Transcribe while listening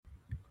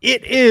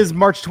It is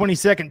March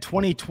 22nd,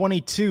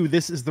 2022.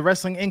 This is the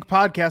Wrestling Inc.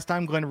 podcast.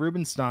 I'm Glenn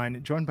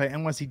Rubenstein, joined by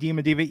NYC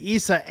Dima Diva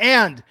Isa,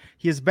 and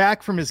he is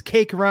back from his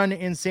cake run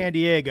in San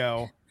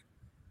Diego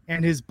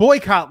and his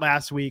boycott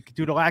last week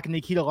due to lack of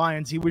Nikita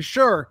Lyons. He was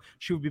sure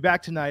she would be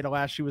back tonight.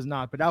 Alas, she was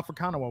not. But Alfred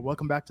Konuwa,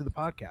 welcome back to the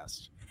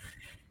podcast.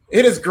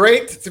 It is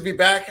great to be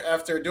back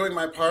after doing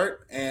my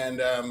part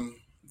and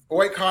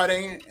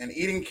boycotting and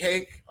eating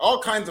cake,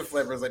 all kinds of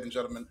flavors, ladies and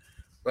gentlemen.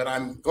 But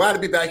I'm glad to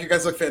be back. You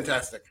guys look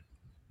fantastic.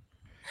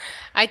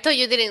 I thought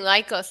you didn't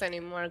like us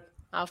anymore,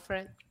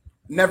 Alfred.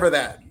 Never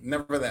that.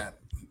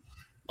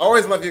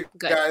 Always love you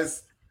Good.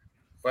 guys.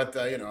 But,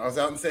 I was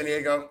out in San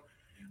Diego.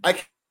 I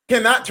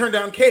cannot turn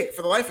down cake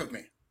for the life of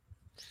me.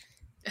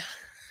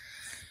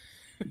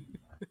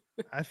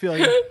 I feel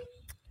you.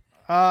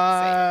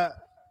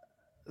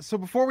 So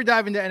before we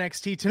dive into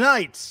NXT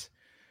tonight,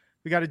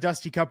 we got a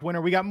Dusty Cup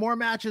winner. We got more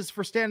matches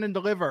for Stand and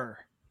Deliver.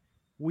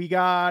 We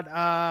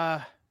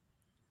got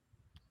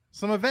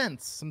some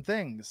events, some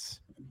things.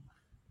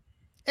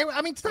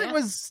 I mean, tonight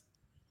was,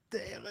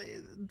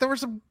 there were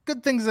some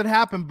good things that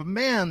happened, but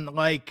man,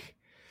 I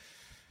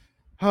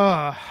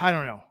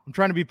don't know. I'm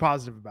trying to be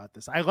positive about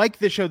this. I like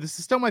this show. This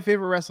is still my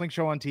favorite wrestling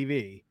show on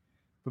TV,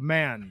 but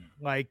man,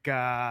 I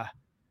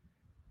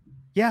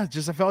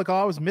felt like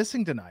all I was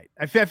missing tonight.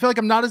 I feel like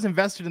I'm not as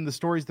invested in the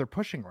stories they're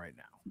pushing right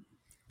now.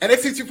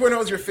 NXT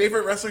 2.0 is your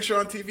favorite wrestling show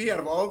on TV out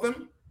of all of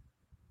them?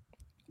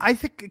 I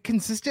think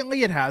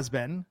consistently it has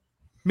been.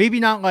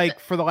 Maybe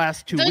not for the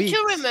last 2 weeks. Don't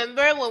you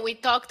remember when we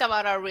talked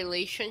about our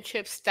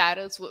relationship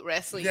status with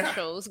wrestling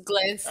shows?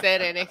 Glenn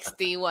said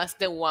NXT was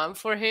the one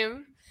for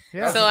him.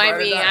 Yeah. So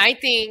I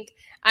think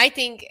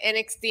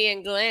NXT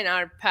and Glenn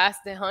are past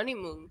the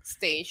honeymoon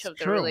stage of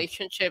the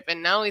relationship,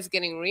 and now it's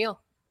getting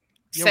real.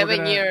 Yeah,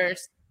 7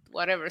 years,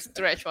 whatever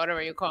stretch,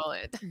 whatever you call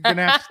it. We're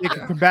gonna have to take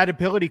a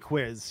compatibility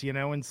quiz,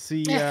 and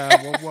see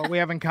what we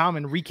have in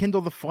common. Rekindle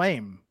the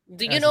flame.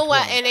 Do you know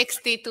what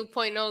NXT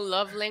 2.0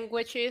 love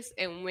language is,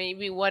 and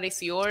maybe what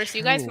is yours?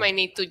 You guys might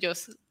need to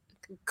just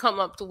come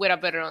up with a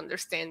better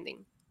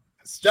understanding.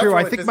 It's true.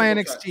 I think my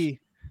NXT,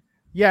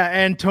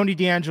 and Tony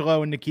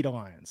D'Angelo and Nikita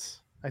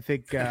Lyons. I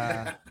think,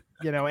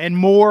 and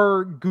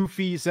more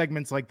goofy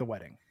segments like the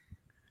wedding.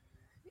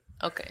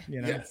 Okay.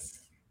 Yes.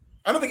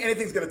 I don't think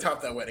anything's going to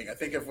top that wedding. I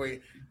think if we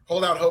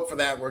hold out hope for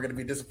that, we're going to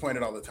be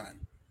disappointed all the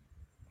time.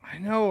 I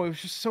know, it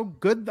was just so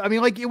good. I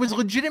mean, it was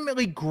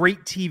legitimately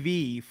great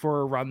TV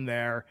for a run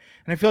there.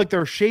 And I feel like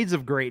there are shades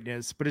of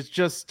greatness, but it's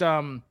just,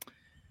 I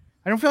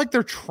don't feel like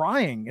they're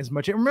trying as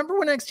much. I remember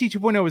when NXT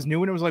 2.0 was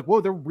new and it was like, whoa,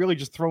 they're really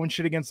just throwing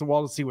shit against the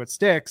wall to see what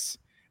sticks.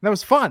 And that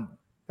was fun.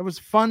 That was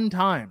fun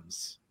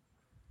times.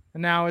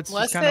 And now it's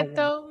just kind of,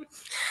 though?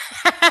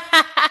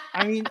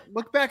 I mean,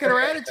 look back at our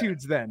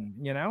attitudes then,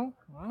 I don't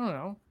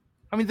know.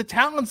 I mean, the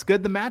talent's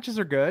good. The matches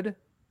are good.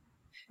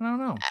 I don't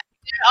know.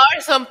 There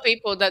are some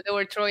people that they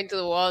were throwing to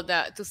the wall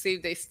to see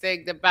if they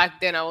stick. That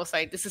back then I was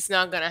like, this is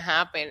not going to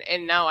happen.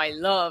 And now I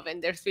love.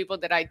 And there's people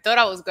that I thought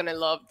I was going to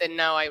love that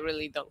now I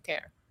really don't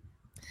care.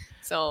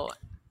 So.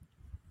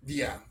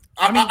 Yeah.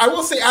 I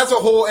will say as a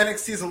whole,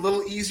 NXT is a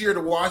little easier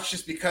to watch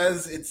just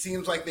because it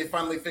seems like they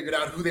finally figured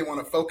out who they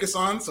want to focus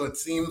on. So it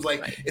seems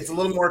like it's a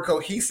little more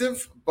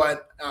cohesive.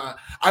 But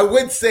I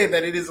would say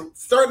that it is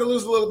starting to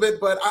lose a little bit.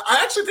 But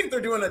I actually think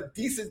they're doing a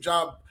decent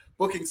job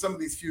booking some of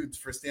these feuds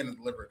for Stand and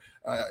Deliver,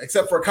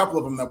 except for a couple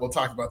of them that we'll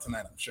talk about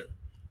tonight, I'm sure.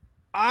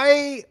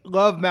 I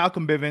love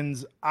Malcolm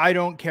Bivens. I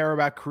don't care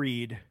about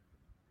Creed.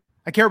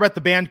 I care about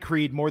the band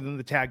Creed more than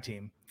the tag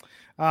team.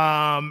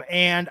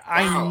 And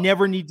I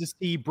never need to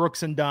see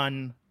Brooks and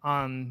Dunn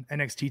on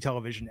NXT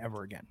television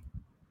ever again.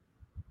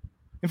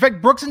 In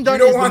fact, Brooks and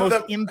Dunn is the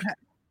most impact.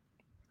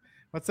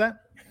 What's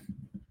that?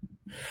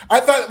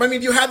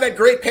 You had that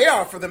great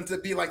payoff for them to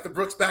be like the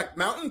Brooksback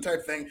Mountain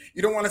type thing.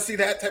 You don't want to see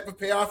that type of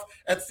payoff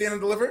at Stand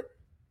and Deliver?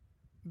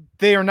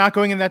 They are not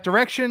going in that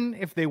direction.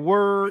 If they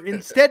were,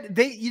 instead,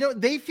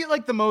 they feel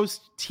like the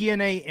most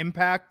TNA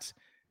Impact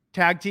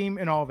tag team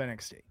in all of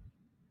NXT.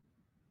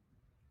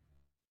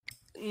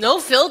 No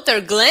filter,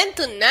 Glenn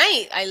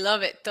tonight. I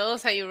love it. Tell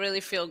us how you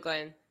really feel,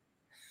 Glenn.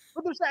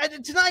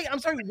 Tonight, I'm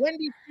sorry,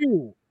 Wendy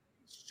Fu,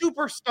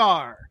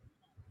 superstar,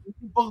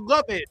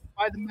 beloved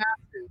by the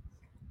masses.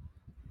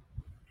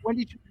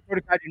 Wendy Fu and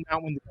Dakota Kai do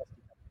not win the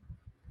Dusty Cup.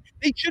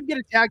 They should get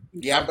a tag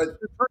team. Yeah, but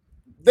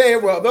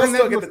they'll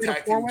still get the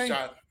tag team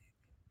shot.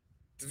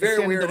 It's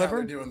very weird how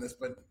they're doing this,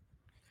 but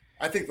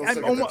I think they'll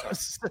still get the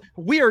shot.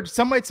 Weird.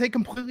 Some might say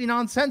completely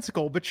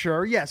nonsensical, but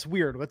sure. Yes,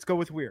 weird. Let's go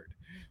with weird.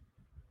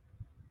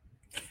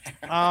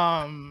 It's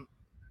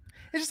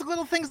just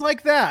little things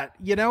like that,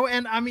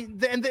 and I mean,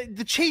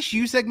 the Chase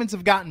U segments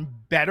have gotten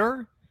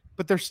better,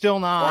 but they're still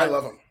not. I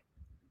love them.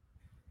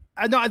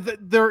 No,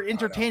 they're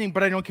entertaining,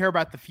 but I don't care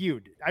about the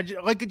feud. I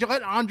just,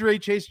 let Andre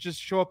Chase just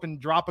show up and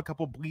drop a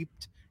couple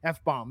bleeped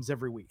F-bombs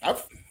every week. I'm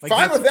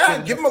fine with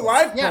that. Give him a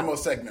live promo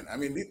segment. I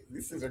mean,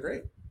 these things are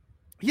great.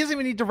 He doesn't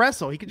even need to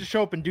wrestle. He could just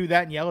show up and do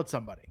that and yell at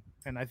somebody.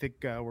 And I think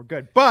we're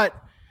good. But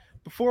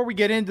before we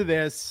get into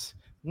this,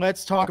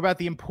 let's talk about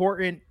the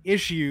important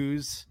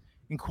issues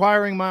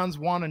inquiring minds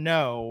want to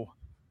know.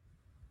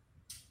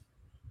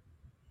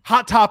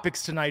 Hot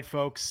topics tonight,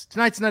 folks.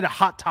 Tonight's night of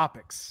hot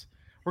topics.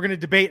 We're going to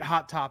debate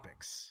hot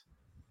topics.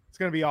 It's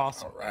going to be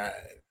awesome. All right.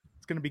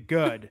 It's going to be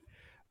good.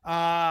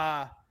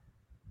 But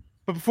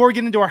before we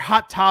get into our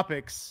hot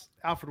topics,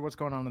 Alfred, what's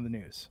going on in the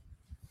news?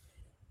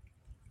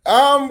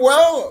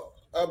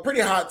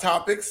 Pretty hot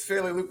topics,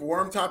 fairly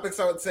lukewarm topics,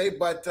 I would say.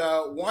 But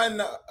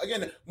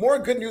again, more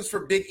good news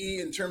for Big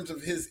E in terms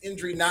of his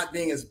injury not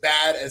being as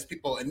bad as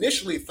people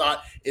initially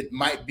thought it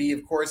might be.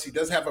 Of course, he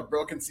does have a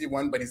broken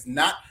C1, but he's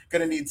not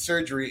going to need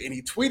surgery. And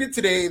he tweeted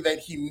today that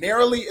he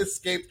narrowly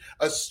escaped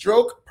a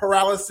stroke,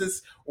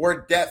 paralysis,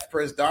 or death per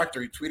his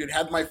doctor. He tweeted,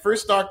 "Had my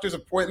first doctor's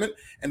appointment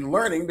and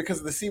learning because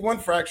of the C1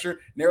 fracture,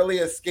 narrowly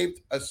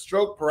escaped a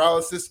stroke,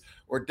 paralysis,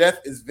 or death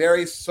is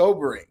very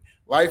sobering.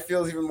 Life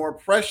feels even more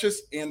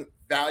precious and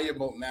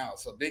valuable now."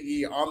 So Big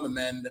E on the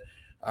mend.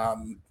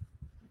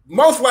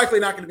 Most likely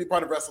not going to be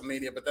part of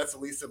WrestleMania, but that's the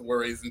least of the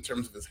worries in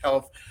terms of his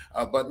health.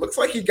 But looks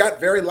like he got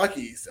very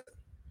lucky, he said.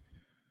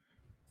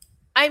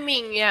 I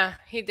mean, yeah,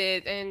 he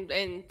did.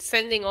 And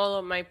sending all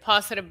of my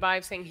positive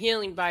vibes and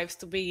healing vibes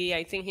to Big E.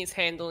 I think he's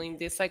handling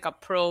this like a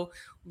pro.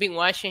 Been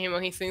watching him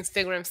on his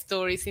Instagram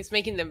stories. He's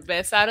making the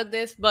best out of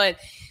this. But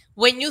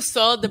when you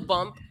saw the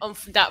bump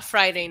of that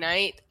Friday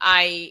night,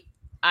 I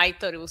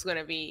thought it was going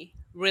to be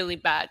really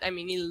bad. I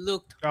mean, it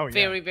looked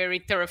very, very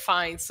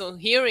terrifying. So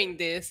hearing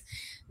this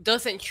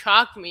doesn't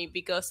shock me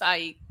because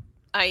I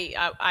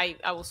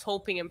was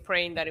hoping and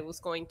praying that it was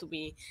going to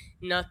be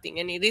nothing.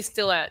 And it is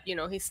still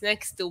his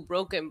neck's still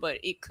broken, but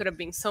it could have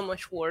been so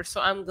much worse. So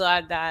I'm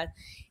glad that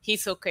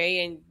he's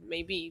okay. And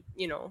maybe,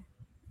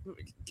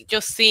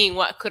 just seeing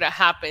what could have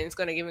happened is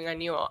going to give him a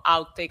new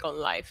outtake on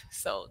life.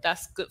 So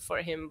that's good for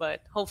him,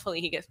 but hopefully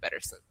he gets better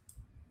soon.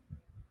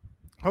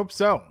 Hope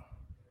so.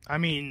 I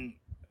mean,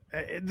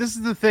 this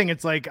is the thing.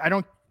 It's like,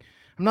 I'm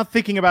not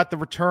thinking about the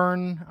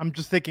return. I'm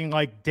just thinking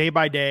like day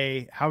by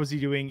day, how is he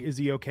doing? Is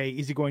he okay?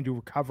 Is he going to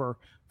recover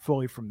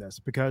fully from this?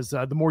 Because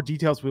the more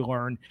details we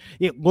learn,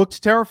 it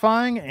looked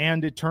terrifying,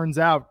 and it turns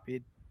out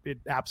it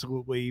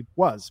absolutely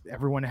was.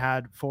 Everyone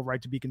had full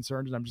right to be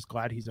concerned, and I'm just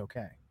glad he's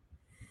okay.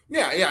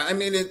 Yeah. I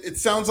mean, it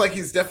sounds like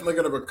he's definitely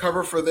going to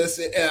recover for this.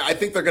 I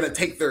think they're going to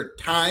take their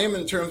time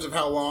in terms of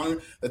how long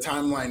the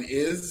timeline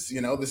is.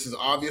 This is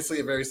obviously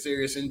a very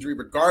serious injury,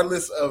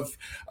 regardless of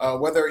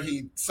whether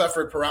he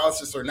suffered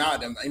paralysis or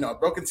not. And, a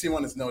broken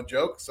C1 is no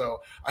joke.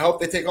 So I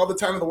hope they take all the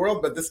time in the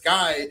world. But this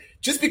guy,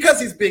 just because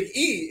he's Big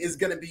E, is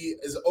going to be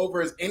as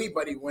over as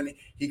anybody when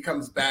he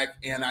comes back.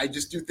 And I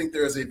just do think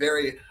there is a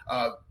very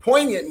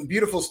poignant and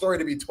beautiful story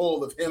to be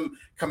told of him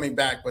coming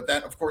back. But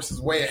that, of course, is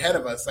way ahead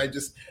of us. I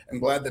just am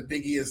glad that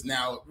Big E is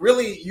now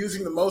really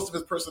using the most of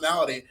his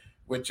personality,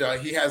 which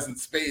he has in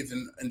spades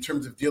in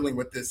terms of dealing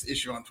with this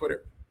issue on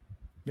Twitter.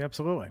 Yeah,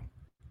 absolutely.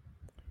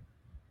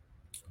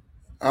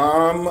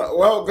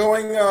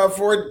 Going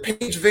forward,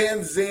 Paige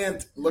Van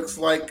Zandt looks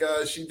like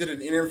she did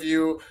an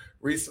interview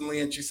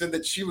recently, and she said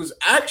that she was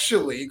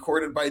actually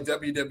courted by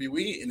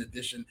WWE in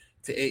addition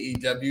to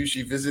AEW.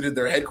 She visited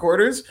their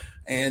headquarters,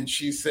 and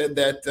she said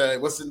that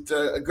it wasn't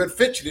a good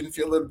fit. She didn't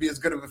feel it would be as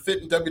good of a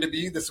fit in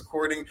WWE. This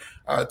according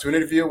to an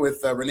interview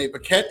with Renee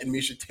Paquette and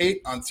Misha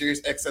Tate on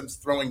Sirius XM's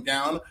Throwing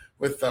Down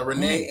with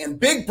Renee and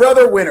Big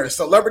Brother winner,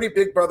 celebrity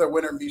Big Brother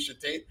winner Misha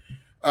Tate.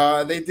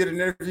 They did an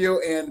interview,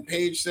 and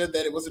Paige said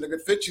that it wasn't a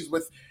good fit. She's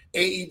with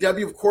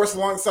AEW, of course,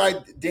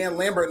 alongside Dan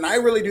Lambert. And I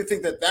really do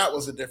think that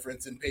was a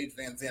difference in Paige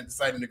Van Zandt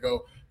deciding to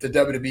go to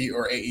WWE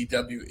or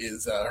AEW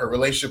is her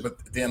relationship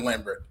with Dan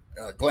Lambert.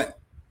 Glenn.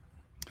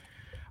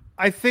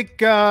 I think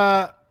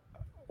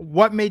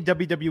what made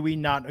WWE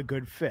not a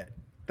good fit?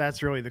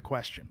 That's really the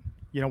question.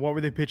 What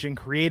were they pitching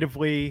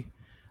creatively?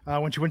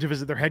 When she went to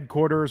visit their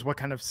headquarters, what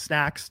kind of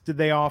snacks did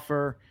they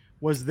offer?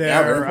 Was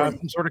there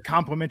some sort of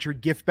complimentary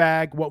gift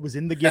bag? What was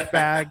in the gift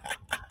bag?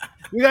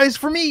 You guys,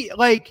 for me,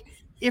 like,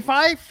 if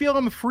I feel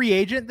I'm a free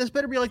agent, this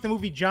better be like the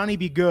movie Johnny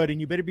Be Good, and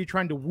you better be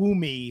trying to woo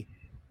me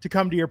to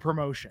come to your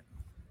promotion.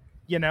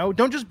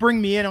 Don't just bring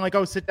me in and like,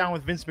 oh, sit down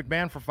with Vince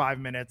McMahon for 5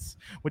 minutes.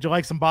 Would you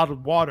like some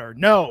bottled water?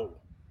 No,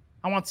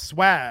 I want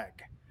swag.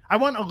 I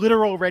want a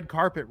literal red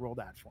carpet rolled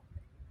out for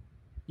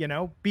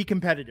me. Be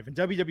competitive. And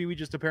WWE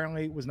just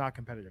apparently was not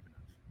competitive enough.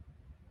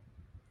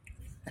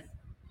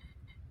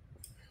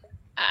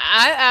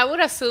 I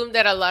would assume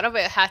that a lot of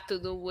it had to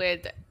do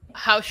with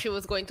how she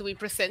was going to be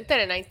presented,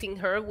 and I think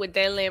her with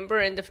Dan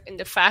Lambert and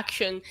the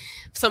faction,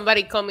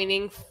 somebody coming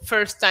in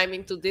first time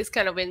into this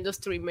kind of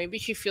industry, maybe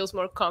she feels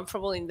more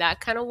comfortable in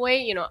that kind of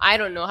way. I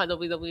don't know how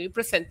WWE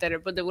presented her,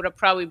 but they would have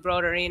probably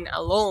brought her in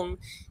alone,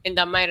 and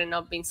that might have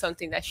not been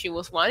something that she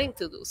was wanting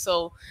to do.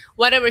 So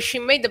whatever, she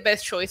made the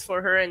best choice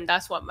for her, and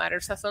that's what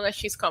matters. As long as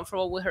she's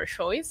comfortable with her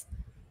choice,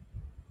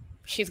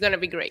 she's gonna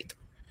be great.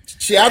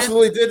 She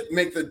absolutely did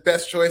make the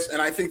best choice,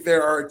 and I think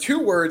there are two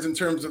words in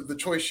terms of the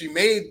choice she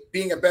made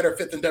being a better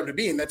fit than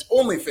WWE, and that's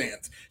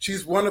OnlyFans.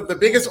 She's one of the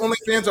biggest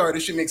OnlyFans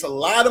artists. She makes a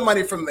lot of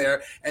money from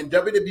there, and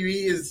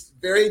WWE is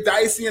very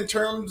dicey in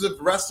terms of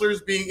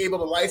wrestlers being able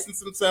to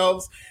license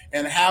themselves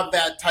and have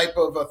that type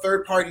of a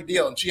third-party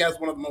deal, and she has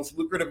one of the most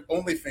lucrative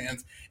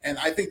OnlyFans, and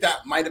I think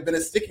that might have been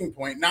a sticking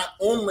point. Not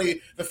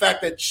only the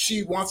fact that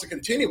she wants to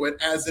continue it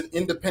as an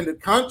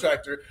independent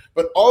contractor,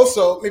 but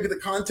also maybe the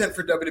content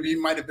for WWE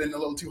might have been a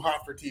little too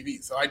hot for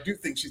TV. So I do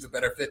think she's a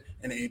better fit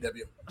in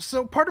AEW.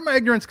 So part of my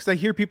ignorance, because I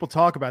hear people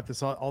talk about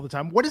this all the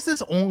time, what is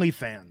this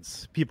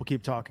OnlyFans people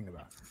keep talking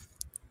about?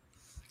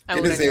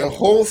 It is a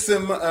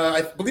wholesome,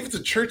 I believe it's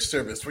a church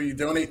service where you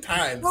donate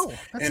tithes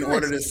in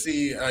order to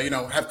see,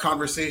 have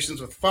conversations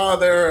with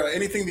Father,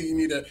 anything that you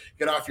need to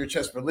get off your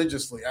chest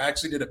religiously. I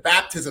actually did a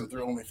baptism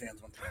through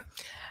OnlyFans one time.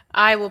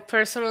 I will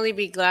personally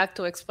be glad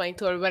to explain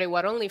to everybody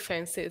what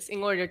OnlyFans is.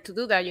 In order to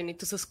do that, you need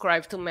to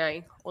subscribe to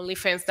my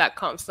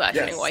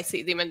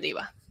onlyfans.com/NYC Demon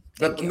Diva.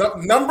 But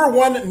number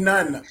one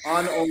nun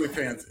on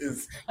OnlyFans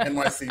is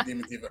NYC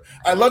Demon Diva.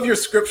 I love your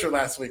scripture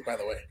last week, by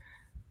the way.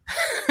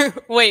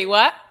 Wait,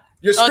 what?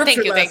 Your scripture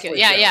thank you. week,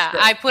 Yeah.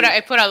 I put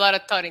a lot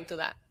of thought into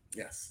that.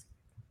 Yes.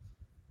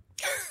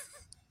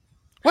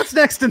 What's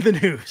next in the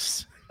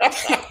news?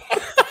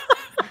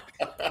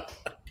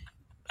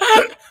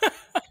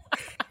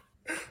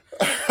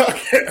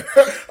 Okay,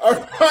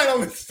 our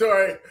final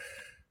story.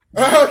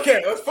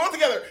 Okay, let's pull it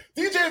together.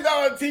 DJ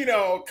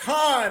Valentino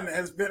Khan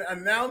has been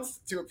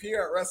announced to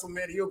appear at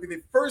WrestleMania. He'll be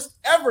the first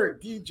ever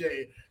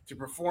DJ to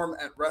perform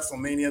at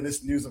WrestleMania.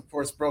 This news, of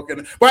course,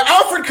 broken by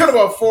Alfred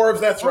Cunningham Forbes.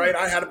 That's right.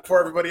 I had it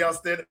before everybody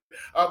else did.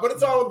 But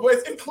it's all over the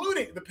place,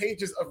 including the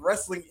pages of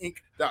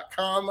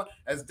WrestlingInc.com,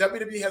 as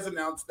WWE has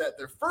announced that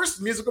their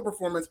first musical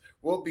performance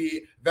will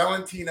be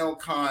Valentino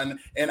Khan.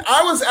 And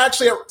I was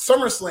actually at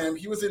SummerSlam.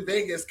 He was in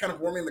Vegas kind of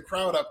warming the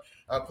crowd up,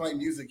 playing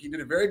music. He did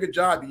a very good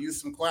job. He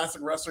used some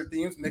classic wrestler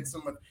themes, mixed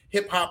them with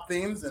hip-hop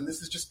themes, and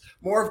this is just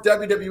more of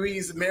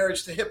WWE's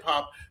marriage to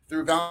hip-hop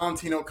through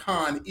Valentino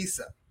Khan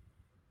Issa.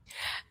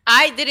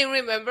 I didn't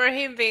remember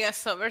him being at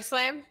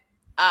SummerSlam.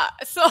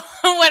 So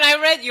when I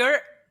read your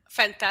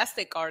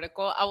fantastic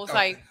article, I was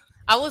like,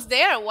 I was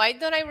there. Why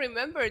don't I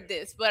remember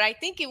this? But I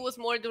think it was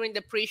more during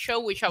the pre-show,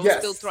 which I was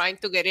still trying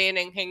to get in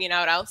and hanging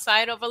out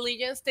outside of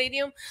Allegiant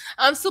Stadium.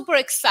 I'm super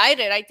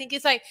excited. I think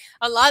it's like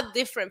a lot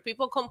different.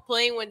 People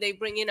complain when they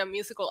bring in a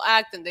musical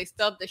act and they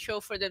stop the show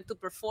for them to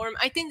perform.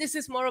 I think this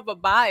is more of a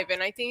vibe,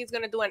 and I think he's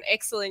going to do an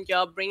excellent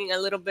job bringing a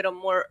little bit of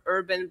more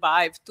urban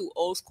vibe to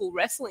old school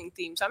wrestling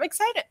teams. I'm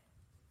excited.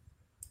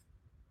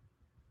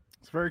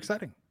 It's very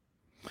exciting.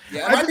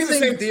 Yeah, it might be the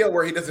same deal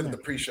where he does it in the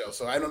pre-show.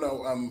 So I don't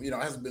know. It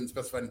hasn't been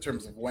specified in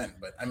terms of when,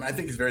 but I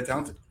think he's very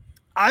talented.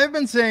 I've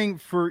been saying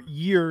for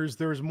years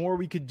there's more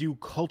we could do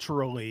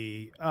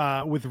culturally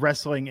with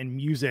wrestling and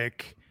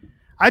music.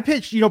 I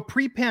pitched,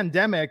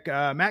 pre-pandemic,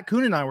 Matt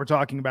Kuhn and I were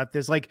talking about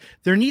this. Like,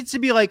 there needs to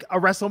be like a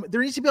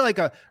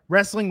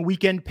wrestling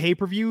weekend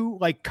pay-per-view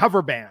like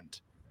cover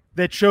band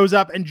that shows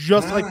up and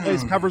just like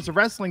plays covers of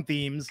wrestling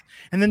themes,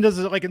 and then does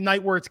it like a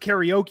night where it's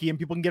karaoke and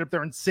people can get up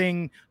there and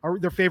sing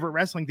their favorite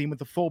wrestling theme with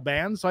the full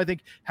band. So I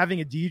think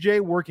having a DJ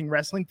working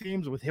wrestling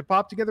themes with hip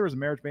hop together is a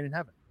marriage made in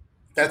heaven.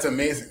 That's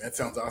amazing. That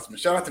sounds awesome.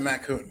 Shout out to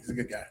Matt Kuhn. He's a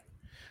good guy.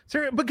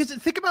 Seriously, because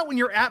think about when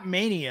you're at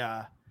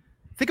Mania,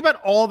 think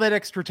about all that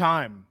extra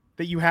time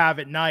that you have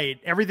at night.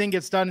 Everything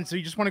gets done, and so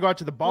you just want to go out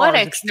to the bar. What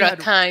extra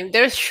time?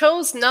 There's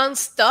shows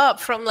nonstop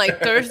from like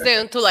Thursday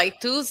until like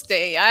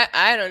Tuesday.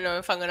 I don't know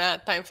if I'm gonna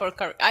have time for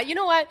karaoke. You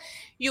know what?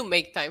 You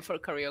make time for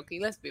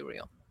karaoke. Let's be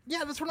real.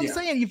 Yeah, that's what I'm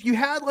saying. If you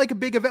had like a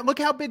big event, look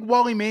how big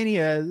Wally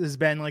Mania has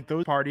been, like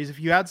those parties. If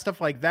you had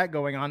stuff like that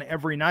going on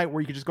every night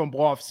where you could just go and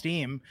blow off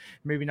steam,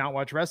 maybe not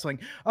watch wrestling.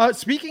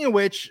 Speaking of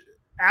which,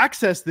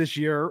 Access this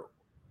year,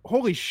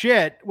 holy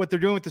shit, what they're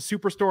doing with the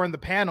Superstore and the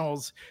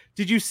panels.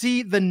 Did you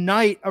see the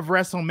night of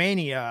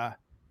WrestleMania?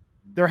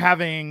 They're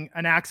having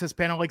an Access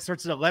panel, like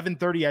starts at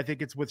 11:30. I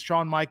think it's with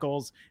Shawn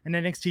Michaels and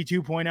NXT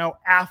 2.0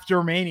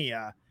 after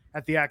Mania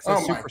at the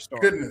Access Superstore. Oh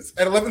my goodness.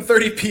 At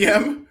 11:30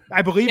 p.m.?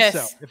 I believe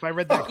so, if I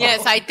read that.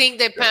 Yes, I think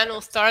the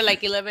panels start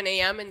like 11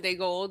 a.m. and they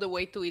go all the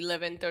way to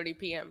 11:30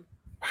 p.m.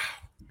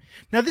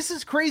 Now, this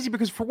is crazy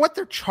because for what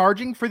they're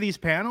charging for these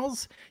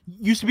panels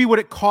used to be what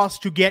it costs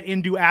to get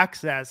into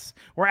Access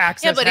or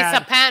Access. Yeah, but it's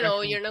a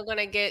panel. You're not going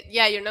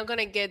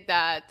to get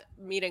that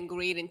meet and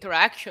greet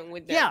interaction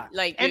with them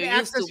like you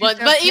used to.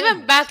 But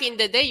even back in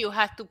the day, you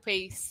had to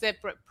pay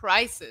separate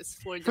prices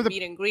for the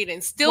meet and greet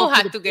and still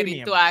had to get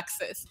into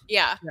Access.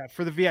 Yeah,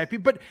 for the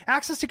VIP. But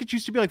Access tickets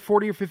used to be like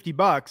 $40 or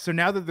 $50. So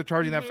now that they're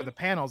charging that for the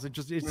panels, it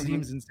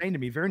seems insane to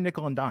me. Very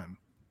nickel and dime.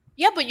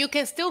 Yeah, but you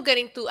can still get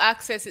into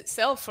Access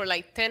itself for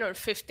like 10 or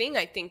 15,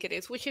 I think it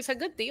is, which is a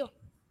good deal.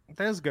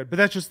 That is good, but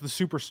that's just the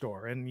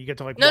Superstore, and you get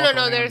to like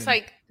no.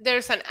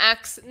 There's an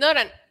Access,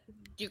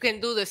 you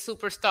can do the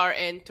Superstar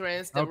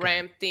entrance, the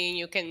ramp thing.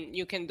 You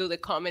can do the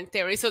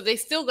commentary, so they're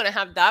still gonna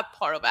have that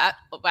part of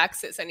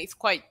Access, and it's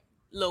quite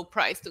low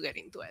price to get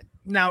into it.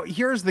 Now,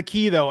 here's the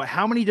key, though.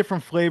 How many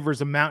different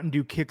flavors of Mountain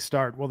Dew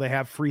Kickstart will they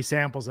have free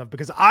samples of?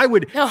 Because I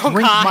would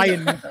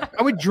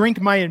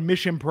drink my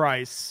admission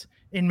price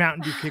in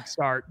Mountain Dew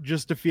Kickstart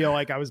just to feel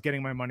like I was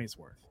getting my money's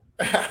worth.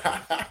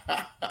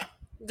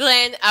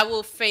 Glenn, I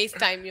will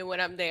FaceTime you when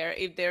I'm there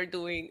if they're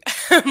doing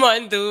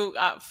Mountain Dew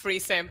free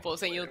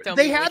samples, and you'll tell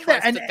me which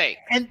ones to take.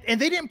 And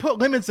they didn't put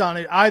limits on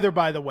it either,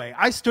 by the way.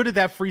 I stood at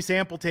that free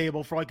sample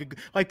table for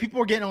like people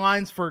were getting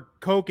lines for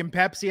Coke and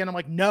Pepsi, and I'm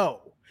like,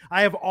 no,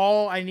 I have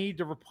all I need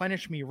to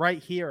replenish me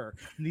right here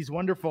in these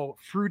wonderful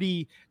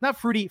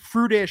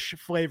fruitish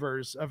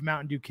flavors of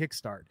Mountain Dew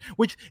Kickstart.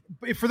 Which,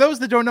 for those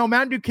that don't know,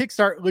 Mountain Dew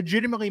Kickstart,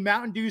 legitimately,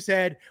 Mountain Dew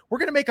said, we're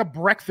going to make a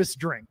breakfast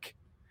drink.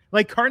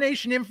 Like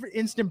Carnation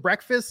Instant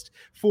Breakfast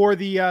for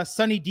the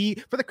Sunny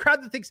D. For the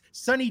crowd that thinks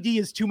Sunny D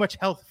is too much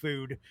health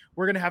food,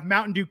 we're going to have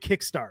Mountain Dew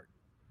Kickstart.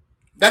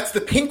 That's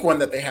the pink one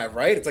that they have,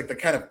 right? It's like the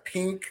kind of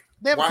pink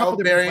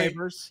wild berry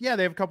flavors. Yeah,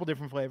 they have a couple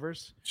different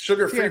flavors.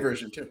 Sugar-free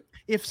version, too.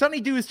 If Sunny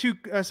D is too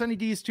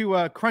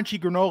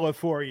crunchy granola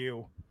for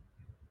you,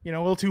 a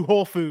little too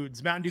Whole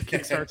Foods, Mountain Dew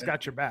Kickstart's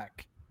got your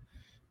back.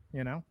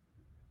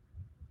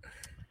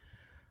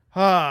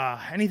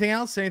 Anything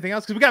else?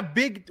 Because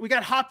we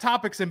got hot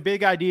topics and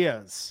big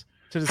ideas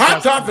to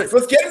discuss. Hot topics.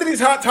 Let's get into these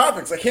hot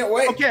topics. I can't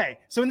wait. Okay.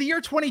 So in the year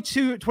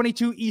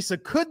 2022, Issa,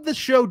 could the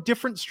show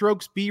Different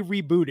Strokes be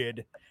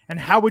rebooted? And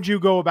how would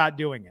you go about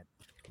doing it?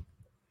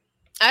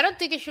 I don't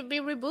think it should be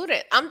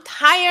rebooted. I'm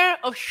tired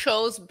of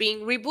shows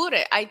being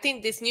rebooted. I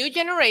think this new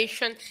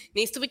generation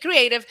needs to be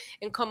creative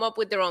and come up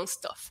with their own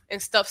stuff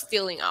and stop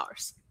stealing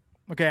ours.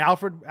 Okay,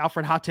 Alfred,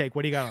 hot take.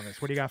 What do you got on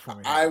this? What do you got for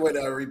me? I would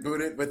reboot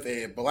it with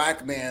a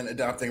black man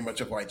adopting a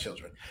bunch of white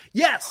children.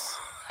 Yes,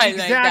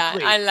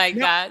 exactly. I like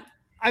that.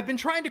 I've been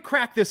trying to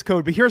crack this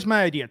code, but here's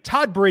my idea.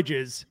 Todd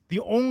Bridges, the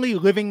only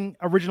living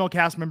original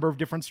cast member of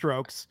Different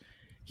Strokes,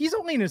 he's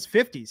only in his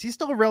 50s. He's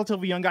still a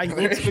relatively young guy.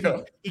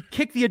 He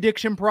kicked the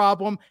addiction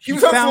problem. He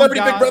was on Celebrity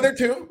Big Brother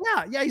too.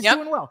 Yeah, he's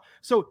doing well.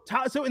 So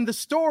in the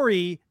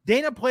story,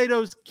 Dana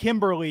Plato's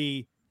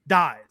Kimberly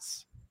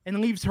dies and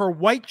leaves her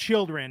white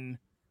children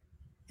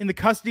in the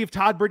custody of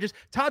Todd Bridges.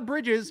 Todd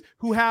Bridges,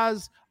 who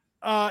has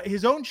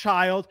his own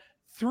child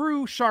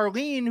through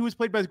Charlene, who is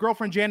played by his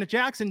girlfriend, Janet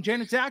Jackson.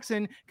 Janet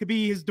Jackson could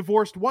be his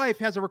divorced wife,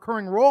 has a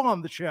recurring role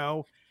on the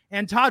show.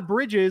 And Todd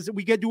Bridges,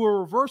 we get to a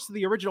reverse of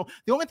the original.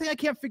 The only thing I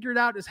can't figure it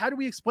out is how do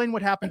we explain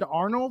what happened to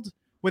Arnold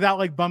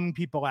without bumming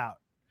people out?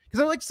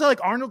 Because I like to say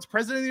Arnold's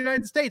president of the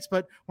United States,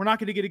 but we're not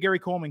going to get a Gary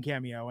Coleman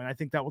cameo. And I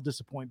think that will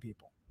disappoint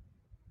people.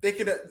 They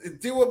could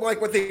do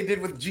like what they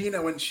did with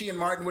Gina when she and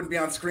Martin wouldn't be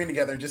on screen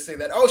together and just say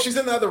that, she's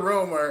in the other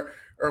room or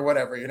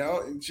whatever,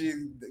 she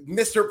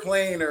missed her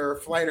plane or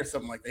flight or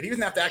something like that. He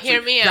doesn't have to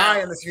actually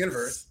die in this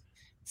universe.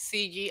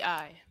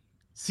 CGI.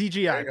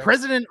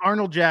 President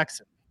Arnold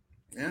Jackson.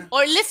 Yeah.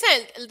 Or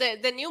listen,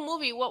 the new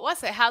movie, what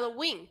was it?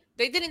 Halloween.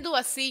 They didn't do a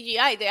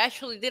CGI. They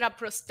actually did a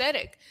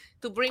prosthetic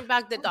to bring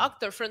back the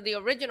doctor from the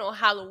original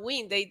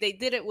Halloween. They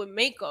did it with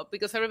makeup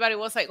because everybody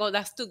was like,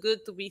 that's too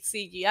good to be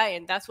CGI.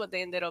 And that's what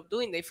they ended up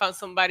doing. They found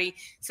somebody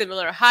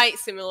similar height,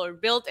 similar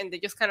build, and they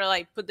just kind of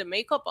put the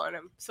makeup on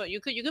him. So you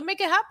could make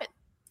it happen.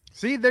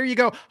 See, there you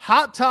go.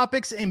 Hot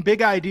topics and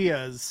big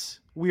ideas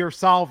we are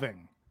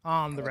solving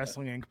on the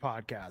Wrestling Inc.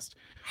 podcast.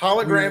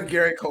 Hologram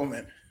Gary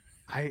Coleman.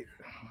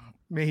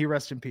 May he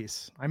rest in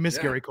peace. I miss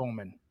Gary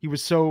Coleman. He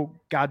was so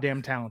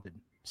goddamn talented.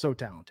 So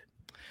talented.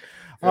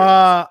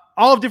 All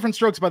of Different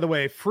Strokes, by the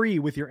way, free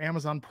with your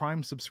Amazon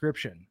Prime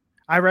subscription.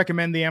 I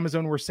recommend the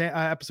Amazon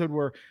episode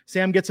where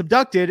Sam gets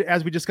abducted.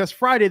 As we discussed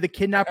Friday, the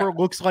kidnapper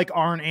looks like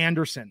Arn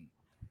Anderson.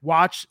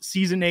 Watch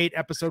season 8,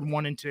 episode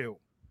 1 and 2.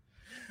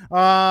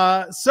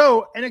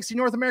 So NXT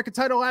North America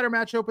title ladder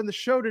match opened the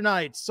show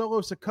tonight.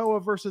 Solo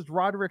Sikoa versus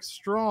Roderick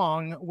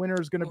Strong.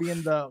 Winner is going to be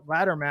in the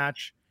ladder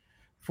match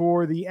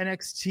for the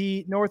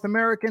NXT North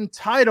American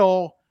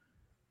title.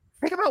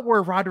 Think about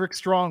where Roderick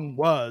Strong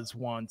was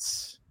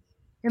once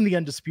in the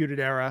Undisputed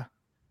Era,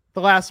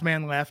 the last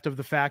man left of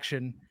the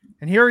faction.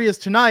 And here he is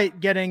tonight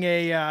getting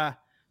a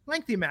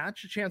lengthy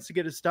match, a chance to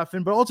get his stuff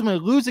in, but ultimately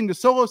losing to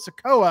Solo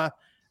Sikoa.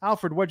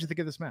 Alfred, what did you think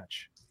of this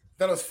match?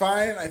 That was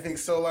fine. I think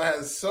Solo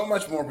has so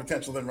much more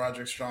potential than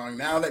Roderick Strong.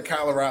 Now that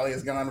Kyle O'Reilly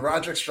is gone,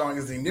 Roderick Strong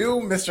is the new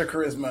Mr.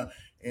 Charisma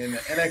in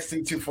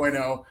NXT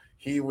 2.0.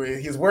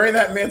 He's wearing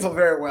that mantle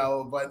very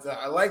well, but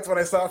I liked what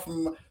I saw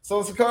from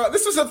Solo Sikoa.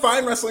 This was a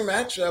fine wrestling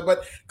match,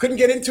 but couldn't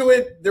get into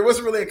it. There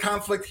wasn't really a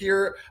conflict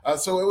here,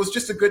 so it was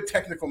just a good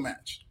technical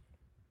match.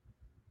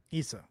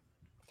 Issa.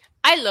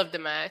 I loved the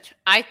match.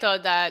 I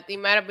thought that it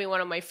might have been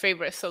one of my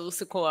favorite Solo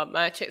Sikoa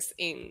matches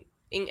in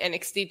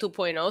NXT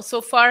 2.0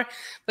 so far,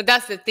 but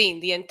that's the thing.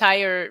 The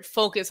entire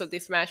focus of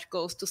this match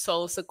goes to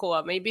Solo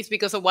Sikoa. Maybe it's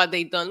because of what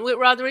they've done with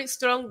Roderick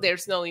Strong.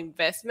 There's no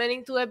investment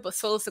into it, but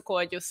Solo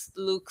Sikoa just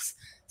looks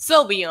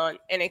so beyond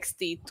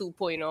NXT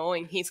 2.0,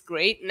 and he's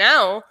great.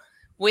 Now,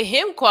 with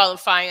him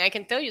qualifying, I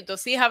can tell you,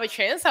 does he have a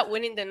chance at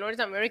winning the North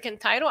American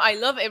title? I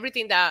love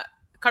everything that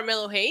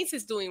Carmelo Hayes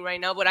is doing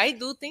right now, but I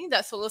do think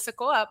that Solo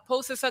Sikoa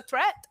poses a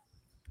threat.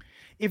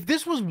 if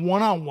this was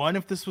one-on-one,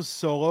 if this was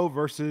Solo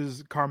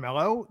versus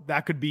Carmelo,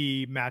 that could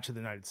be match of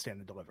the night at Stand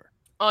and Deliver.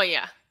 Oh,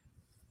 yeah.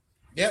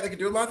 Yeah, they could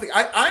do a lot of things.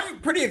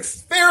 I'm pretty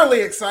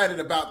fairly excited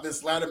about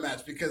this ladder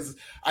match because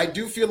I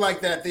do feel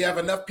like that they have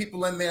enough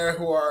people in there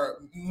who are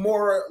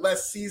more or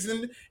less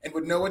seasoned and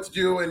would know what to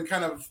do and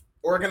kind of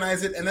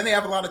organize it. And then they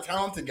have a lot of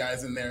talented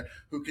guys in there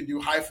who can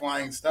do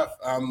high-flying stuff.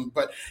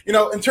 But,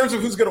 in terms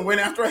of who's going to win,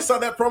 after I saw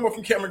that promo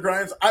from Cameron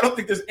Grimes, I don't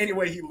think there's any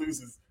way he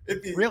loses.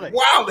 It'd be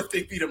wild if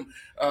they beat him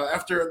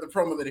after the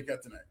promo that he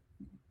got tonight.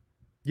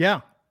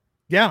 Yeah,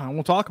 and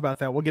we'll talk about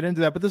that. We'll get into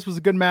that. But this was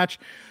a good match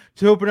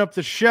to open up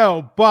the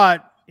show,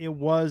 but it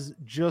was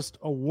just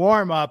a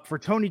warm-up for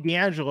Tony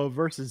D'Angelo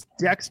versus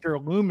Dexter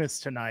Lumis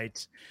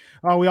tonight.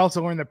 We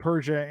also learned that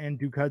Persia and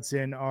Duke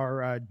Hudson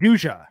are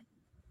Duja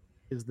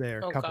is their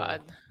couple. Oh,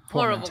 God.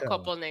 Horrible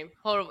couple name.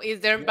 Horrible. Is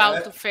they're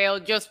about to fail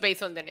just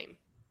based on the name.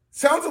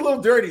 Sounds a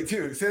little dirty,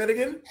 too. Say that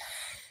again?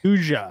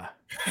 Duja.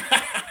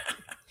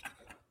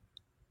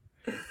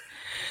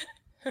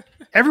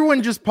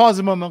 Everyone just pause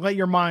a moment. Let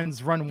your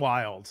minds run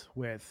wild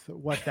with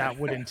what that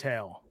would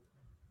entail.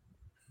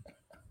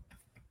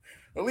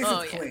 At least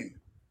it's clean.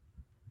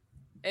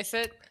 Is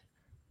it?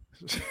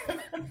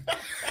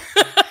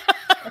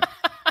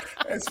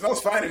 It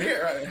smells fine in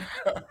here.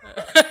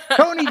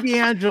 Tony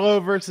D'Angelo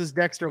versus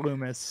Dexter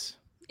Lumis.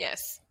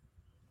 Yes.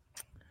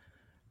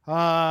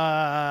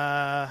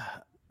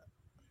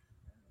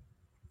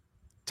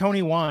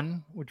 Tony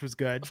won, which was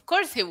good. Of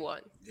course he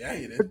won. Yeah,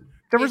 he did. But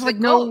there was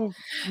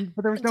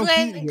no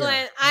Glenn, heat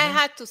Glenn, I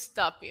had to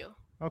stop you.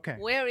 Okay.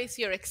 Where is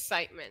your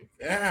excitement?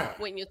 Yeah.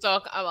 When you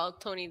talk about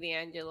Tony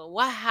D'Angelo,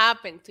 what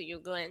happened to you,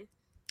 Glenn?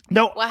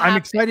 No, I'm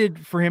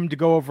excited for him to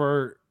go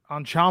over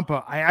on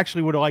Ciampa. I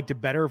actually would have liked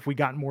it better if we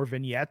got more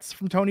vignettes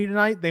from Tony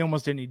tonight. They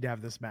almost didn't need to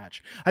have this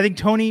match. I think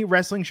Tony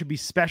wrestling should be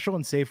special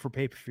and saved for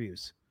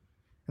pay-per-views.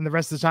 And the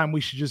rest of the time,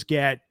 we should just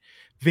get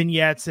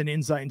vignettes and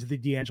insight into the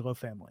D'Angelo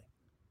family.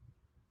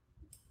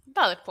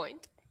 Valid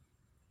point.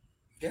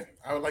 Yeah,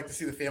 I would like to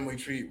see the family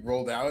tree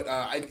rolled out.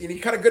 And he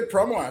cut a good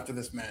promo after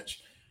this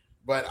match.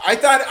 But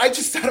I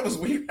just thought it was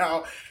weird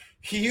how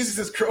he uses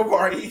his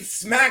crowbar, he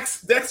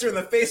smacks Dexter in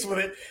the face with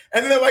it,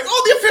 and then they're like,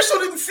 oh, the official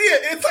didn't see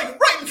it. It's like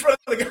right in front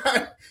of the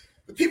guy.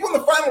 The people in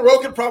the final row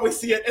could probably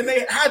see it, and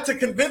they had to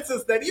convince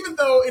us that even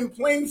though in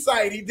plain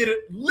sight he did it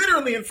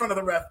literally in front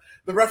of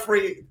the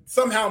referee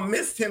somehow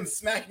missed him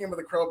smacking him with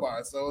a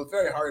crowbar. So it was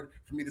very hard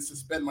for me to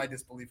suspend my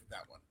disbelief with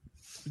that one.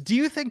 Do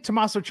you think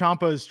Tommaso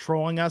Ciampa is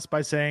trolling us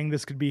by saying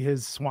this could be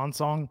his swan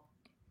song?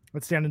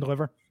 Let's Stand and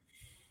Deliver.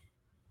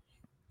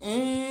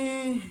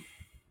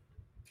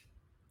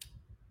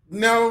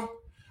 No.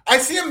 I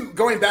see him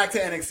going back to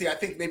NXT. I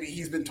think maybe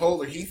he's been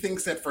told, or he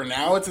thinks that for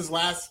now it's his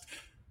last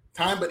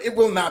time, but it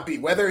will not be.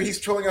 Whether he's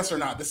trolling us or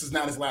not, this is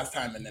not his last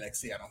time in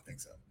NXT. I don't think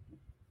so.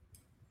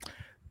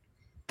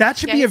 That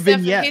should be a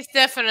vignette. He's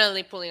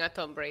definitely pulling a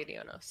Tom Brady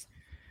on us.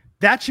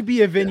 That should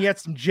be a vignette.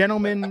 Some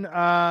gentlemen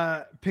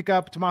pick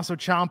up Tommaso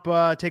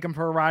Ciampa, take him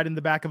for a ride in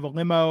the back of a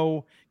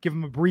limo, give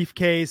him a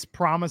briefcase,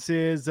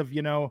 promises of,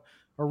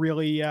 a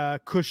really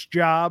cush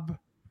job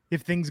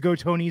if things go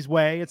Tony's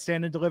way at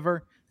Stand and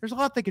Deliver. There's a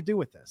lot they could do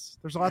with this.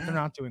 There's a lot they're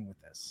not doing with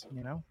this,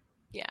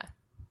 Yeah.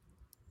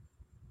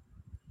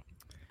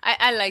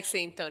 I like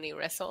seeing Tony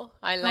wrestle.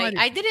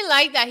 I didn't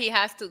like that he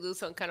has to do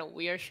some kind of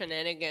weird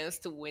shenanigans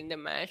to win the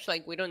match.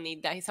 Like, we don't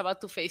need that. He's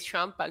about to face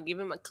Ciampa. Give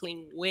him a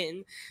clean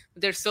win.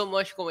 There's so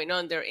much going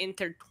on. They're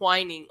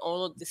intertwining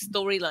all of the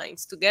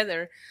storylines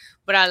together.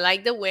 But I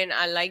like the win.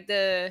 I like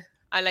the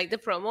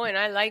promo, and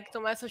I like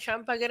Tommaso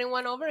Ciampa getting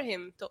one over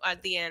him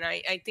at the end.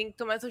 I think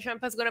Tommaso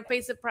Ciampa is going to pay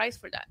the price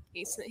for that.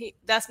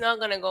 That's not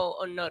going to go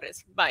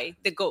unnoticed by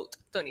the GOAT,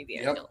 Tony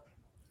D'Angelo.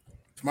 Yep.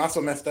 Tommaso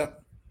messed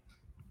up.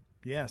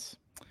 Yes.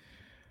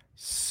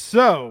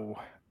 So,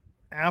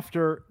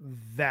 after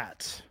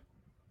that,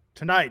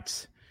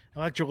 tonight,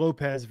 Elektra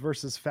Lopez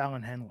versus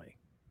Fallon Henley.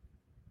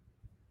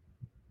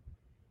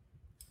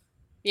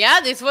 Yeah,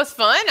 this was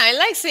fun. I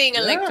like seeing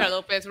Elektra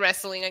Lopez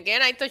wrestling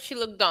again. I thought she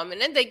looked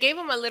dominant. They gave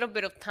him a little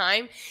bit of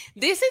time.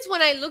 This is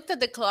when I looked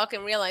at the clock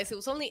and realized it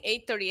was only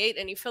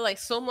 8:38, and it felt like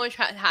so much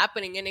had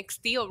happened in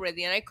NXT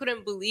already, and I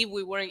couldn't believe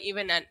we weren't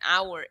even an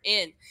hour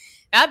in.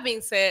 That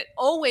being said,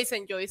 always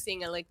enjoy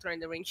seeing Elektra in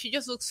the ring. She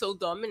just looks so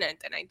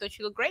dominant, and I thought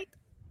she looked great.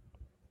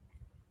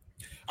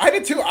 I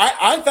did too.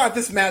 I thought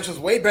this match was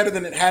way better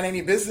than it had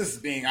any business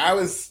being. I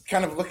was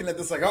kind of looking at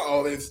this like,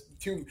 there's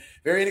two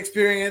very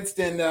inexperienced,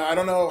 and I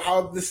don't know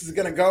how this is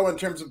going to go in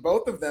terms of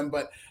both of them.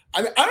 But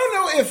I don't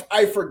know if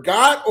I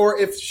forgot or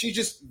if she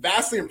just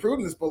vastly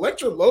improved in this. But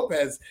Elektra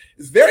Lopez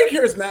is very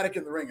charismatic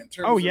in the ring in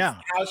terms of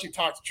how she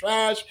talks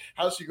trash,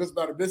 how she goes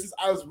about her business.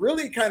 I was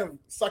really kind of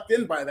sucked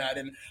in by that.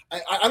 And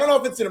I don't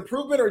know if it's an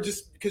improvement or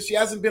just because she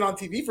hasn't been on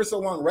TV for so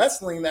long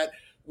wrestling that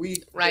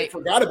we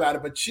forgot about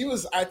it, but she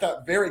was, I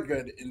thought, very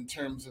good in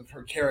terms of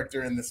her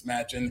character in this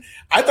match. And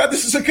I thought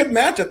this was a good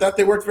match. I thought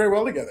they worked very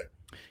well together.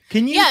 To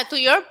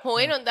your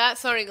point on that,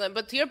 sorry, Glenn,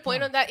 but to your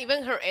point on that,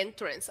 even her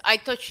entrance, I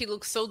thought she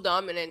looked so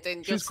dominant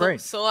and just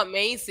so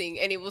amazing.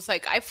 And it was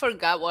like, I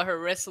forgot what her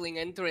wrestling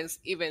entrance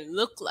even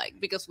looked like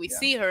because we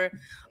see her,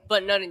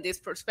 but not in this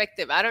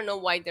perspective. I don't know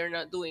why they're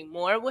not doing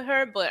more with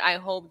her, but I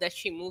hope that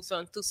she moves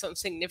on to some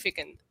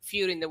significant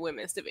feud in the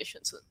women's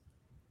division soon.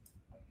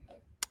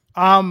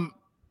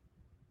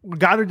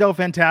 Legado del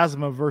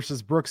Fantasma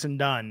versus Brooks and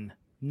Dunn.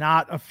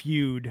 Not a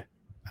feud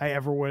I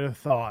ever would have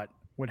thought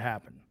would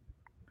happen.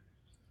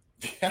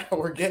 Yeah,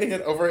 we're getting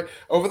it over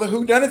the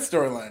whodunit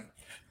storyline.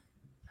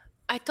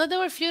 I thought they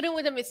were feuding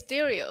with the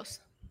Mysterios.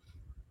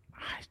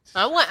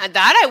 I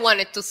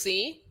wanted to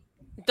see.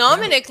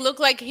 Dominic looked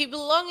like he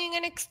belonged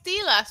in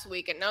NXT last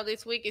week, and now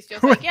this week it's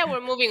just like, yeah,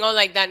 we're moving on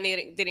like that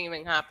didn't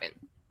even happen.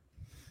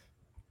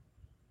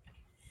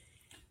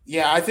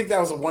 Yeah, I think that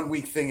was a 1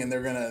 week thing, and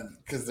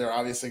because they're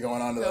obviously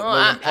going on to the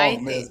Logan Paul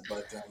Miz,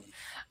 but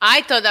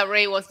I thought that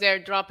Ray was there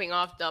dropping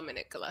off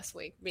Dominic last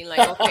week, being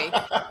like,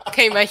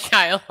 okay, my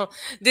child,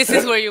 this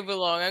is where you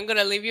belong. I'm going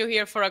to leave you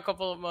here for a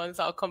couple of months.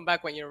 I'll come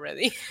back when you're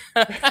ready.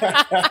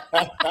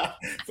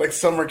 It's like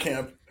summer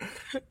camp.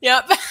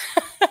 Yep.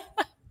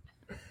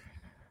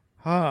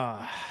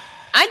 I'm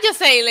just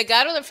saying,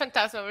 Legado del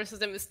Fantasma versus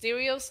the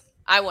Mysterios,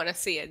 I want to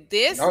see it.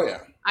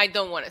 I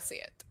don't want to see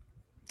it.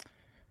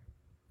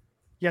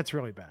 Yeah, it's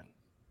really bad.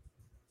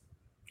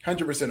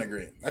 100%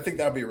 agree. I think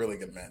that would be a really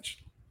good match.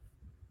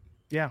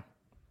 Yeah.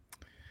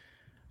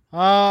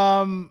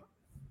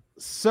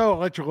 So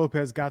Elektra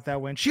Lopez got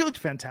that win. She looked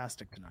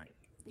fantastic tonight.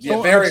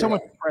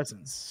 Much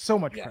presence. So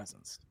much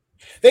presence.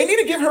 They need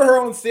to give her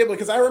own stable,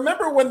 because I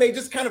remember when they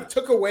just kind of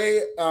took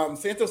away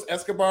Santos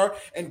Escobar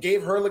and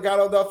gave her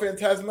Legado del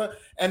Fantasma,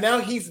 and now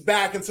he's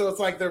back, and so it's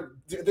like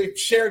they've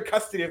shared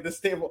custody of the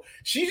stable.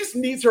 She just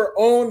needs her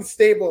own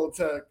stable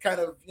to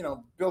kind of,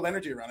 build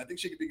energy around. I think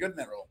she could be good in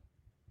that role.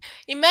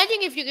 Imagine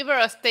if you give her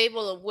a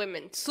stable of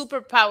women,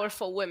 super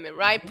powerful women,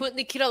 right? Mm-hmm. Put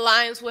Nikita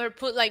Lyons with her,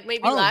 put like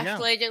maybe Lash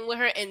Legend with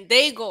her, and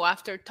they go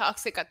after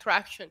Toxic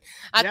Attraction.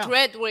 A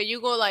thread where you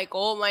go like,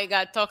 oh my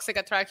God, Toxic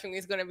Attraction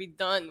is going to be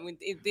done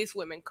if these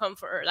women come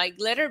for her. Like,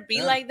 let her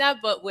be like that,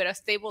 but with a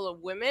stable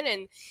of women,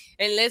 and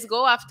let's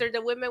go after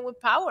the women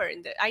with power.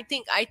 And I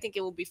think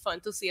it would be fun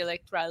to see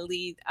Elektra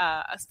lead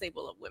a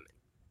stable of women.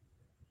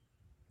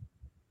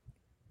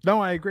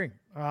 No, I agree.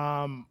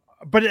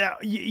 But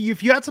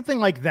if you had something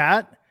like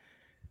that,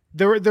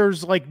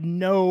 there's like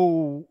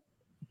no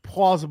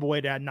plausible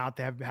way to not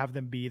to have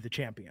them be the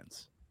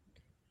champions.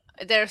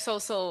 There's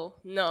also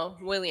no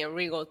William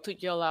Regal to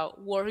yell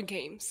out War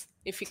Games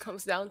if it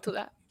comes down to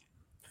that.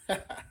 I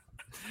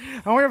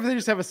wonder if they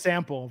just have a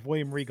sample of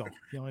William Regal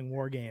yelling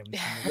War Games.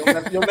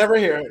 You'll never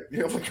hear it.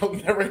 You'll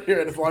never hear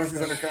it as long as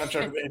he's under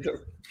contract with AEW.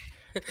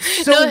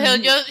 So no,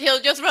 he'll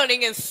just run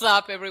in and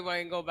slap everyone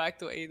and go back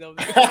to AEW.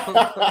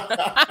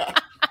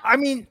 I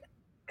mean,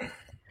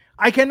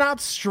 I cannot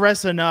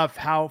stress enough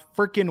how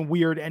freaking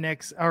weird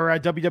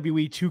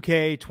WWE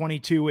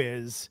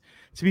 2K22 is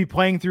to be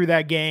playing through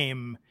that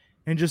game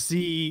and just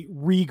see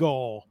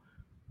Regal,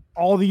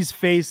 all these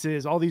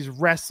faces, all these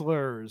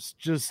wrestlers.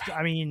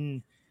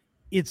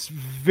 It's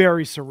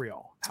very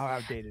surreal how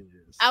outdated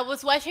it is. I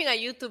was watching a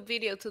YouTube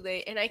video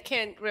today, and I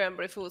can't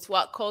remember if it was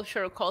What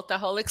Culture or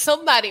Cultaholic.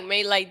 Somebody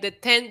made like the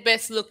 10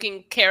 best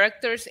looking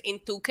characters in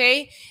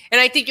 2K, and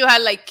I think you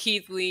had like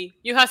Keith Lee,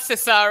 you had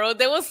Cesaro.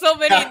 There was so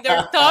many in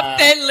their top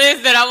 10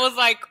 list that I was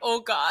like, oh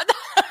God.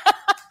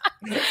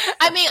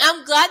 I mean,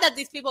 I'm glad that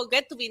these people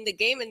get to be in the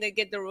game and they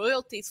get the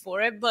royalties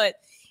for it, but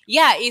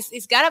yeah,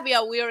 it's gotta be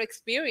a weird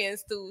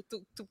experience to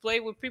play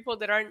with people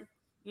that are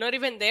not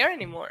even there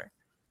anymore.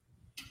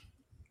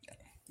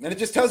 And it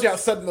just tells you how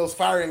sudden those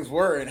firings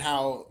were and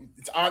how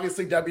it's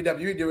obviously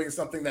WWE doing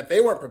something that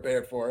they weren't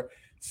prepared for.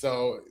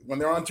 So when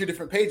they're on two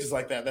different pages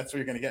like that, that's what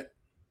you're going to get.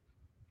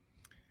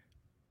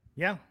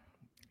 Yeah,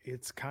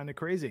 it's kind of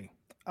crazy.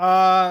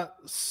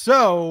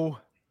 So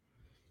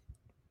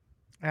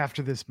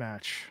after this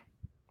match,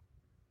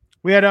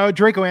 we had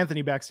Draco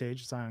Anthony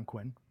backstage, Zion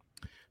Quinn.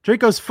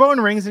 Draco's phone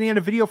rings and he had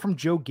a video from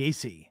Joe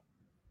Gacy.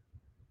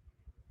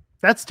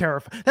 That's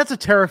terrifying. That's a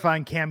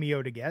terrifying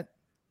cameo to get.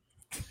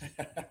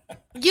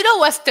 You know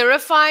what's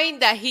terrifying?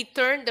 That he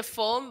turned the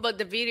phone, but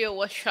the video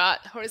was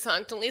shot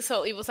horizontally.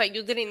 So it was like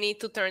you didn't need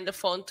to turn the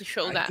phone to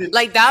show that.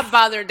 Like, that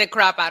bothered the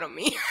crap out of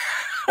me.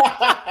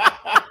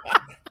 I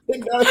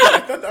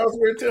thought that was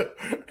weird too.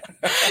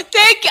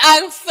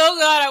 I'm so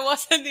glad I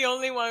wasn't the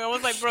only one. I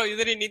was like, bro, you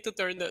didn't need to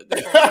turn the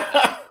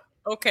phone.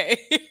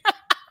 Okay.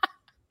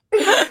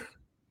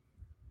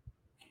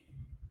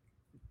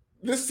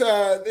 This,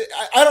 I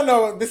don't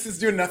know. This is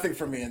doing nothing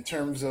for me in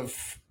terms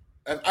of.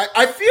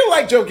 I feel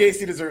like Joe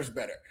Gacy deserves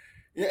better.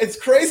 As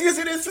crazy as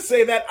it is to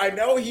say that, I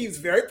know he's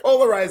very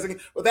polarizing,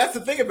 but that's the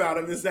thing about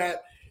him is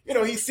that,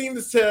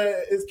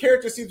 his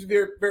character seems to be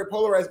very, very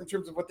polarizing in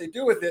terms of what they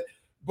do with it.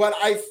 But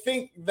I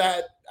think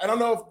that, I don't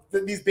know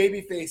if these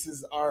baby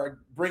faces are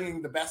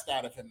bringing the best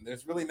out of him.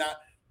 There's really not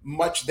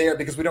much there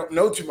because we don't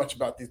know too much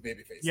about these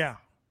baby faces. Yeah.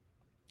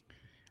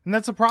 And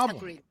that's a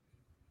problem.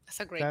 That's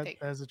a great thing.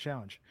 That's a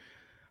challenge.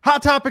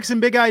 Hot topics and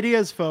big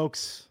ideas,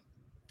 folks.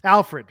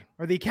 Alfred,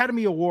 are the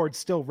Academy Awards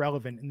still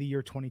relevant in the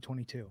year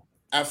 2022?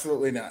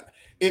 Absolutely not.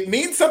 It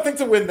means something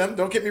to win them.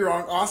 Don't get me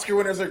wrong. Oscar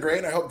winners are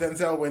great. I hope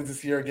Denzel wins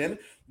this year again.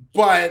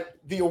 But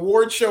the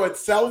award show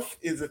itself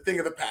is a thing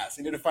of the past.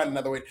 You need to find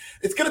another way.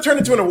 It's going to turn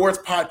into an awards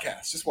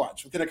podcast. Just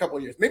watch within a couple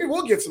of years. Maybe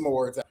we'll give some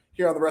awards out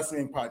here on the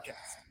Wrestling Podcast.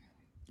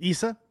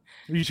 Issa,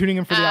 are you tuning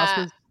in for the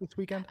Oscars this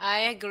weekend? I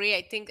agree.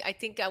 I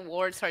think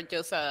awards are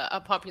just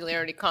a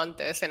popularity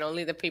contest, and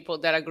only the people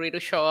that agree to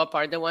show up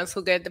are the ones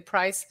who get the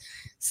prize.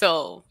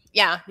 So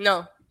yeah,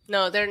 no,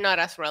 they're not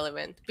as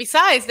relevant.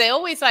 Besides, they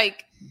always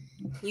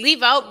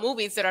leave out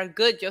movies that are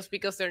good just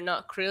because they're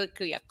not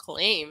critically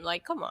acclaimed.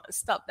 Like, come on,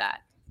 stop that.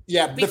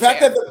 Yeah, the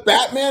fact that the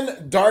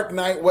Batman Dark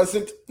Knight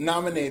wasn't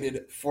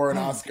nominated for an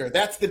Oscar,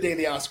 that's the day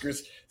the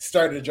Oscars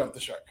started to jump the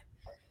shark.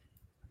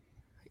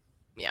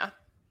 Yeah.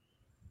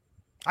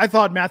 I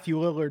thought Matthew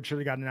Lillard should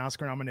have gotten an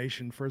Oscar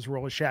nomination for his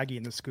role as Shaggy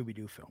in the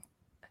Scooby-Doo film.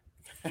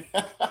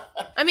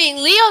 I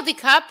mean, Leo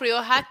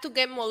DiCaprio had to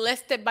get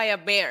molested by a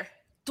bear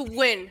to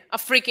win a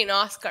freaking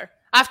Oscar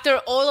after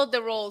all of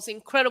the roles,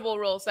 incredible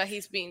roles that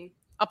he's been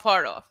a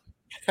part of.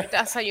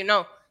 That's how you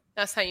know.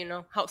 That's how you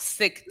know how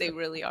sick they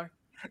really are.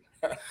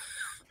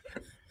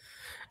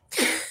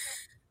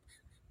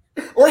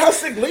 Or how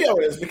sick Leo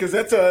is, because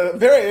that's a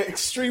very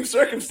extreme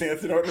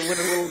circumstance in order to win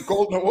a little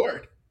golden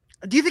award.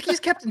 Do you think he's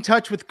kept in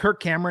touch with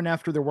Kirk Cameron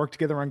after their work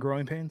together on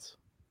Growing Pains?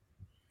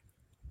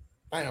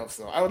 I hope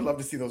so. I would love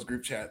to see those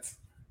group chats.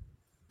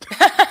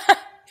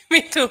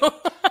 Me too.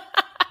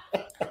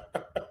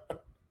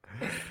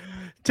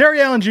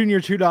 Terry Allen Jr.,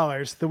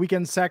 $2. The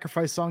Weekend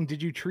Sacrifice song,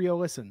 Did You Trio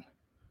Listen?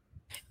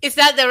 Is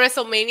that the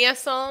WrestleMania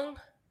song?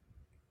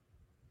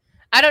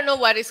 I don't know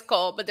what it's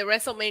called, but the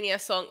WrestleMania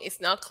song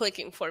is not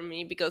clicking for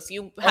me because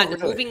you had the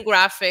moving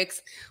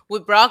graphics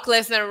with Brock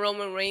Lesnar and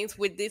Roman Reigns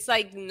with this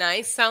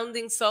nice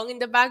sounding song in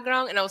the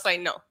background. And I was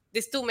like, no,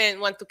 these two men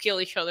want to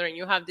kill each other and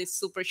you have this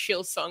super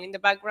chill song in the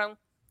background.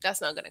 That's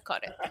not going to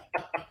cut it.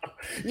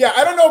 Yeah,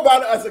 I don't know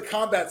about it as a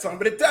combat song,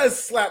 but it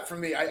does slap for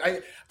me.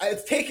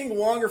 It's taking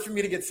longer for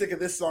me to get sick of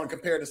this song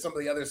compared to some of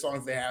the other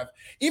songs they have.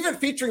 Even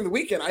featuring The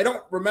Weeknd, I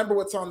don't remember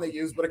what song they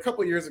used, but a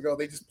couple of years ago,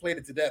 they just played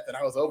it to death and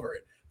I was over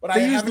it. But I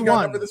haven't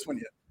gotten over this one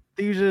yet.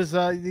 They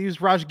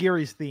used Raj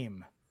Giri's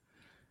theme.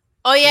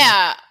 Oh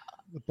yeah,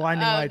 the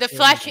blinding lights.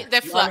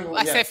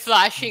 I said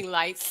flashing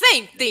lights.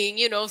 Same thing,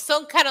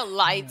 some kind of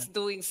lights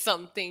doing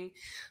something.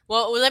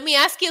 Well, let me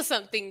ask you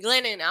something,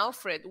 Glenn and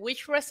Alfred.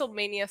 Which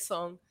WrestleMania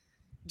song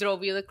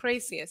drove you the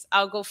craziest?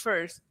 I'll go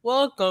first.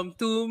 Welcome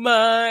to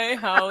my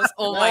house.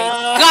 Oh my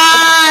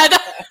God!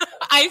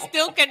 I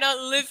still cannot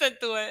listen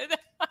to it.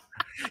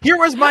 Here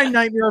was my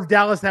nightmare of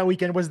Dallas that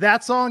weekend, was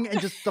that song and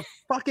just the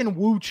fucking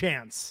woo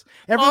chants.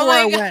 Everywhere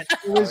I went,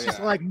 it was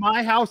just like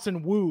my house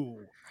and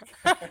woo.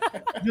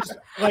 Just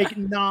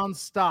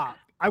nonstop.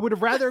 I would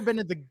have rather been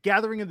at the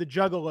gathering of the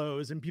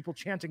Juggalos and people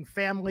chanting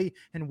family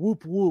and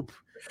whoop whoop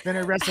than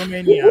at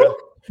WrestleMania.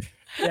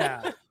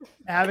 Yeah.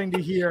 Having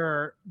to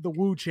hear the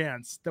woo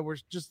chants that were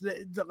just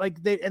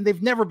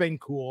they've never been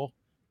cool.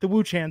 The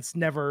woo chants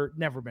never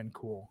been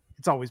cool.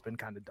 It's always been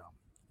kind of dumb.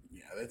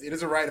 Yeah, it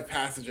is a rite of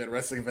passage at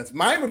wrestling events.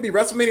 Mine would be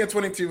WrestleMania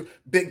 22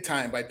 Big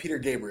Time by Peter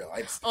Gabriel.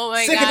 Oh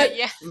my God,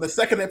 yeah. From the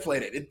second they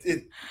played it.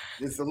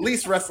 It's the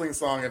least wrestling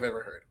song I've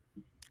ever heard.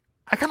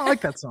 I kind of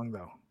like that song,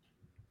 though.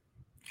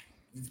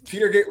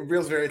 Peter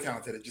Gabriel's very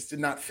talented. It just did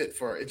not fit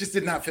for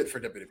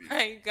WWE.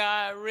 My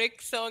God,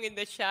 Rick's song in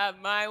the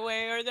chat, My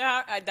Way or the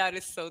Heart. That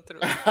is so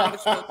true.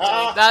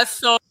 That's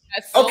so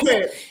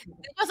okay. They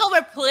just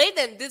overplayed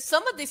them.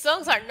 Some of these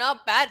songs are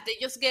not bad. They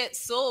just get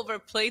so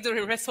overplayed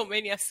during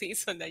WrestleMania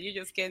season that you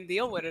just can't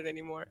deal with it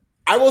anymore.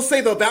 I will say,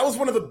 though, that was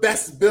one of the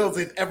best builds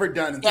they've ever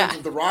done in terms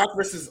of The Rock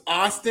versus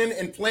Austin,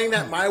 and playing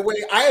that My Way.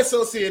 I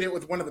associate it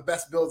with one of the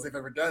best builds they've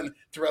ever done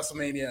to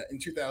WrestleMania in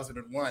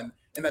 2001,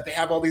 and that they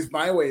have all these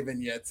My Way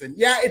vignettes. And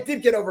yeah, it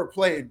did get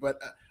overplayed, but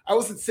I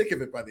wasn't sick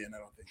of it by the end, I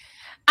don't think.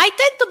 I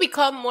tend to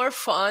become more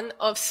fond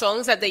of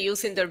songs that they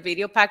use in their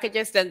video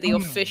packages than the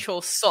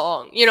official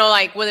song.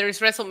 Whether it's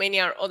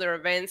WrestleMania or other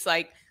events,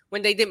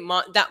 when they did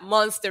that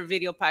Monster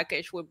video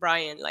package with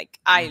Brian,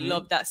 I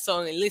love that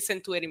song and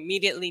listen to it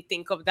immediately,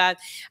 think of that.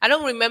 I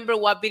don't remember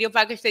what video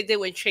package they did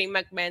when Shane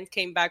McMahon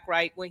came back,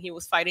 right, when he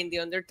was fighting The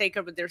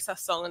Undertaker, but there's a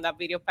song on that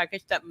video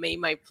package that made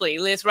my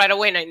playlist right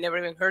away, and I never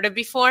even heard it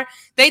before.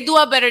 They do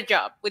a better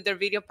job with their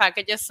video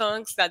packages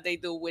songs than they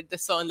do with the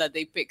song that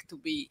they pick to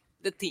be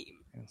the theme.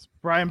 It's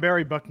Brian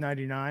Barry,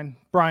 $1.99.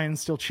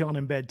 Brian's still chilling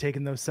in bed,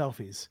 taking those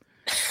selfies.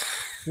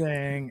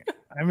 Saying,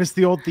 I miss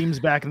the old themes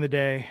back in the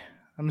day.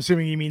 I'm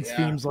assuming he means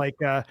themes like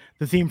the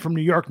theme from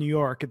New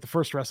York at the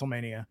first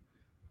WrestleMania.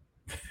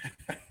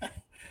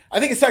 I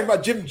think he's talking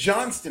about Jim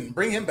Johnston.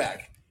 Bring him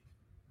back.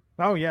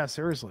 Oh, yeah,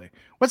 seriously.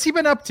 What's he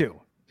been up to? Did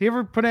he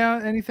ever put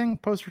out anything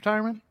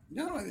post-retirement?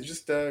 No, they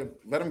just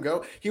let him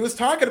go. He was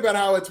talking about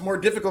how it's more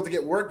difficult to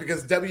get work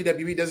because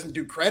WWE doesn't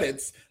do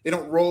credits. They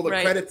don't roll the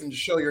credits and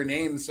just show your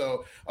name.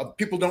 So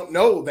people don't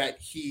know that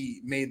he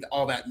made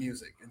all that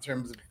music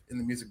in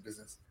the music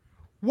business.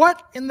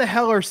 What in the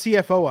hell are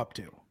CFO up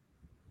to?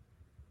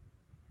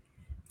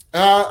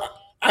 I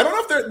don't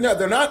know if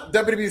they're not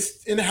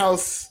WWE's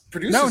in-house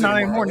producers. No, not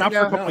anymore. Not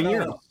for a couple of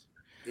years.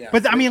 Yeah,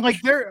 but I mean, like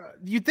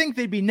you'd think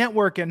they'd be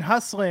networking,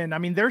 hustling. I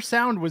mean, their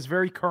sound was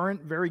very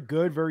current, very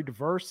good, very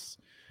diverse.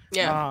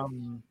 Yeah.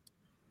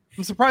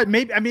 I'm surprised.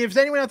 Maybe, I mean, if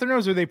anyone out there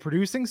knows, are they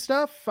producing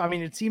stuff? I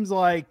mean, it seems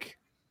like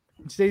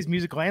in today's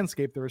music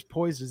landscape, they're as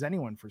poised as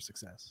anyone for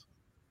success.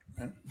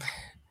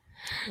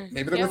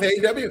 Maybe they're with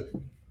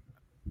AEW.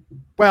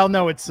 Well,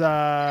 no, it's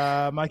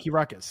Mikey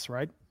Ruckus,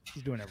 right?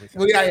 He's doing everything.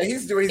 Well, yeah,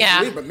 he's doing the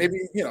lead, but maybe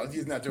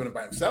he's not doing it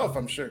by himself.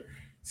 I'm sure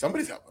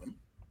somebody's helping him.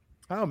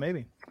 Oh,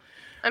 maybe.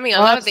 I mean, a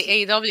lot of the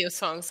AEW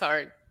songs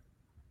are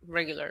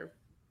regular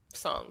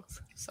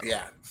songs. So.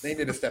 Yeah, they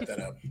need to step that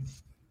up.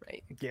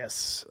 Right.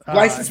 Yes.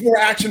 License more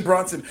Action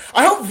Bronson.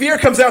 I hope Veer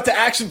comes out to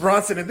Action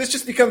Bronson, and this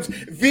just becomes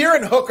Veer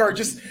and Hook are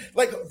just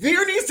like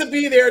Veer needs to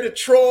be there to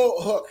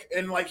troll Hook,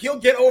 and like he'll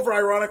get over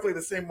ironically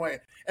the same way.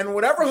 And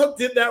whatever Hook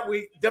did that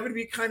week,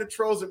 WWE kind of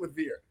trolls it with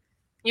Veer.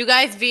 You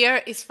guys,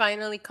 Veer is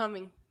finally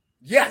coming.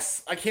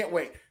 Yes, I can't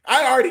wait.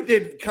 I already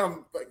did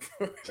come.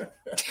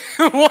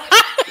 What?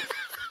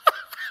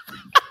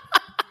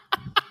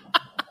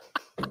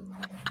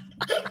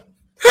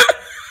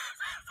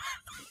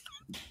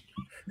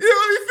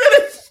 Let me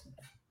finish.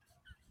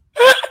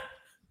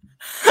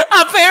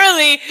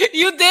 Apparently,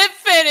 you did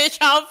finish,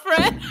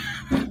 Alfred.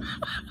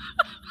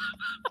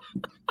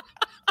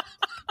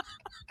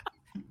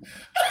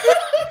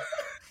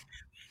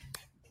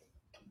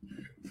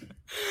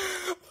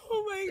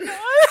 Oh my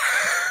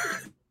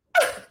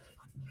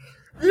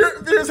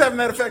God. Veer's having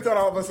that effect on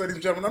all of us, ladies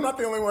and gentlemen. I'm not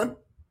the only one.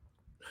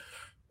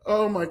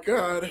 Oh my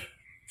God.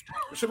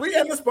 Should we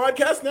end this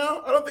podcast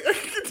now? I don't think I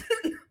can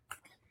continue.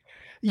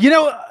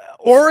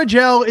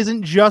 Orajel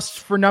isn't just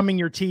for numbing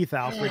your teeth,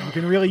 Alfred. You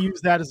can really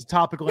use that as a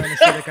topical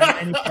anesthetic on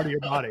any part of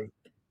your body.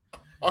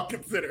 I'll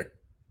consider.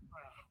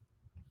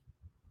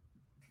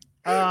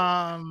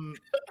 I'm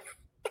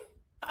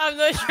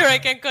not sure I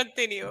can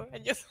continue.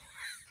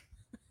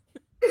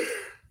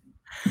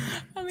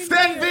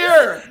 Stand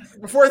Veer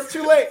before it's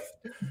too late.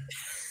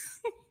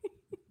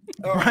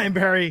 Brian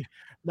Barry,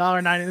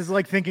 $1.90. This is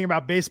like thinking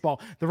about baseball.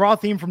 The Raw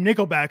theme from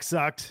Nickelback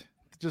sucked.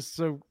 Just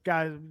so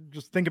guys,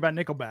 just think about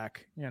Nickelback,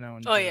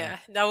 And,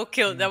 that will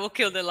kill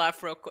the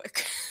laugh real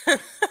quick. Yeah,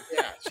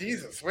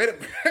 Jesus, way to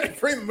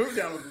bring the move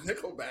down with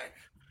Nickelback.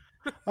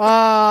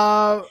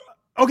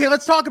 Okay,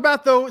 let's talk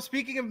about though.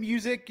 Speaking of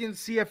music and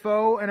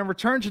CFO and a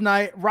return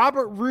tonight,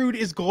 Robert Roode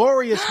is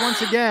glorious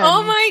once again.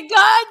 Oh my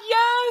God,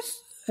 yes!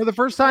 For the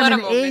first time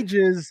in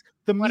ages,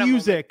 the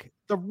music,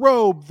 the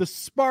robe, the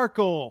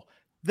sparkle,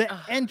 the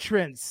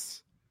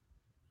entrance,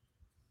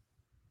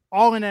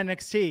 all in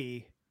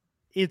NXT.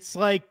 It's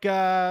like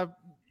 5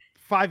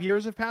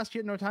 years have passed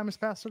yet no time has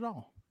passed at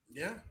all.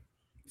 Yeah,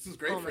 this is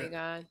great. Oh my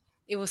God,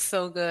 it was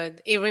so good.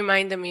 It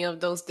reminded me of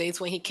those days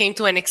when he came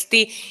to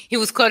NXT. He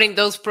was cutting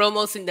those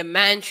promos in the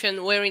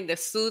mansion, wearing the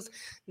suits.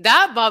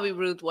 That Bobby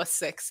Roode was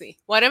sexy.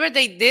 Whatever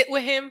they did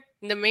with him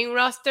in the main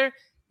roster,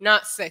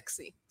 not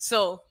sexy.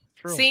 So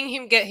seeing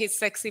him get his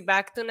sexy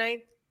back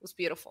tonight was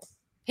beautiful.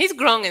 He's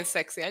grown and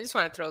sexy. I just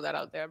want to throw that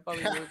out there.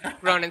 Bobby Roode,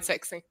 grown and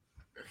sexy.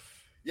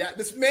 Yeah,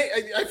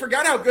 I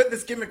forgot how good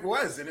this gimmick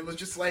was, and it was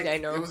just like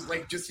it was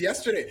like just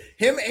yesterday.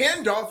 Him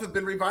and Dolph have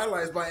been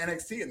revitalized by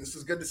NXT, and this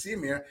is good to see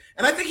him here.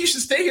 And I think he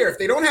should stay here. If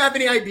they don't have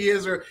any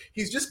ideas, or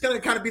he's just going to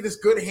kind of be this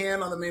good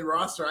hand on the main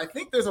roster, I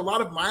think there's a lot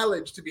of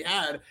mileage to be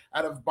had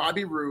out of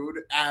Bobby Roode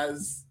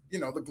as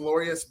the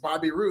glorious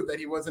Bobby Roode that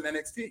he was in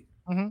NXT.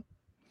 Mm-hmm.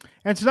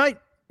 And tonight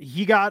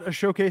he got a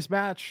showcase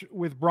match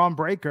with Braun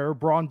Breaker.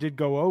 Braun did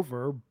go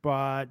over,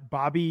 but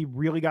Bobby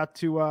really got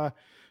to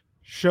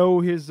show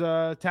his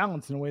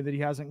talents in a way that he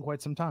hasn't in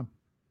quite some time.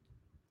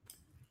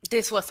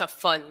 This was a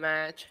fun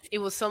match. It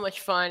was so much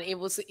fun.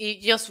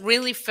 It just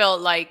really felt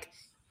like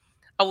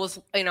I was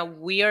in a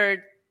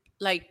weird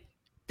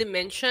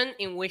dimension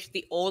in which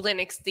the old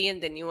NXT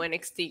and the new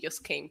NXT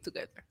just came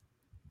together.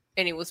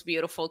 And it was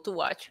beautiful to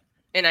watch.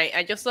 And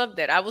I just loved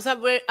it. I was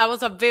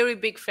a very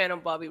big fan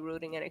of Bobby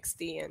Roode in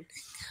NXT, and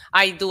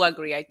I do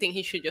agree. I think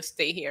he should just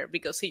stay here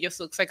because he just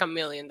looks like $1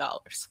 million.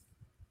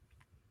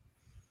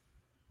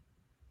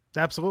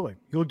 Absolutely.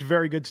 He looked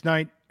very good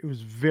tonight. It was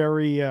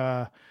very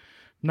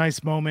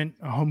nice moment,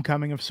 a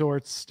homecoming of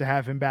sorts to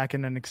have him back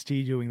in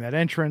NXT doing that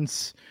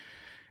entrance.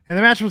 And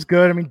the match was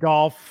good. I mean,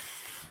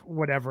 Dolph,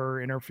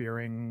 whatever,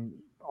 interfering,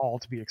 all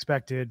to be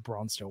expected.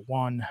 Braun still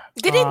won.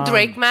 Didn't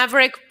Drake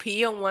Maverick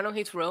pee on one of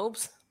his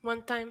robes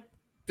one time?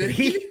 Did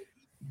he?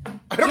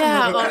 I don't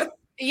remember that.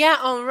 Yeah,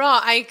 on Raw.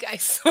 I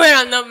swear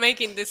I'm not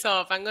making this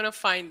up. I'm going to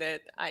find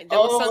it. There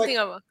was something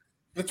about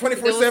the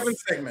 24/7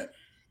 segment.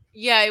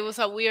 Yeah, it was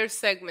a weird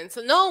segment.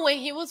 So no, when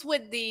he was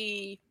with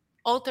the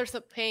Altars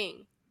of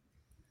Pain,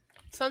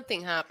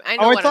 something happened. I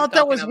know what I'm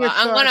talking about.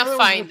 I'm gonna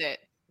find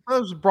it.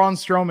 That was Braun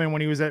Strowman when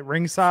he was at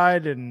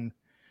ringside and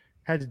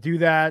had to do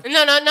that.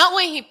 No, not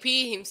when he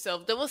peed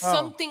himself. There was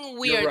something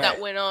weird that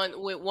went on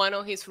with one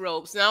of his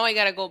robes. Now I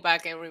gotta go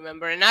back and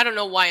remember, and I don't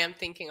know why I'm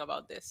thinking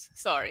about this.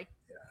 Sorry.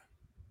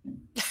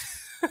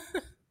 Yeah.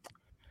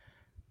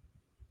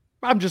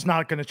 I'm just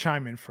not going to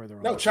chime in further.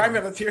 No, chime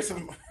in. Let's hear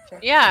some.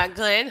 Yeah,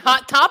 Glenn.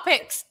 Hot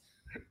topics.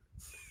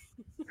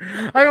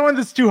 I don't want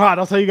this too hot.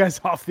 I'll tell you guys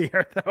off the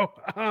air though.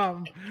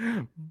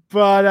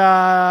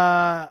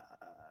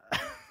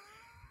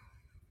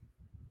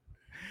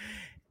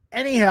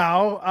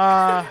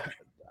 Anyhow,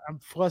 I'm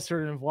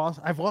flustered and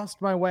I've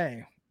lost my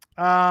way.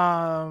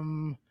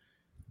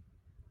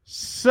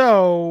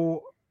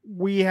 So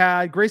we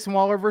had Grayson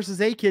Waller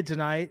versus A-Kid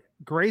tonight.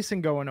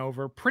 Grayson going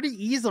over pretty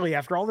easily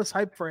after all this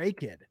hype for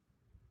A-Kid.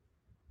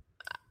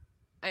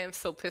 I am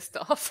so pissed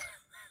off.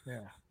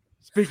 Yeah.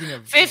 Speaking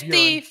of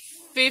 50.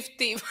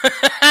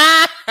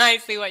 I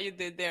see what you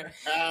did there.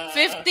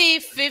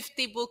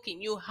 50-50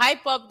 booking. You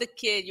hype up the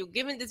kid. You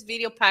give him this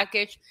video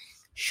package.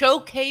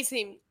 Showcase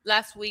him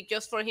last week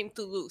just for him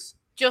to lose.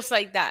 Just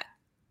like that.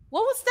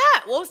 What was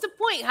that? What was the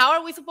point? How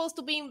are we supposed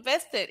to be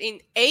invested in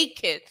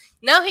A-Kid?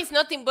 Now he's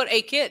nothing but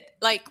A-Kid.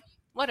 Like,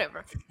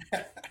 whatever.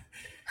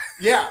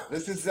 Yeah,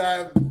 this is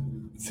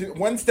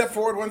one step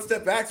forward, one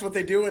step back is what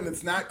they do, and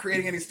it's not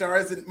creating any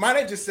stars. And might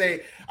I just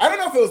say, I don't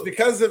know if it was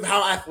because of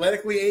how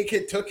athletically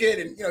A-Kid took it,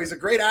 and he's a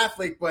great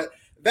athlete, but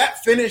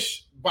that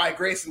finish by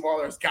Grayson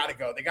Waller has got to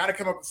go. They got to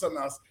come up with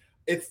something else.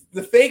 It's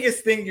the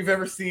fakest thing you've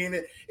ever seen.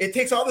 It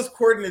takes all this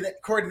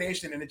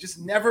coordination, and it just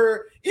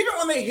never, even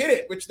when they hit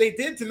it, which they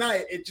did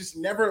tonight, it just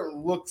never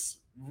looks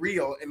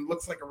real and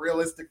looks like a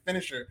realistic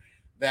finisher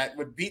that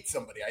would beat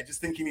somebody. I just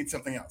think you need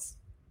something else.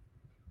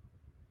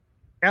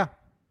 Yeah.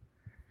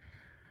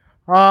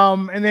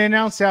 And they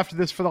announced after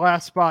this for the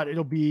last spot,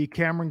 it'll be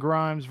Cameron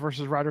Grimes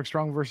versus Roderick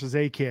Strong versus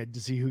A-Kid to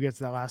see who gets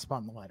that last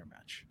spot in the ladder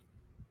match.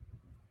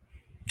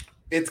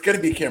 It's going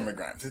to be Cameron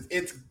Grimes.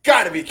 It's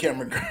got to be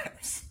Cameron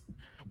Grimes.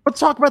 Let's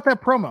talk about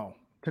that promo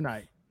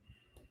tonight.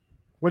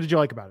 What did you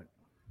like about it?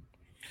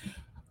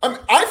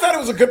 I thought it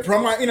was a good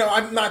promo.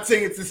 I'm not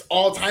saying it's this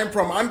all-time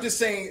promo. I'm just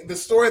saying the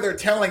story they're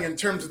telling in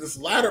terms of this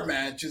ladder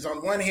match is,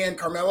 on one hand,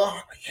 Carmelo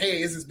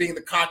Hayes is being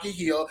the cocky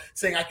heel,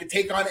 saying I could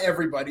take on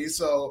everybody.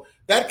 So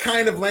that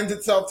kind of lends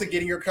itself to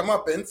getting your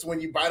comeuppance when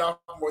you bite off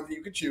more than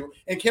you could chew.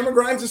 And Cameron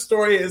Grimes'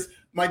 story is,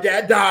 my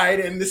dad died,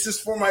 and this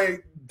is for my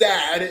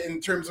dad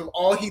in terms of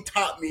all he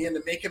taught me and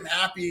to make him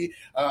happy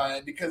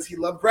because he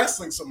loved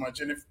wrestling so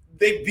much. And if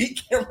they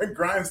beat Cameron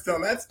Grimes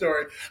telling that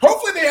story,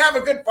 hopefully they have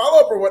a good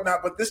follow-up or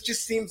whatnot, but this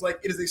just seems like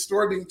it is a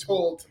story being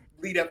told to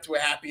lead up to a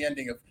happy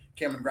ending of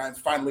Cameron Grimes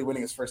finally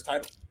winning his first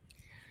title.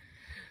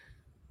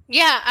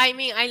 Yeah, I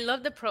mean, I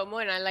love the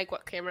promo and I like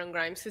what Cameron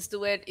Grimes is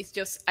doing. It's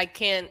just I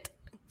can't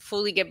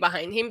fully get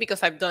behind him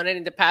because I've done it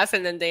in the past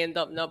and then they end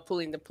up not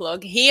pulling the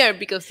plug here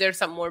because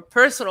there's a more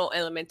personal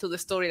element to the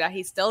story that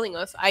he's telling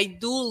us. I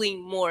do lean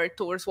more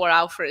towards what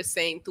Alfred is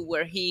saying, to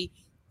where he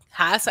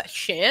has a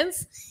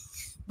chance,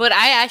 but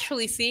I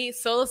actually see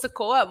Solo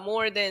Sikoa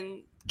more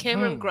than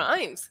Cameron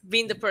Grimes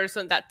being the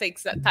person that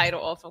takes that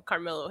title off of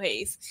Carmelo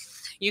Hayes.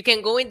 You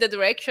can go in the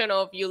direction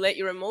of you let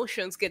your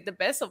emotions get the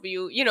best of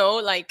you.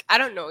 Like, I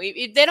don't know.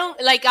 If they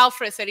don't, like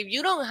Alfred said, if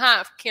you don't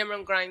have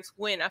Cameron Grimes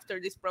win after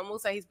these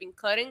promos that he's been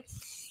cutting,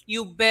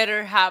 you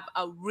better have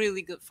a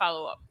really good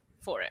follow-up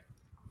for it.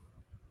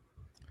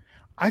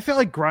 I feel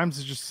like Grimes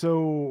is just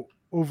so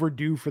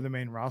overdue for the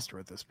main roster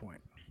at this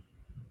point.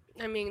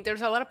 I mean,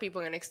 there's a lot of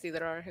people in NXT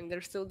that are, and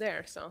they're still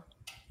there. So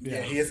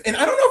yeah, he is. And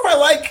I don't know if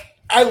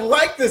I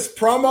like this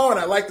promo and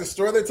I like the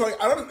story they're telling.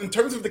 In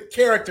terms of the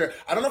character,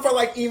 I don't know if I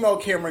like emo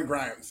Cameron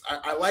Grimes.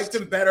 I liked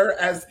him better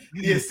as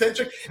the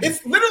eccentric.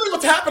 It's literally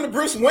what's happened to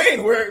Bruce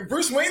Wayne, where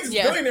Bruce Wayne's a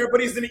billionaire, but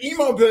he's an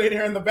emo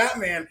billionaire in the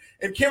Batman,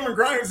 and Cameron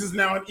Grimes is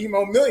now an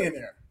emo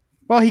millionaire.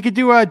 Well, he could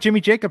do a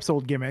Jimmy Jacobs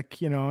old gimmick,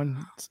 and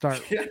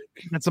start.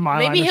 That's a mile.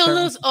 Maybe he'll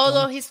lose all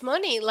of his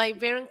money like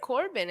Baron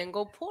Corbin and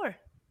go poor.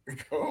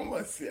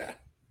 Almost, yeah.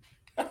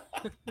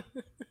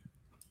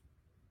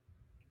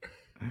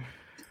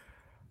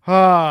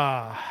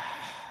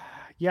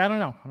 Yeah, I don't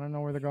know. I don't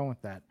know where they're going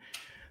with that.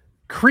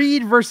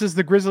 Creed versus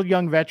the Grizzled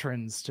Young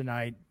Veterans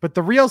tonight. But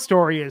the real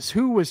story is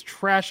who was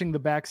trashing the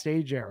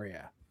backstage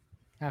area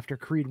after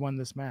Creed won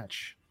this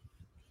match.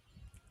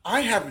 I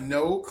have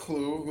no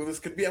clue who this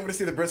could be. I'm going to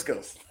see the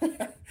Briscoes.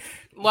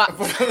 What?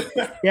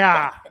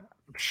 Yeah,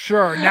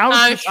 sure. Now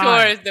I'm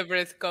sure it's the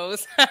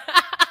Briscoes.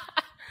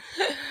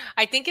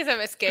 I think it's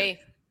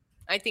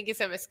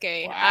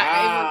MSK.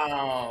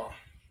 Wow.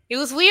 It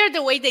was weird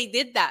the way they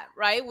did that,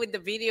 right? With the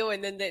video,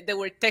 and then they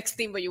were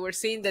texting, but you were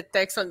seeing the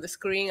text on the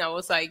screen. I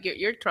was like,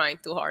 you're trying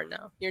too hard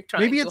now. You're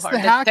trying Maybe too it's hard. the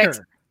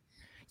hacker.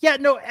 Yeah,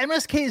 no,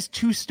 MSK is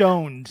too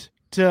stoned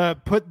to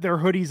put their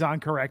hoodies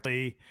on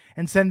correctly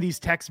and send these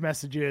text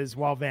messages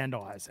while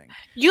vandalizing.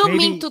 You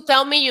mean to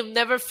tell me you've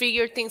never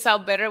figured things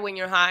out better when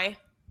you're high?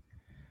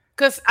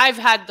 Because I've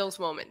had those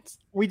moments.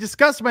 We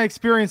discussed my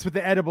experience with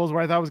the edibles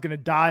where I thought I was going to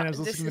die, and I was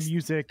listening to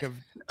music of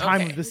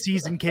Time of the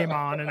Season came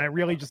on, and I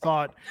really just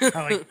thought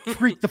I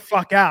freaked the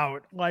fuck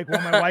out. Like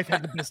when my wife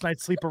had the best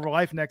night's sleep of her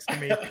life next to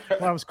me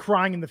while I was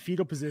crying in the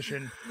fetal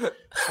position.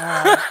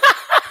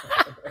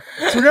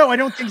 So no, I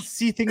don't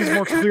see things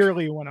more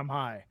clearly when I'm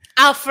high.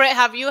 Alfred,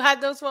 have you had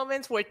those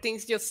moments where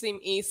things just seem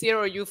easier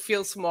or you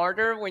feel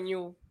smarter when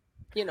you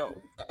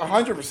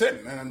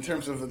 100%. And in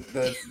terms of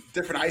the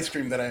different ice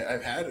cream that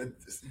I've had, it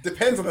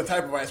depends on the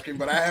type of ice cream,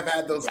 but I have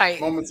had those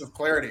moments of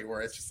clarity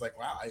where it's just like,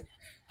 wow,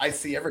 I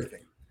see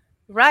everything.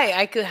 Right,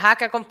 I could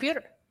hack a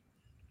computer.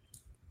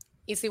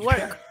 Easy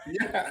work.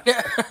 Yeah.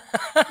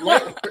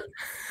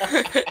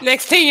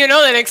 Next thing you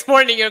know, the next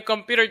morning your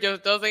computer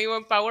just doesn't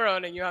even power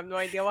on and you have no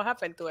idea what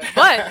happened to it.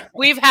 But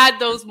we've had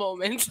those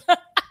moments.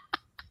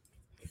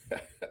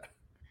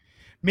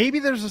 Maybe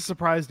there's a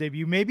surprise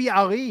debut. Maybe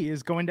Ali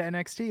is going to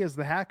NXT as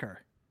the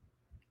hacker.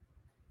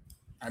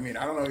 I mean,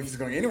 I don't know if he's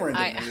going anywhere in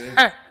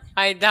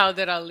I doubt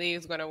that Ali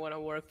is going to want to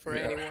work for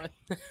anyone.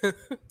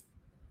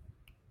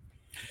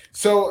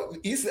 So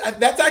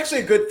that's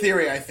actually a good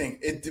theory, I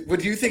think.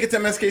 Would you think it's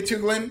MSK2,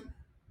 Glenn?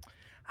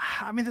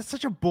 I mean, that's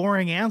such a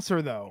boring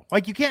answer, though.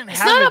 Like, you can't have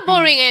It's not a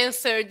boring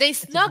answer. They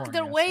snuck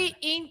their way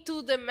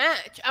into the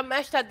match, a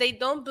match that they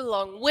don't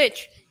belong,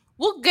 which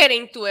we'll get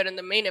into it in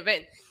the main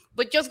event.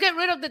 But just get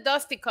rid of the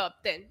Dusty Cup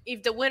then.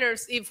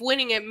 If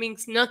winning it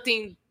means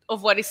nothing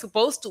of what it's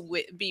supposed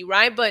to be,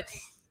 right? But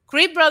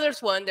Creed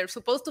Brothers won. They're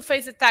supposed to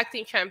face the tag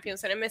team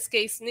champions, and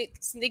MSK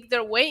sneak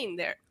their way in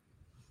there.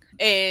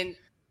 And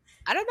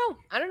I don't know.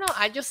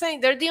 I'm just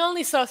saying they're the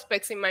only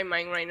suspects in my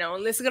mind right now,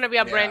 unless it's going to be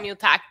a brand new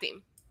tag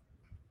team.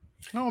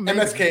 Oh,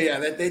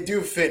 MSK, they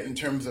do fit in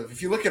terms of,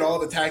 if you look at all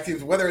the tag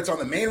teams, whether it's on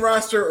the main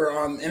roster or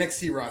on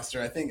NXT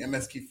roster, I think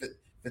MSK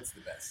fits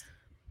the best.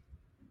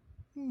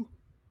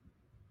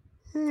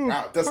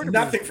 Wow, does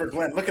nothing for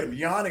Glenn. Look at him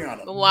yawning on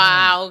him.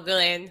 Wow,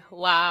 Glenn.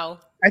 Wow.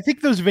 I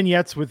think those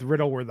vignettes with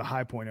Riddle were the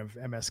high point of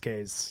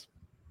MSK's.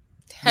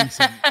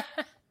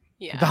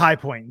 Yeah. The high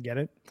point, get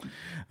it?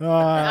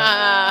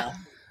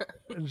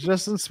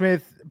 Justin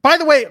Smith. By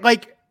the way,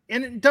 like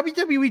in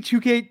WWE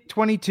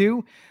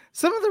 2K22,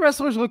 some of the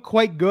wrestlers look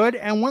quite good,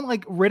 and one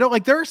like Riddle,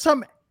 like there are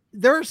some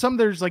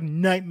there's like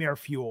nightmare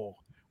fuel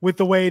with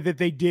the way that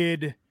they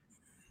did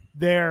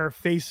their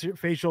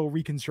facial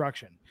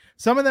reconstruction.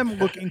 Some of them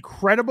look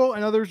incredible,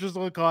 and others just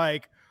look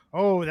like,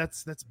 oh,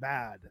 that's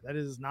bad.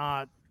 That's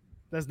not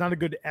a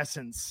good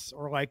essence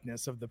or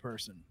likeness of the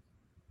person.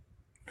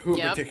 Who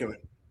in particular?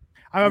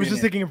 I was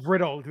just thinking of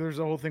Riddle. There's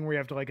a whole thing where you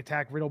have to like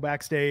attack Riddle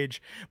backstage,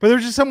 but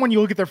there's just someone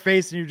you look at their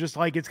face and you're just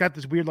like, it's got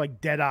this weird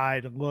like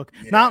dead-eyed look.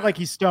 Yeah. Not like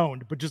he's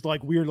stoned, but just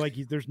like weird, like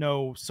there's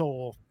no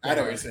soul. I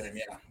know what you're saying.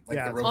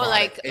 Yeah,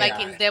 like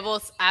in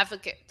Devil's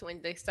Advocate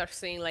when they start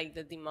seeing like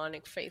the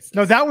demonic faces.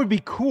 No, that would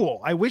be cool.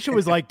 I wish it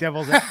was like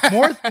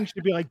more things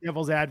should be like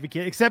Devil's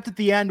Advocate, except at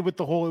the end with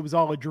the whole it was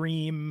all a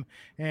dream,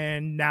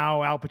 and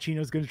now Al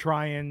Pacino's going to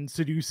try and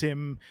seduce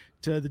him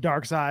to the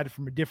dark side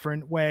from a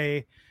different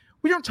way.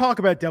 We don't talk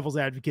about Devil's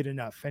Advocate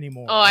enough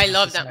anymore. Oh, I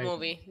love that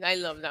movie.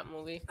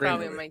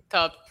 Probably my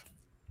top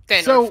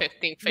 10 or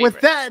 15 favorites. With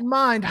that in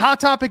mind, hot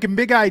topic and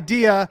big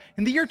idea.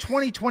 In the year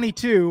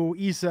 2022,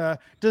 Issa,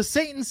 does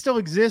Satan still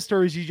exist,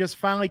 or has he just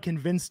finally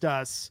convinced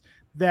us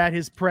that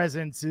his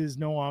presence is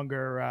no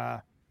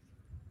longer,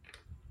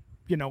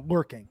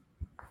 lurking?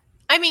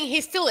 I mean,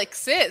 he still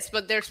exists,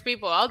 but there's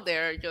people out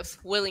there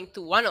just willing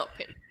to one-up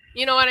him.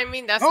 You know what I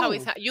mean? That's how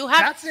it's. You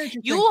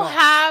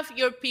have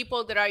your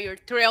people that are your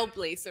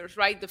trailblazers,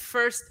 right? The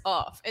first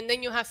off, and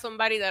then you have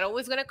somebody that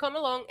always gonna come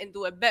along and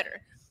do it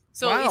better.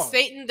 So is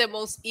Satan the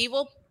most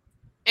evil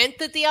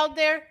entity out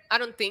there? I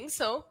don't think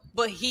so,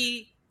 but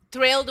he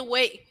trailed the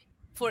way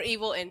for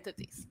evil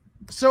entities.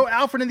 So,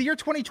 Alfred, in the year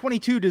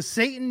 2022, does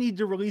Satan need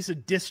to release a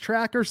diss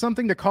track or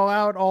something to call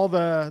out all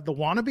the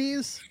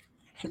wannabes?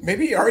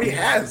 Maybe he already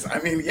has. I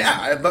mean, yeah,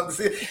 I'd love to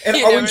see it. And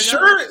are we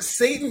sure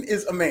Satan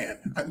is a man?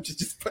 I'm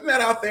just putting that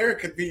out there. It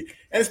could be,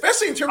 and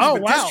especially in terms of a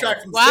diss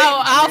track from Satan.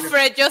 Wow,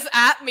 Alfred, just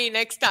at me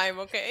next time,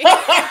 okay?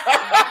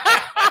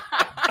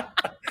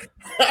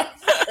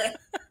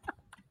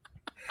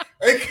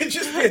 It could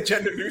just be a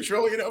gender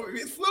neutral, maybe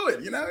it's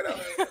fluid,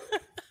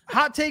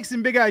 Hot takes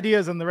and big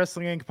ideas on the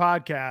Wrestling Inc.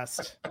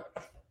 podcast.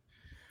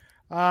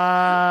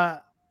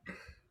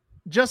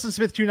 Justin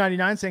Smith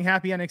 299 saying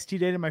happy NXT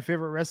Day to my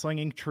favorite Wrestling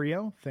Inc.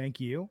 trio. Thank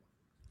you.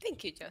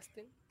 Thank you,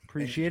 Justin.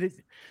 Appreciate it.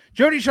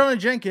 Jody Shauna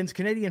Jenkins,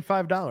 Canadian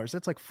 $5.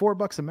 That's like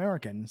 $4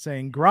 American,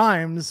 saying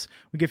Grimes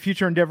would get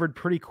future endeavored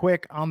pretty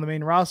quick on the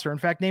main roster. In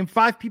fact, name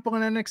 5 people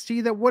in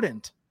NXT that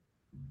wouldn't.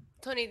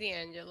 Tony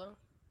D'Angelo.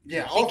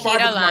 Yeah, all Nikita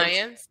 5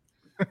 Lyons.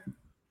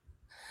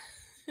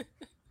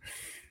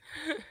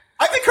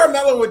 I think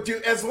Carmelo would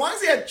do, as long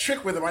as he had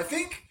Trick with him, I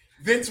think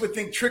Vince would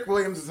think Trick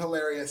Williams is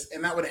hilarious,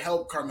 and that would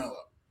help Carmelo.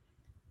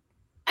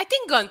 I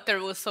think Gunther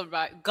will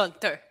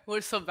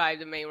survive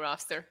the main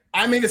roster.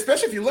 I mean,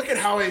 especially if you look at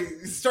how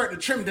he's starting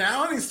to trim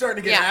down. He's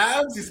starting to get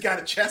abs. He's got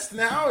a chest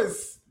now.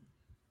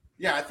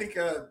 I think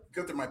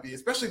Gunther might be,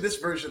 especially this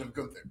version of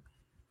Gunther.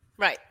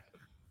 Right.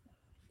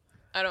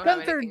 I don't have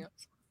anything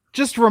else.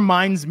 Just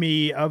reminds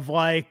me of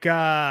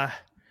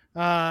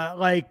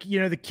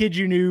the kid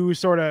you knew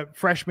sort of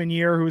freshman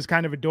year who was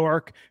kind of a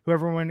dork, who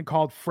everyone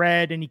called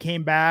Fred, and he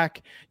came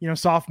back,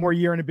 sophomore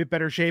year in a bit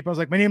better shape. I was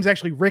like, my name's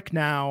actually Rick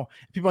now.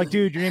 People are like,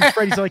 dude, your name's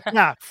Fred. He's like,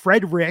 yeah,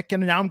 Fred Rick.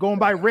 And now I'm going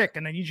by Rick,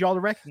 and I need you all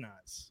to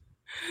recognize.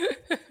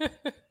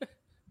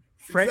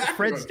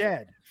 Fred's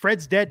dead.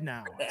 Fred's dead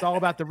now. It's all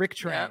about the Rick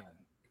train,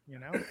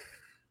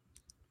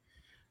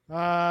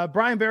 Yeah.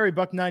 Brian Barry,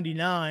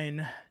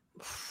 $1.99.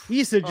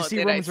 Issa, did you see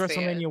Roman's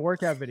WrestleMania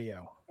workout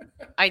video?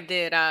 I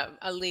did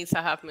at least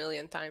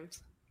 500,000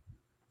 times.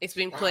 It's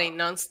been playing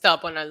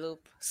nonstop on a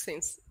loop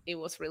since it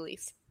was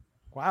released.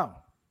 Wow.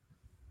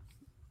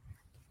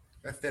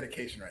 That's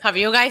dedication, right? Have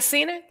you guys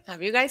seen it?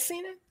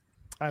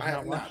 I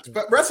have not.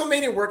 But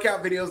WrestleMania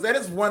workout videos, that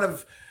is one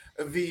of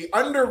the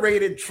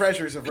underrated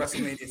treasures of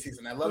WrestleMania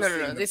season. I love seeing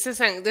them. This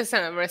isn't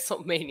a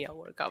WrestleMania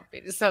workout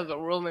video. This is a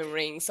Roman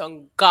Reigns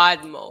on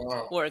God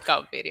mode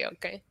workout video,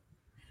 okay?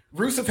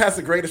 Rusev has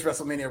the greatest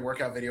WrestleMania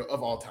workout video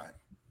of all time.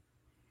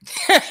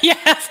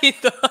 Yes, he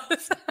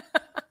does.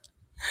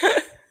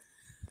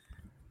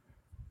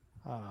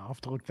 I'll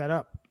have to look that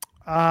up.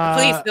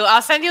 Please do.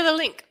 I'll send you the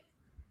link.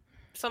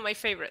 Some of my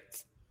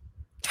favorites.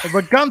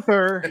 But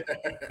Gunther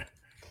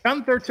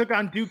took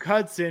on Duke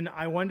Hudson.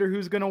 I wonder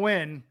who's going to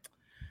win.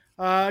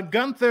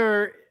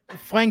 Gunther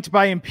flanked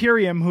by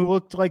Imperium, who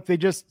looked like they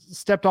just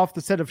stepped off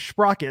the set of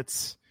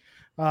Sprockets,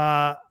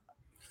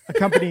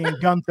 accompanying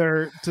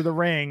Gunther to the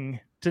ring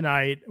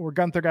tonight, where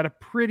Gunther got a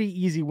pretty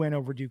easy win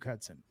over Duke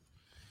Hudson.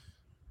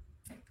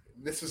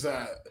 This was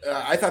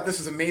I thought this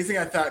was amazing.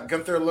 I thought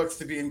Gunther looks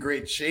to be in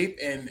great shape,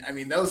 and I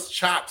mean those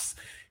chops.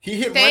 He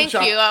hit one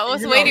chop. Thank you. I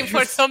was waiting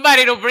for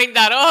somebody to bring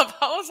that up.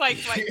 I was like,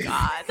 my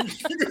God.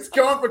 He was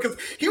going because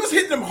he was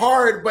hitting him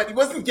hard, but he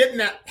wasn't getting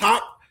that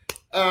pop.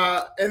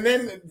 And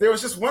then there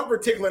was just one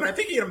particular, and I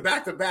think he hit him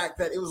back to back,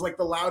 that it was like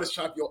the loudest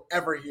chop you'll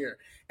ever hear.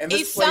 And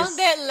it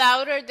sounded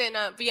louder than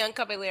a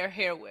Bianca Belair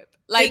hair whip.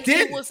 Like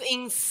it was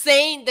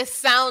insane, the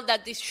sound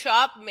that this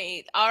chop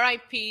made.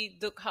 R.I.P.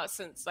 Duke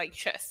Hudson's like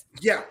chest.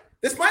 Yeah.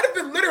 This might have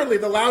been literally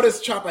the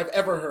loudest chop I've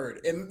ever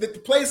heard. And the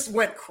place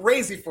went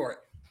crazy for it.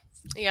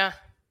 Yeah.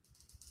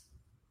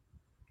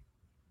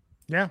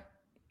 Yeah.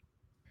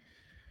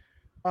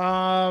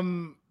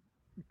 Gunther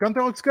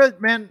looks good,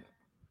 man.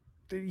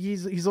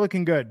 He's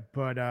looking good,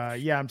 but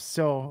yeah, I'm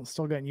still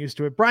getting used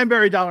to it. Brian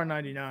Berry,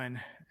 $1.99,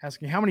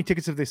 asking how many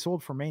tickets have they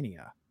sold for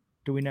Mania?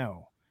 Do we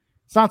know?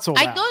 It's not sold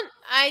out.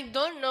 I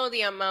don't know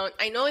the amount.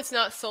 I know it's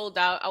not sold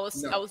out. I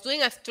was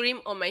doing a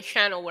stream on my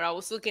channel where I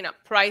was looking at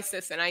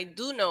prices, and I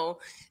do know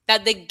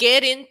that the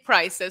get-in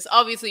prices,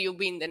 obviously you'll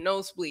be in the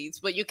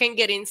nosebleeds, but you can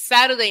get in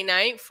Saturday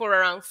night for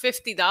around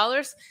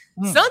 $50,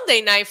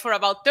 Sunday night for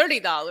about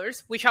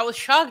 $30, which I was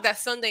shocked that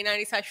Sunday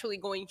night is actually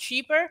going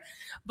cheaper.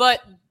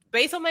 But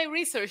based on my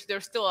research,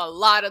 there's still a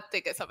lot of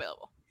tickets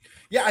available.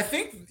 Yeah, I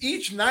think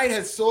each night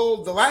has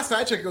sold. The last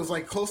I checked, it was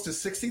like close to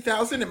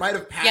 60,000. It might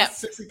have passed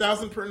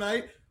 60,000 per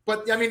night.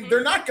 But, I mean,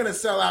 they're not going to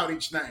sell out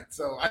each night.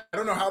 So I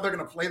don't know how they're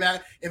going to play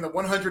that in the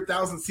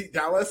 100,000 seat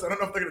Dallas. I don't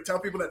know if they're going to tell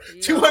people that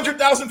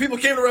 200,000 people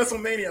came to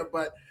WrestleMania.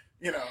 But,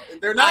 you know,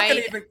 they're not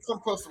going to even come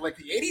close to like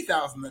the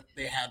 80,000 that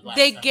they had last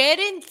time. The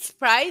get-in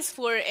price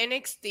for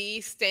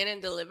NXT Stand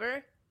and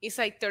Deliver is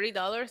like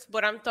 $30.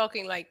 But I'm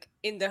talking like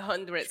in the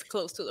hundreds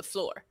close to the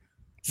floor.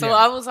 So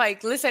I was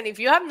like, listen, if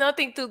you have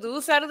nothing to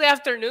do Saturday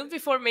afternoon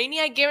before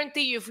Mania, I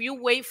guarantee you, if you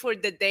wait for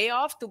the day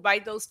off to buy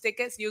those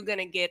tickets, you're going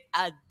to get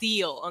a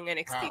deal on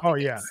NXT tickets. Oh,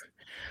 yeah.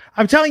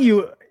 I'm telling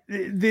you,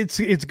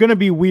 it's going to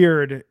be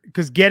weird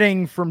because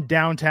getting from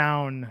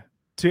downtown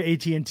to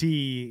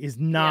AT&T is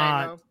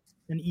not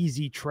an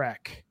easy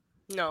trek.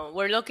 No,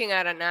 we're looking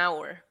at an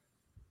hour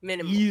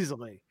minimum.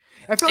 Easily.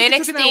 I felt like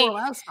it took an hour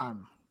last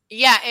time.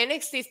 Yeah,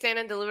 NXT Stand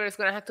and Deliver is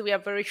going to have to be a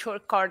very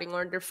short card in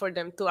order for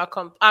them to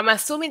accomplish. I'm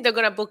assuming they're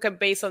going to book it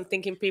based on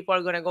thinking people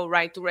are going to go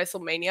right to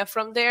WrestleMania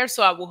from there.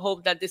 So I will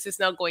hope that this is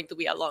not going to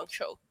be a long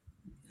show.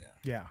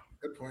 Yeah.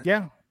 Good point.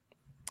 Yeah.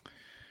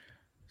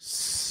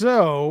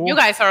 So you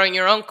guys are on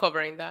your own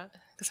covering that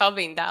because I'll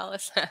be in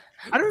Dallas.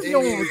 I don't even know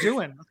what we're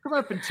doing. Let's come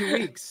up in 2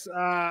 weeks.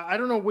 I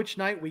don't know which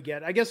night we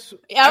get. I guess.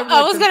 Yeah,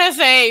 I was going to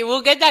say,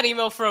 we'll get that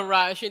email from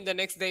Raj in the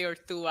next day or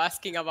two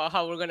asking about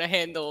how we're going to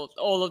handle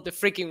all of the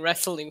freaking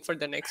wrestling for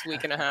the next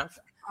week and a half.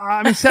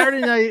 I mean,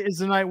 Saturday night is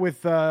the night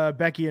with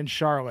Becky and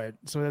Charlotte.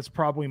 So that's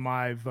probably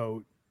my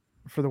vote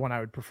for the one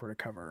I would prefer to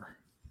cover.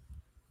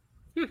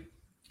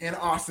 And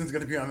Austin's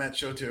going to be on that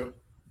show too.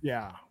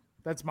 Yeah,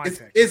 that's my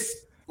pick.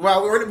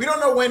 Well, we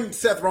don't know when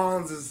Seth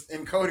Rollins'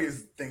 and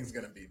Cody's thing's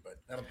going to be, but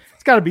that'll be fun.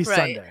 It's got to be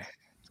Sunday.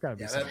 It's got to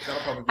be Sunday.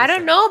 That'll probably be I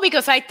don't know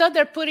because I thought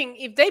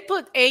if they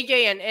put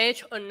AJ and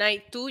Edge on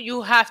night 2,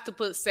 you have to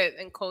put Seth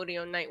and Cody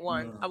on night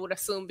 1, I would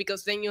assume,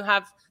 because then you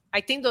have,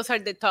 I think those are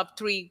the top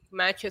 3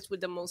 matches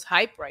with the most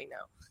hype right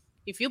now.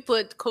 If you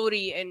put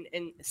Cody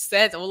and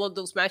Seth, all of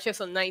those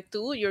matches on night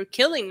 2, you're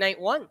killing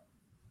night 1.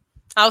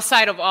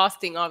 Outside of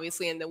Austin,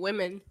 obviously, and the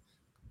women,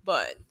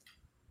 but...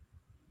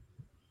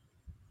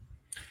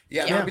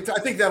 Yeah. I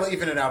think that'll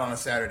even it out on a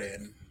Saturday.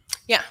 And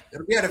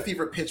it'll be at a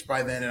fever pitch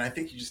by then, and I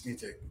think you just need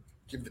to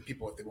give the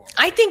people what they want.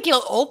 I think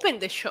you'll open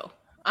the show.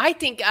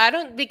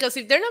 Because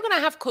if they're not going to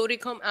have Cody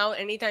come out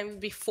anytime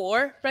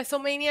before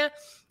WrestleMania,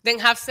 then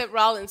have Seth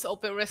Rollins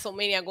open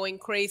WrestleMania going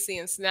crazy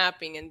and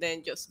snapping and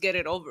then just get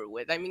it over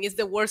with. I mean, it's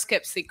the worst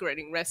kept secret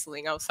in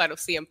wrestling outside of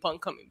CM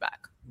Punk coming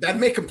back. That'd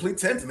make complete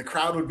sense, and the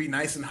crowd would be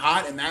nice and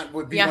hot, and that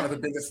would be one of the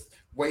biggest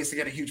ways to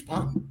get a huge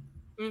pump.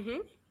 Mm-hmm.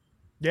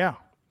 Yeah.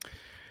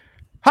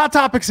 Hot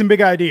topics and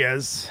big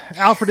ideas.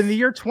 Alfred, in the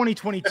year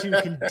 2022,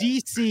 can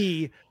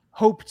DC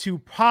hope to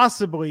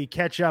possibly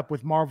catch up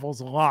with Marvel's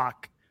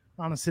lock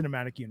on a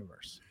cinematic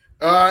universe?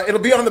 It'll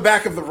be on the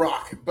back of The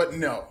Rock, but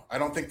no, I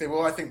don't think they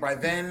will. I think by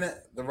then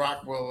The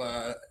Rock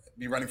will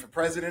be running for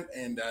president,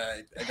 and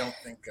I don't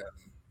think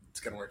it's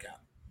going to work out.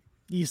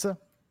 Issa?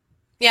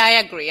 Yeah, I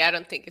agree. I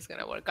don't think it's going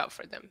to work out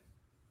for them.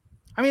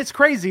 I mean, it's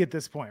crazy at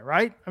this point,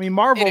 right? I mean,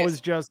 Marvel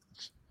is just...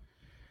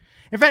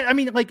 In fact, I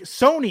mean, like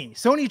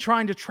Sony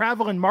trying to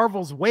travel in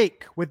Marvel's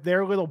wake with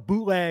their little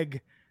bootleg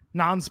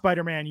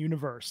non-Spider-Man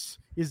universe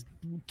is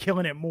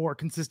killing it more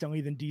consistently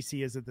than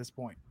DC is at this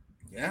point.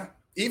 Yeah.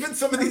 Even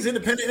some of these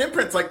independent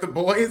imprints like The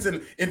Boys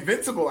and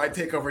Invincible, I'd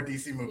take over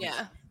DC movies.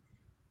 Yeah.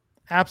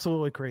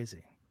 Absolutely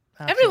crazy.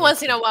 Every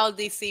once in a while,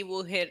 DC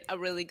will hit a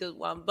really good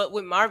one. But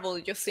with Marvel,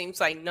 it just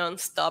seems like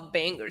non-stop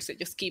bangers. They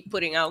just keep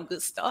putting out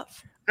good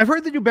stuff. I've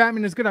heard the new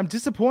Batman is good. I'm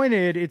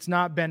disappointed it's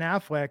not Ben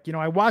Affleck. You know,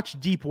 I watched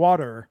Deep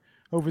Water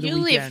over the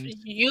weekend.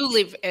 You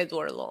leave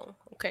Edward alone,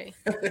 okay?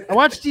 I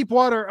watched Deep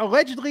Water,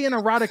 allegedly an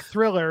erotic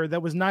thriller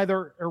that was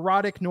neither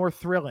erotic nor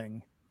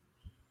thrilling.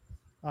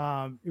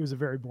 It was a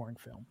very boring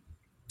film.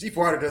 Deep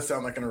Water does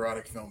sound like an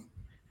erotic film.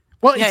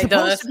 Well, it's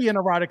supposed to be an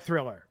erotic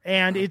thriller,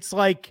 and it's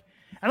like,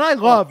 and I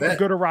love a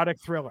good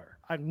erotic thriller.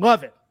 I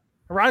love it.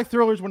 Erotic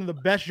thriller is one of the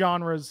best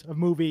genres of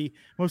movie,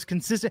 most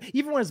consistent.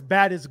 Even when it's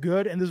bad, it's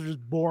good, and this was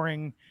just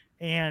boring.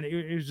 And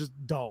it was just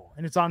dull.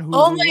 And it's on Hulu.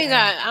 Oh my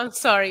God. I'm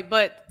sorry.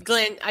 But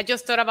Glenn, I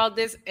just thought about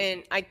this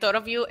and I thought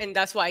of you. And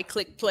that's why I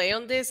clicked play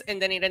on this.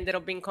 And then it ended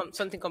up being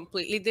something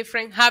completely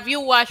different. Have you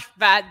watched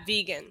Bad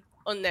Vegan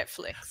on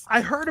Netflix?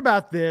 I heard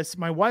about this.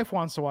 My wife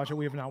wants to watch it.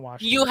 We have not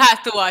watched it. You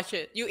have to watch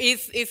it.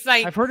 It's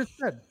like... I've heard it's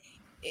good.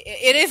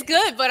 It is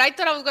good. But I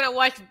thought I was going to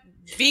watch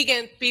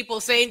vegan people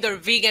saying they're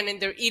vegan and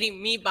they're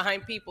eating meat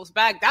behind people's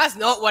back. That's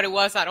not what it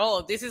was at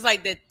all. This is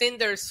like the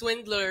Tinder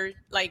swindler,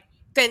 like,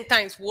 10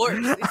 times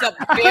worse. It's a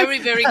very,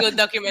 very good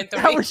documentary.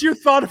 That was your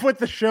thought of what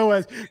the show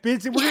is. We're going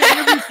to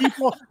interview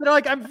people that are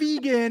like, I'm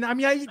vegan. I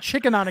mean, I eat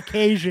chicken on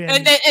occasion.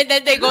 And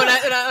then they go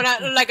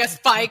on like a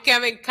spy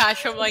cam and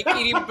catch them like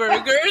eating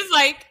burgers.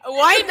 Like,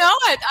 why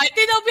not? I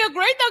think that'll be a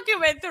great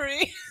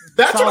documentary.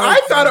 That's what I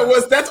thought it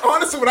was. That's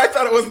honestly what I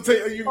thought it was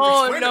until you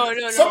explained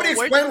it. No. Somebody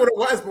explained what it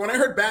was, but when I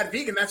heard Bad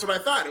Vegan, that's what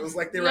I thought. It was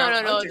like they were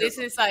No. This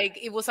is like,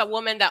 it was a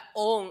woman that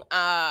owned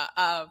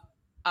a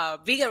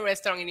vegan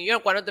restaurant in New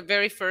York, one of the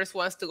very first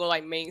ones to go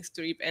like Main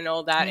Street and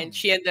all that. And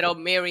she ended up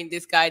marrying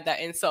this guy that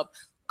ends up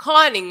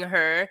conning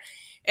her.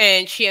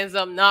 And she ends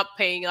up not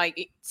paying,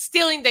 like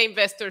stealing the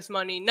investors'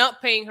 money,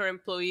 not paying her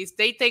employees.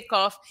 They take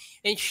off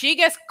and she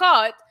gets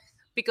caught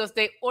because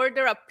they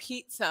order a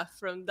pizza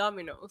from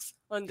Domino's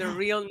on the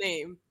real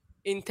name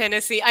in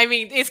Tennessee. I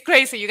mean, it's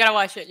crazy. You got to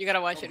watch it.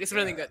 It's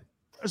really good.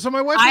 So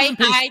my wife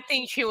I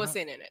think she was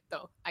in it,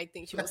 though. I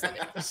think she was in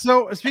it.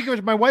 So speaking of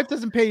which, my wife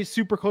doesn't pay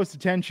super close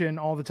attention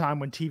all the time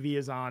when TV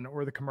is on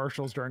or the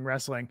commercials during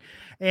wrestling.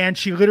 And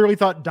she literally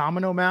thought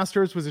Domino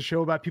Masters was a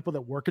show about people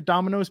that work at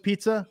Domino's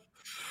Pizza.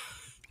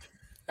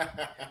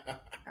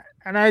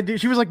 And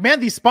she was like, man,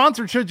 these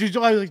sponsored shows, do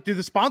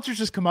the sponsors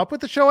just come up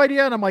with the show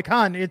idea? And I'm like,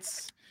 hon,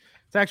 it's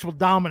actual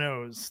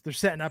dominoes. They're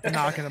setting up and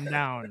knocking them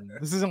down.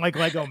 This isn't like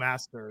Lego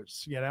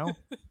Masters, you know?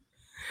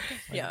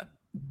 Yeah.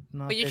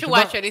 But you should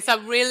watch it.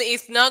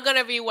 It's not going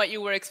to be what you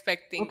were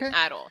expecting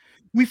at all.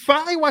 We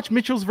finally watched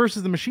Mitchell's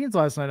versus the Machines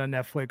last night on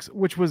Netflix,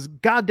 which was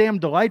goddamn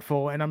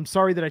delightful. And I'm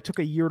sorry that I took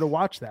a year to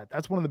watch that.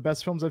 That's one of the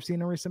best films I've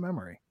seen in recent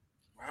memory.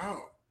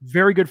 Wow.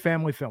 Very good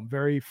family film.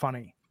 Very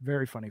funny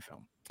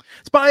film.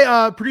 It's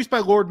produced by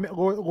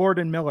Lord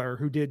and Miller,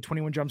 who did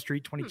 21 Jump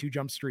Street, 22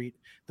 Jump Street,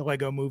 the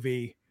Lego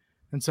movie,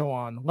 and so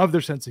on. Love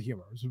their sense of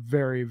humor. It was a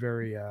very,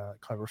 very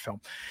clever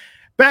film.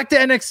 Back to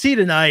NXT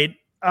tonight.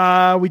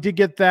 We did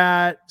get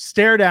that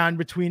stare down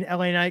between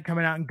LA Knight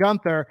coming out and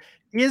Gunther.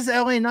 Is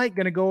LA Knight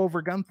going to go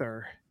over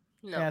Gunther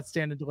at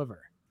Stand and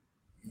Deliver?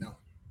 No.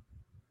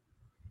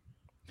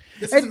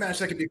 This is a match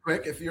that could be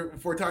quick. If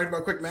we're talking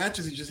about quick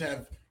matches, you just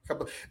have a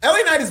couple. LA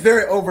Knight is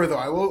very over, though.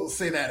 I will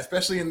say that,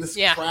 especially in this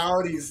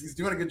crowd. He's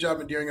doing a good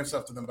job endearing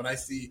himself to them, but I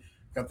see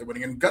Gunther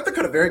winning. And Gunther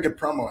cut a very good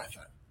promo, I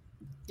thought.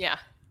 Yeah.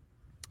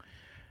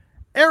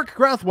 Eric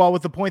Grathwall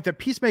with the point that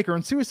Peacemaker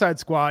and Suicide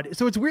Squad.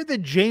 So it's weird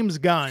that James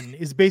Gunn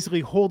is basically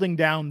holding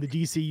down the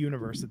DC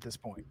universe at this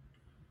point.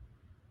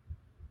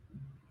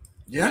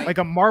 Yeah. Like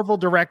a Marvel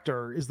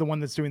director is the one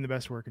that's doing the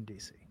best work in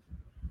DC.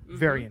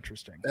 Very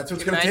interesting. That's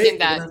what's going to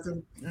take.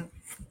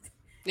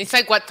 It's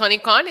like what Tony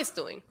Khan is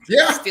doing.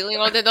 Yeah. He's stealing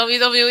all the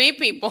WWE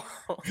people.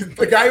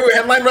 The guy who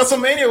headlined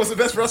WrestleMania was the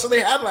best wrestler they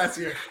had last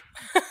year.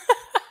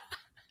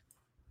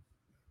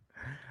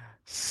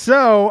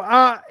 So,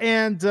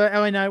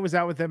 LA Knight was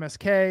out with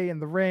MSK in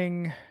the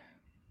ring.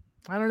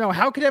 I don't know.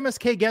 How could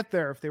MSK get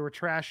there if they were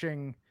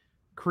trashing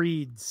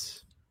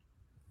Creed's?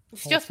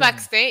 It's just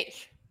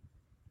backstage.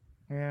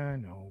 Yeah, I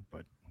know,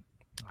 but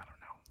I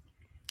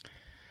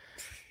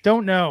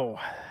don't know.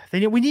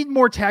 We need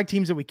more tag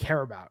teams that we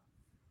care about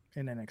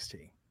in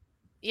NXT.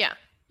 Yeah,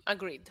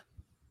 agreed.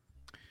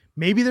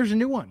 Maybe there's a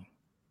new one.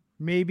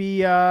 Maybe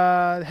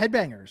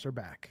Headbangers are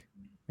back.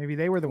 Maybe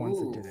they were the ones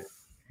that did it.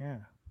 Yeah.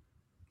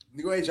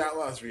 New Age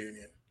Outlaws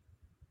reunion.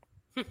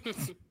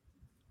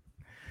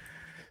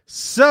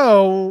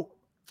 So,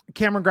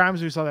 Cameron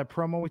Grimes, we saw that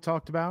promo we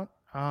talked about.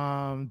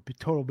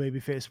 Total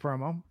babyface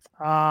promo.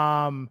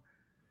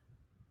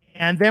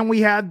 And then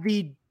we had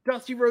the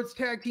Dusty Rhodes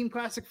Tag Team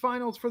Classic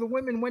Finals for the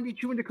women, Wendy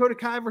Choo and Dakota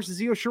Kai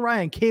versus Io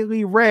Shirai and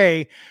Kaylee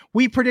Ray.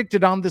 We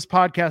predicted on this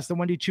podcast that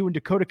Wendy Choo and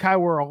Dakota Kai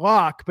were a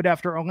lock, but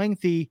after a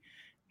lengthy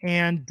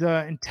and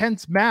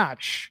intense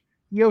match,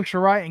 Io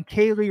Shirai and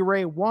Kaylee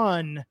Ray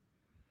won.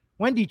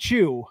 Wendy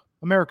Choo,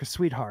 America's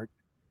sweetheart.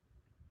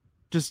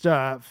 Just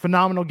a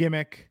phenomenal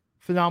gimmick,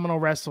 phenomenal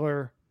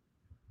wrestler.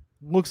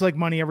 Looks like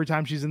money every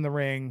time she's in the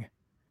ring.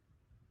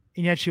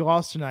 And yet she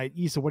lost tonight.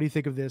 Issa, what do you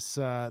think of this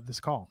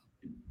call?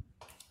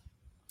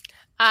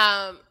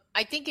 I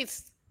think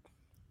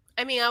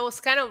I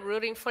was kind of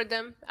rooting for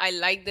them. I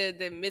like the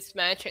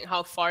mismatch and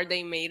how far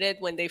they made it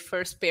when they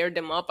first paired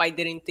them up. I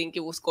didn't think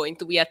it was going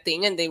to be a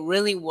thing, and they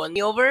really won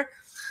me over.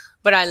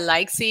 But I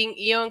like seeing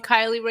Io and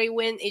Kylie Ray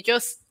win.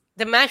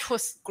 The match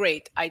was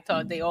great. I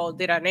thought they all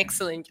did an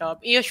excellent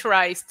job. Io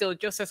Shirai is still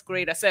just as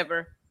great as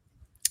ever.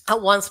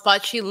 At one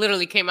spot, she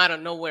literally came out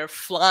of nowhere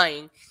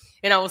flying.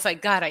 And I was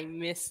like, God, I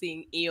miss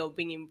seeing Io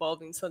being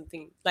involved in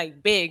something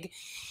like big.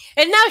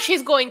 And now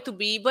she's going to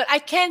be, but I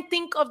can't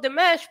think of the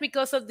match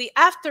because of the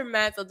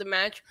aftermath of the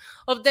match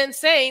of them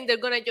saying they're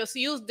going to just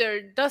use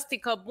their Dusty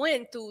Cup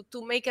win to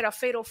make it a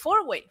fatal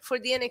 4-way for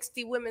the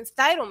NXT Women's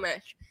title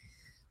match.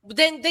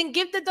 Then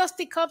give the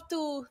Dusty Cup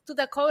to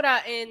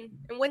Dakota and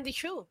Wendy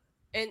Choo.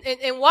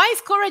 And why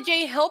is Cora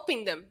Jade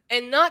helping them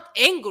and not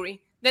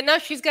angry? Then now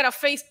she's got to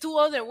face 2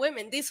 other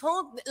women. This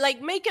whole,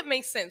 make it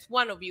make sense.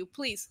 One of you,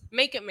 please,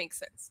 make it make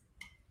sense.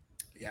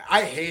 Yeah,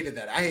 I hated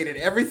that. I hated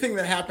everything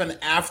that happened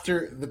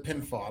after the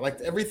pinfall. I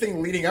liked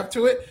everything leading up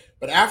to it.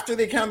 But after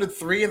they counted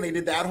 3 and they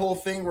did that whole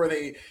thing where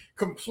they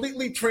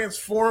completely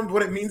transformed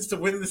what it means to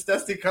win this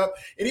Dusty Cup,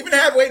 and even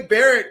had Wade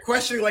Barrett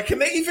questioning, can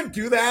they even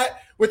do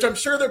that? Which I'm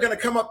sure they're going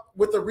to come up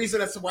with a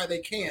reason as to why they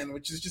can,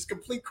 which is just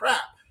complete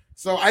crap.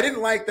 So I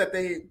didn't like that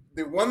they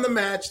won the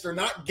match. They're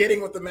not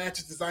getting what the match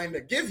is designed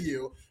to give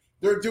you.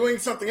 They're doing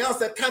something else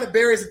that kind of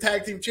buries the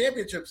tag team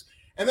championships.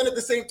 And then at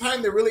the same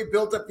time, they really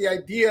built up the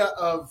idea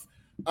of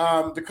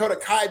Dakota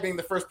Kai being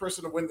the first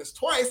person to win this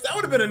twice. That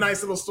would have been a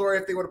nice little story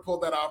if they would have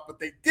pulled that off, but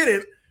they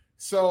didn't.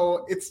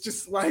 So it's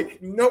just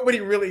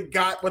nobody really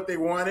got what they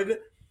wanted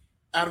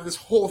out of this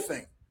whole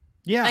thing.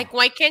 Yeah.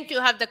 Why can't you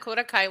have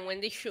Dakota Kai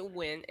when they should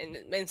win, and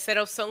instead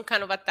of some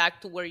kind of attack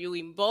to where you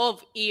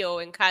involve Io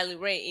and Kylie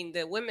Ray in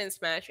the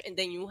women's match, and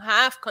then you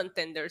have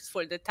contenders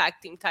for the tag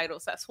team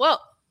titles as well?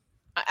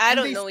 I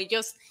don't know. It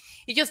just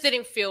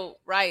didn't feel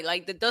right.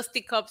 The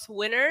Dusty Cups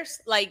winners,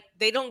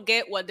 they don't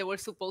get what they were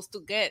supposed to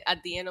get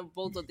at the end of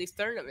both of these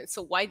tournaments.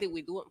 So why did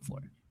we do them for?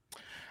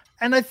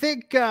 And I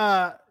think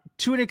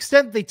to an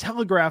extent they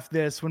telegraphed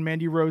this when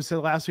Mandy Rose said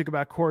last week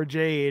about Cora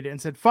Jade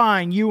and said,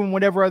 fine, you and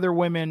whatever other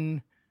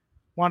women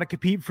want to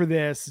compete for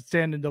this,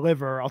 stand and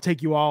deliver, I'll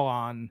take you all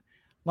on.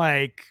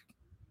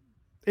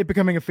 It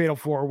becoming a fatal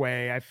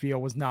 4-way, I feel,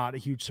 was not a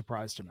huge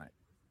surprise tonight.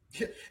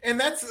 And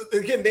that's,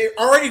 again, they're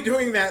already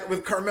doing that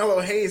with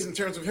Carmelo Hayes in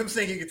terms of him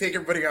saying he could take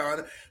everybody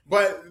on,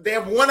 but they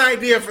have one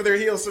idea for their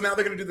heels, so now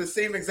they're going to do the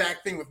same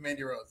exact thing with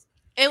Mandy Rose.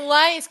 And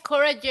why is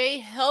Cora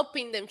Jade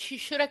helping them? She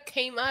should have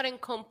came out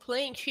and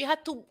complained. She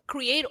had to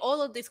create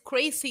all of these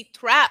crazy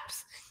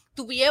traps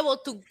to be able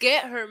to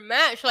get her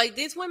match.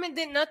 These women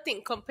did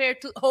nothing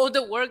compared to all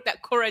the work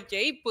that Cora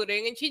Jade put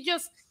in, and she's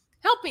just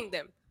helping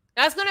them.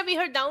 That's going to be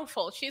her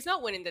downfall. She's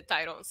not winning the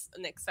titles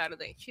next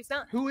Saturday. She's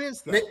not. Who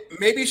is that?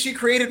 Maybe she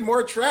created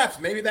more traps.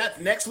 Maybe that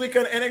next week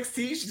on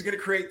NXT, she's going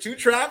to create 2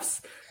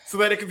 traps so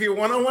that it could be a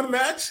one-on-one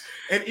match.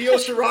 And Io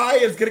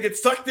Shirai is going to get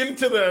sucked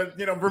into the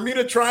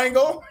Bermuda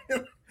Triangle.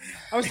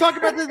 I was talking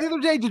about this the other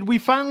day. Did we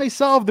finally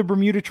solve the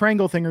Bermuda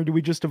Triangle thing, or do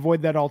we just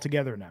avoid that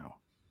altogether now?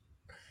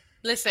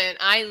 Listen,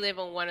 I live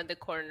on one of the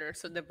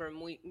corners of the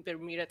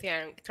Bermuda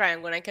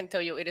Triangle, and I can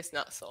tell you it is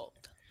not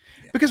solved.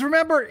 Because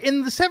remember,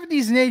 in the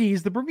 70s and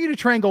 80s, the Bermuda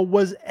Triangle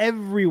was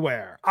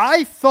everywhere.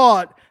 I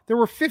thought there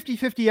were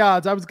 50-50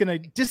 odds I was going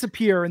to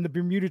disappear in the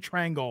Bermuda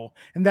Triangle,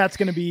 and that's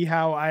going to be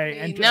how I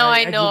enter. Now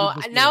I know.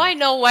 Now I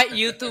know what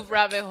YouTube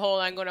rabbit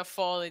hole I'm going to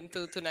fall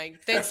into tonight.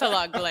 Thanks a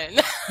lot, Glenn.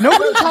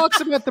 Nobody talks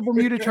about the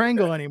Bermuda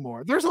Triangle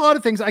anymore. There's a lot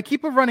of things. I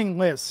keep a running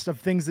list of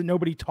things that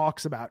nobody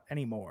talks about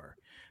anymore.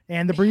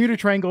 And the Bermuda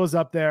Triangle is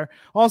up there.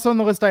 Also on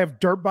the list, I have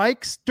dirt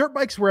bikes. Dirt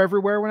bikes were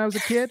everywhere when I was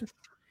a kid.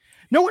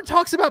 No one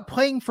talks about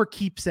playing for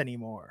keeps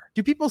anymore.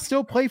 Do people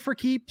still play for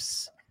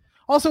keeps?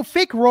 Also,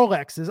 fake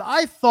Rolexes.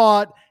 I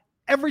thought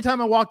every time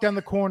I walked down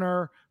the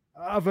corner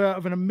of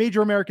a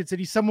major American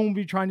city, someone would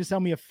be trying to sell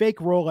me a fake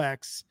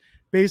Rolex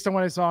based on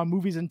what I saw in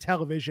movies and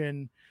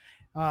television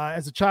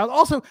as a child.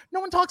 Also, no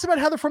one talks about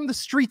how they're from the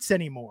streets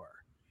anymore.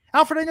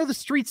 Alfred, I know the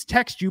streets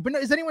text you, but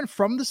is anyone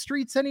from the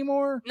streets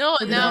anymore? No.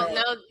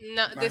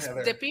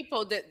 The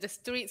people, the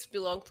streets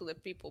belong to the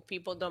people.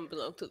 People don't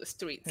belong to the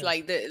streets.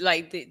 Yes.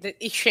 The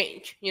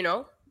exchange,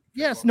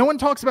 Yes, no one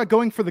talks about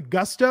going for the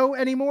Gusto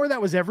anymore.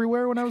 That was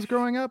everywhere when I was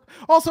growing up.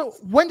 Also,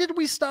 when did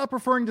we stop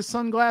referring to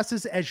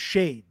sunglasses as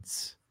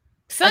shades?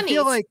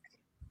 Sunnies.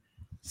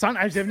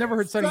 I've never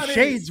heard sunnies.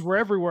 Shades were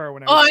everywhere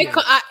when I was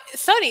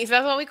sunnies.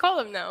 That's what we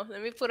call them now.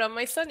 Let me put on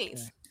my sunnies.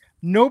 Okay.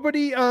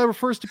 Nobody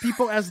refers to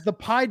people as the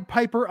Pied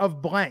Piper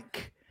of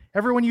blank.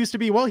 Everyone used to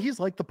be, well,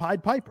 he's like the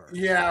Pied Piper.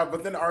 Yeah,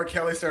 but then R.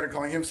 Kelly started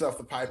calling himself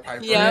the Pied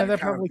Piper. Yeah,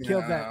 that probably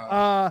killed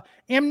that.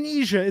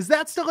 Amnesia, is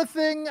that still a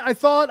thing? I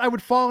thought I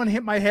would fall and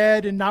hit my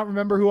head and not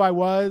remember who I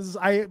was.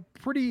 I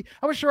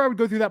was sure I would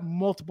go through that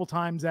multiple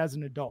times as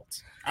an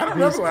adult. I don't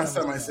remember the last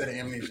time I said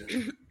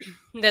amnesia.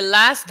 The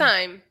last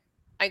time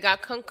I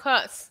got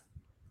concussed,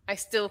 I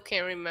still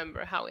can't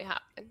remember how it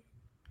happened.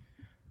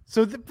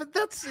 So is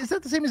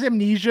that the same as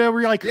amnesia? Where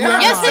you're like,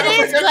 yes, it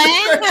is,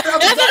 Glenn. That's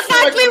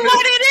exactly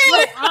what it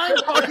is. I'm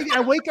talking. I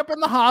wake up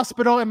in the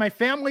hospital and my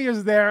family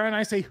is there, and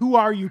I say, "Who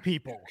are you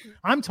people?"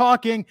 I'm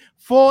talking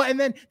full, and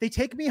then they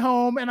take me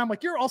home, and I'm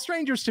like, "You're all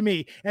strangers to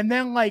me." And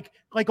then like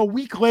a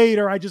week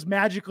later, I just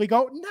magically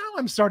go, "Now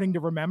I'm starting to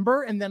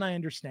remember," and then I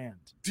understand.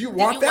 Do you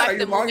want that? Are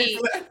you longing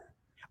for that?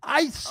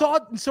 I saw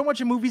it so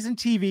much in movies and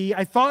TV.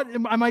 I thought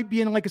I might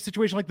be in like a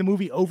situation like the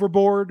movie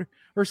Overboard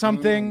or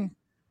something.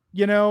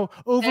 You know,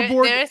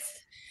 Overboard.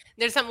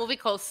 There's a movie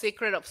called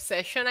Secret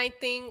Obsession, I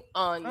think,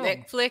 on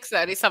Netflix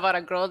that is about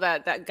a girl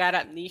that got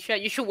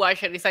amnesia. You should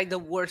watch it. It's like the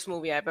worst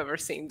movie I've ever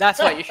seen. That's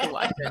why you should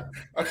watch it.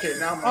 Okay,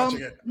 now I'm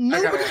watching it.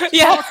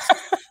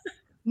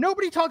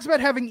 Nobody talks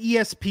about having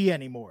ESP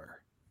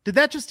anymore. Did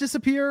that just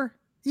disappear?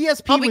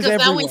 ESP was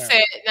everywhere.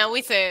 Now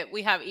we say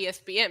we have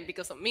ESPN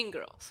because of Mean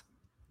Girls.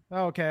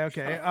 Okay.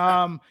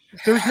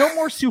 There's no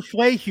more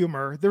souffle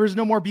humor. There is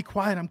no more be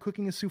quiet. I'm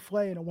cooking a souffle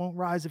and it won't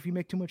rise if you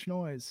make too much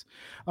noise.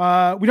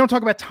 We don't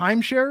talk about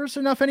timeshares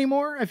enough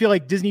anymore. I feel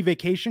like Disney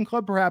Vacation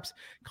Club perhaps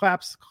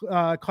class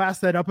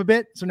that up a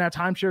bit. So now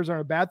timeshares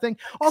aren't a bad thing.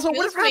 Also,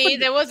 what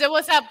happened? There was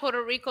a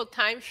Puerto Rico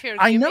timeshare.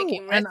 I know,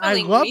 and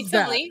I love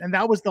that. And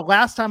that was the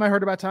last time I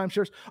heard about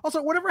timeshares.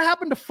 Also, whatever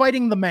happened to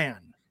fighting the man?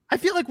 I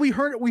feel like we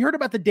heard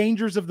about the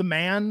dangers of the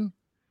man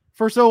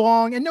for so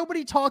long, and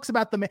nobody talks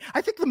about the man. I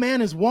think the man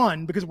is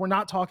one because we're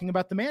not talking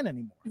about the man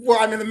anymore. Well,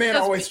 I mean, the man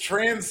always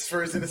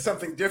transfers into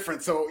something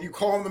different. So you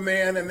call him the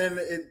man, and then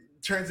it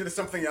turns into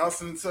something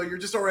else, and so you're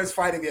just always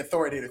fighting the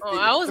authoritative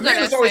figure. The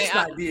man is always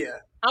an idea.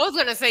 I was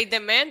gonna say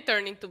the man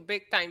turned into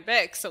big time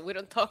Beck, so we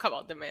don't talk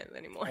about the man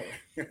anymore.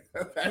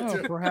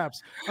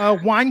 Perhaps.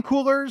 Wine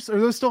coolers, are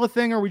those still a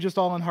thing, or are we just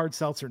all on hard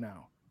seltzer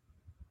now?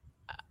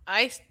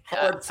 Hard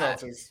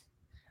seltzers.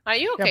 Are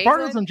you okay? Yeah,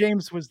 Bartles and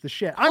James was the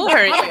shit. I'm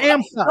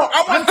amped up. No,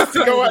 I want this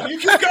to go on. You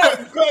keep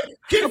going.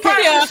 Keep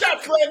firing the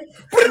shots, Glenn.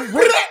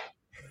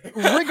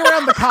 Ring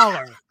around the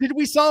collar. Did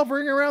we solve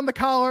ring around the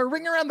collar?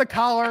 Ring around the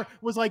collar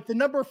was like the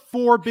number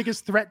 4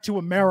 biggest threat to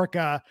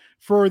America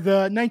for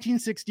the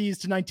 1960s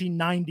to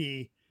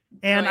 1990.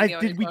 And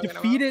did we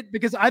defeat it?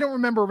 Because I don't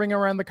remember ring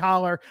around the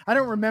collar. I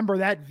don't remember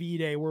that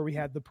V-Day where we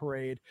had the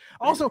parade.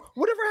 Also,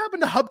 whatever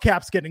happened to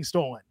hubcaps getting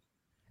stolen?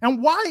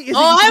 And why is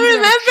I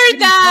remember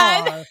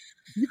that. Car?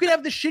 You can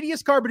have the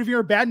shittiest car, but if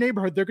you're in a bad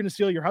neighborhood, they're going to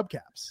steal your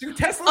hubcaps. Do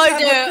Teslas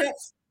have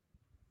hubcaps?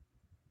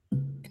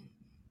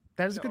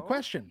 That is a good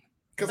question.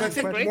 Because I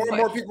think more and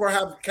more people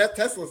have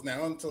Teslas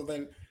now until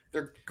then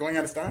they're going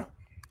out of style.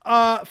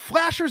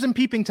 Flashers and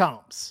peeping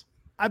Toms.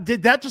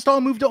 Did that just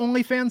all move to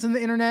OnlyFans and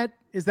the internet?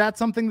 Is that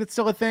something that's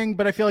still a thing?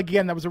 But I feel like,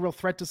 again, that was a real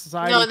threat to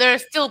society. No,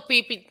 there's still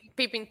peeping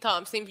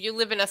Toms. If you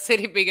live in a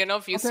city big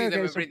enough, you see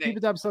them every day.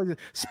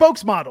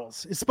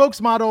 Spokesmodels. Is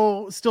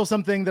spokesmodel still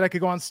something that I could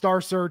go on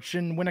Star Search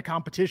and win a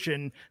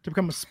competition to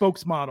become a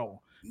spokesmodel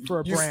for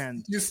a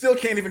brand? You still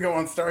can't even go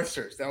on Star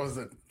Search. That was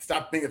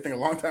stopped being a thing a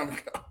long time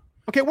ago.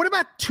 Okay, what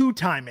about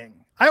two-timing?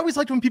 I always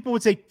liked when people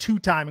would say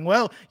two-timing.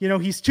 Well,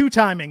 he's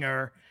two-timing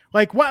her.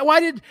 Like,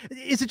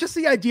 is it just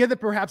the idea that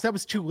perhaps that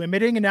was too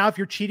limiting? And now if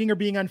you're cheating or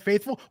being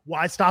unfaithful,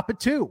 why stop at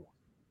 2?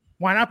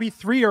 Why not be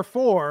 3 or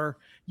 4?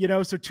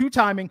 So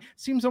two-timing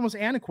seems almost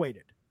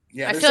antiquated.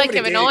 Yeah, I feel like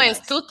Kevin Owens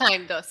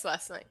two-timed us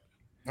last night.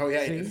 Oh,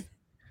 yeah, he did.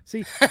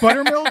 See,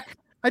 buttermilk.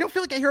 I don't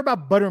feel like I hear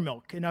about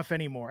buttermilk enough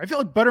anymore. I feel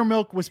like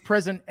buttermilk was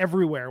present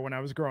everywhere when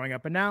I was growing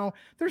up, and now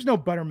there's no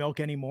buttermilk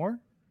anymore.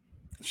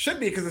 It should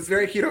be because it's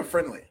very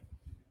keto-friendly.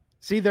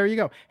 See, there you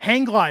go.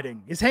 Hang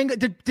gliding.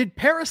 Did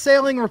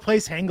parasailing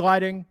replace hang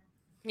gliding?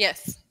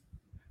 Yes.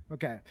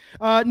 Okay.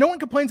 No one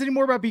complains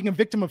anymore about being a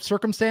victim of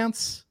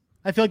circumstance.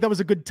 I feel like that was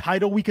a good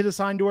title we could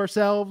assign to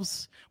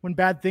ourselves when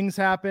bad things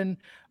happen.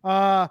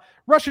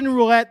 Russian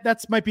roulette,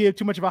 that might be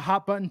too much of a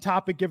hot button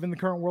topic given the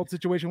current world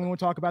situation. We won't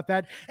talk about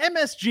that.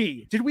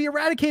 MSG. Did we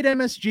eradicate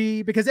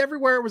MSG? Because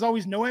everywhere it was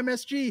always no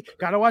MSG.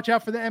 Got to watch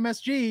out for the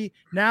MSG.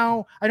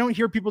 Now I don't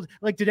hear people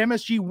like, did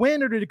MSG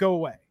win or did it go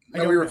away?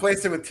 No, we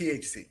replaced it with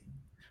THC.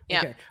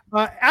 Yeah.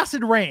 Okay.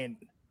 Acid rain.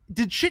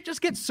 Did shit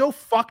just get so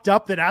fucked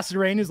up that acid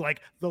rain is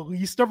like the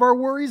least of our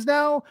worries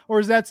now? Or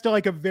is that still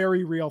like a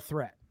very real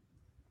threat?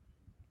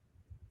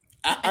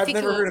 I've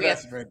never heard of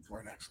acid rain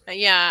before,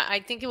 actually. Yeah, I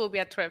think it will be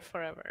a threat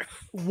forever.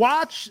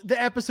 Watch the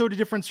episode of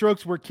Different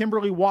Strokes where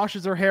Kimberly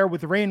washes her hair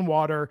with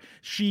rainwater.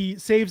 She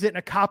saves it in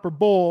a copper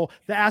bowl.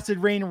 The acid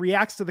rain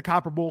reacts to the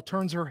copper bowl,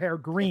 turns her hair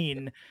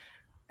green.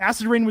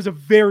 acid rain was a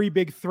very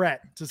big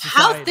threat to society.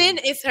 How thin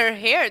is her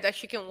hair that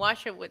she can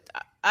wash it with?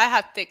 I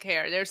have thick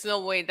hair. There's no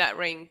way that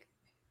rain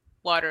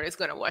water is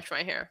going to wash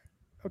my hair.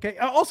 Okay.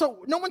 Also,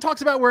 no one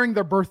talks about wearing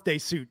their birthday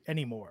suit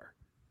anymore.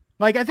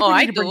 Like, I think we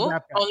need to bring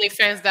that back.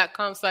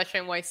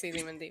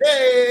 OnlyFans.com/NYC.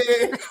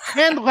 Hey!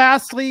 And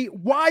lastly,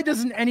 why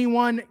doesn't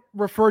anyone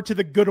refer to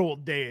the good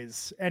old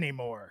days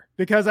anymore?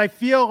 Because I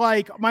feel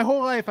like my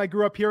whole life I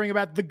grew up hearing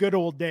about the good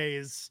old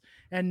days.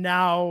 And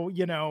now,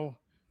 you know.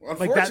 Well,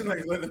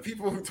 unfortunately, the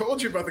people who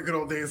told you about the good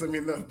old days, I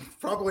mean, they're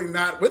probably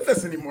not with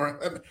us anymore.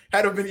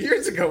 Had to have been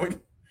years ago.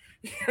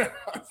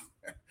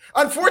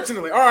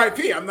 Unfortunately,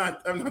 RIP. I'm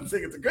not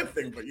saying it's a good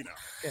thing, but you know.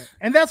 Yeah.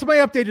 And that's my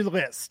updated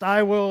list.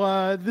 I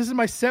will. This is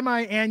my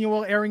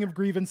semi-annual airing of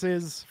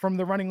grievances from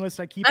the running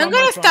list I keep. I'm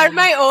going to start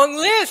my own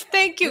list.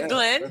 Thank you,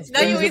 Glenn. Now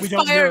you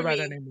inspire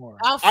me.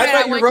 I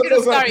thought you wrote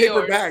those on a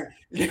paper bag.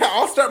 Yeah,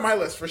 I'll start my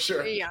list for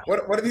sure. Yeah.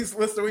 What are these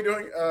lists are we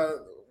doing?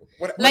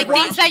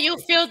 Things that you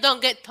feel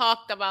don't get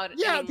talked about.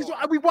 Yeah, because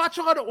we watch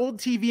a lot of old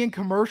TV and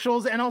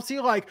commercials, and I'll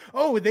see like,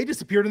 oh, they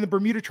disappeared in the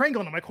Bermuda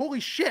Triangle, and I'm like, holy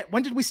shit!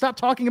 When did we stop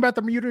talking about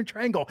the Bermuda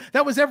Triangle?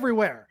 That was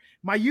everywhere.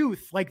 My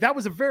youth, like that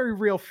was a very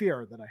real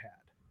fear that I had.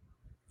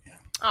 Yeah.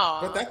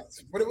 But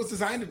that's what it was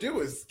designed to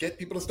do: is get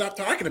people to stop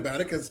talking about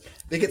it because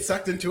they get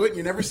sucked into it, and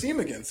you never see them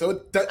again. So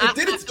it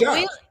did its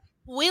job.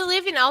 We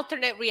live in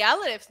alternate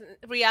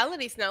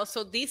realities now,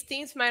 so these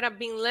things might have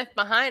been left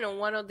behind on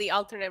one of the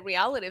alternate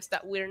realities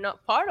that we're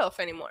not part of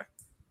anymore.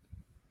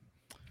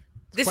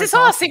 This is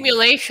all a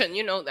simulation,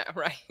 you know that,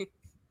 right?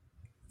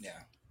 Yeah.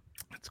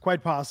 It's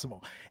quite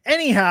possible.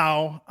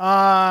 Anyhow,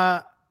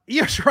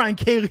 Io Shirai and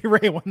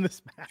Kaylee Ray won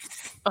this match.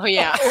 Oh,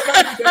 yeah.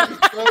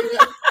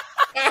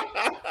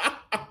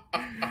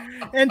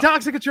 And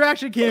Toxic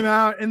Attraction came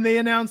out and they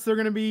announced they're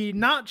going to be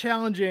not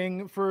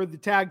challenging for the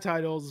tag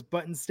titles,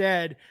 but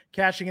instead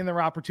cashing in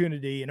their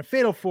opportunity in a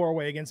fatal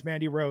 4-way against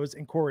Mandy Rose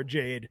and Cora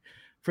Jade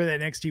for the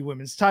NXT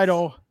Women's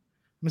title.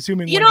 I'm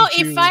assuming, you know,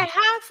 if I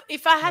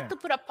had to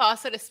put a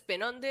positive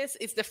spin on this,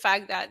 it's the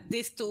fact that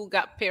these two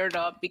got paired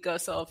up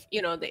because of,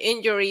 you know, the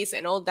injuries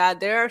and all that.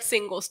 They're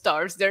single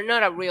stars. They're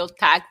not a real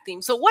tag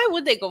team. So why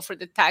would they go for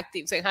the tag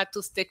teams and had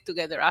to stick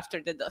together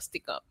after the Dusty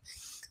Cup?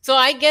 So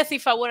I guess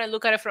if I want to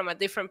look at it from a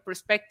different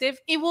perspective,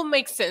 it will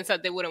make sense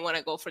that they wouldn't want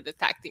to go for the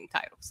tag team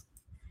titles.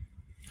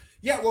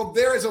 Yeah, well,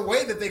 there is a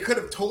way that they could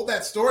have told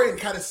that story and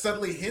kind of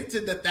subtly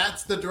hinted that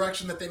that's the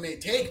direction that they may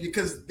take,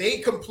 because they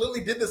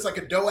completely did this like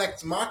a Deus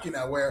Ex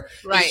Machina, where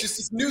it's just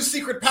this new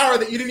secret power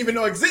that you didn't even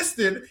know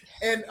existed.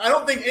 And I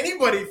don't think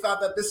anybody thought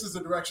that this is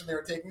the direction they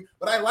were taking.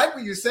 But I like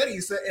what you said,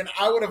 Issa, and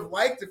I would have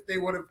liked if they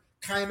would have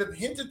kind of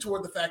hinted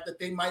toward the fact that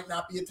they might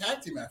not be a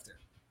tag team after.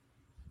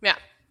 Yeah.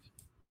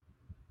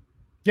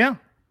 Yeah.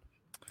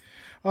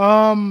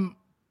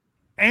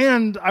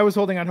 And I was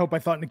holding on hope. I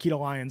thought Nikita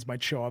Lyons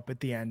might show up at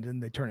the end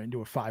and they turn it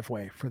into a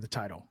 5-way for the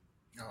title.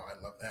 Oh, I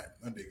love that.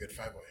 That'd be a good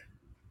 5-way.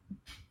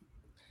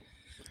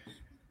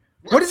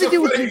 What does it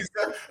do with you?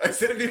 I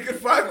said it'd be a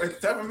good 5-way. It's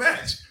time of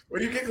match.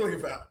 What are you giggling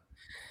about?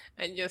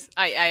 And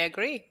I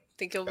agree. I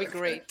think it'll be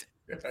great.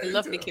 I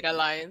love Nikita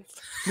Lyons.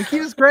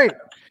 Nikita's great.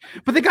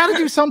 But they got to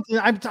do something.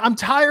 I'm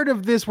tired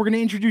of this. We're going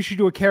to introduce you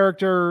to a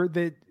character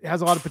that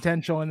has a lot of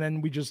potential, and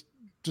then we just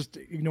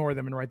ignore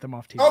them and write them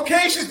off TV.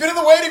 Okay, she's been in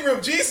the waiting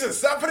room. Jesus,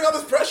 stop putting all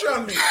this pressure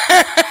on me.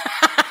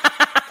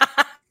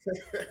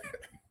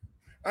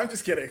 I'm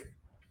just kidding.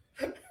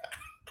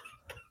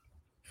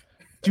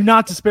 Do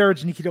not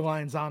disparage Nikita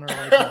Lyons' honor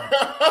like that.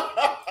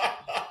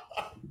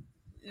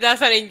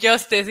 That's an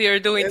injustice you're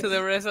doing to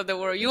the rest of the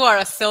world. You are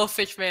a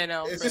selfish man,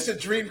 Alfred. It's just a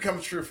dream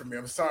come true for me.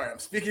 I'm sorry. I'm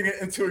speaking it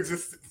into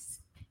existence.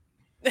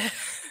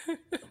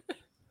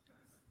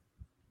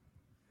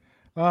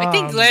 I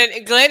think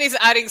Glenn is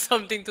adding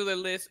something to the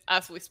list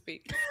as we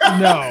speak.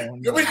 No. I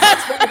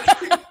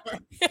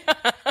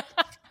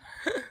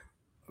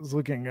was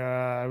looking,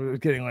 I was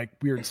getting like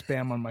weird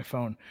spam on my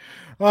phone.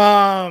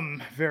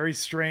 Very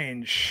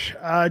strange.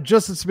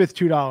 Justin Smith,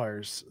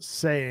 $2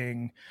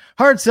 saying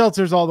hard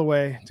seltzers all the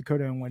way.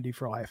 Dakota and Wendy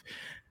for life.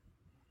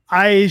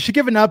 I should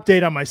give an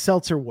update on my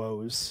seltzer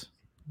woes.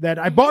 That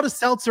I bought a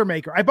seltzer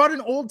maker. I bought an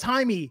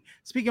old-timey,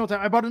 speaking of time,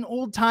 I bought an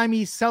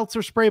old-timey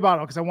seltzer spray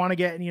bottle because I want to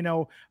get,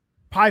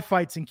 pie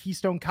fights and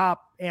Keystone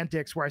Cop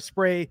antics where I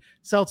spray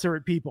seltzer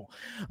at people.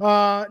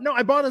 No,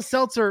 I bought a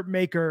seltzer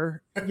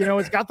maker.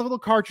 It's got the little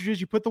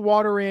cartridges. You put the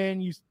water in,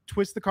 you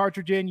twist the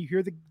cartridge in, you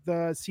hear the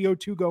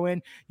CO2 go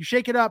in, you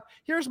shake it up.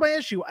 Here's my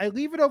issue. I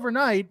leave it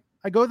overnight.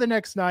 I go the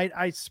next night.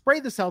 I spray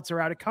the seltzer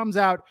out. It comes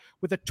out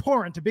with a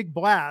torrent, a big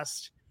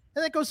blast,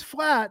 and it goes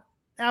flat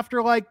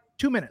after like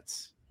 2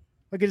 minutes.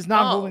 Like it is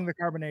not holding the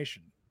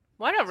carbonation.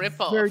 What a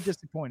ripoff. Very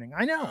disappointing.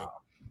 I know.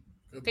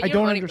 I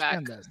don't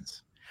understand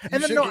this.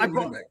 And then I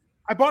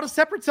bought a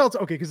separate seltzer.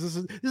 Okay,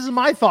 because this is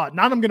my thought.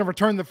 Not I'm going to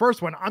return the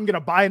first one. I'm going to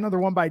buy another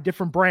one by a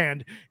different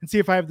brand and see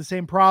if I have the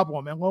same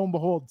problem. And lo and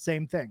behold,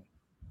 same thing.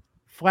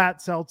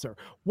 flat seltzer.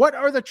 What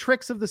are the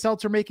tricks of the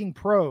seltzer making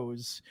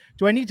pros?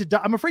 Do I need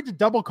to, I'm afraid to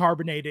double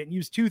carbonate it and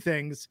use two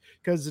things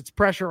because it's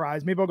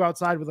pressurized. Maybe I'll go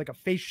outside with like a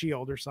face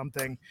shield or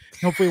something.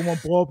 Hopefully it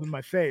won't blow up in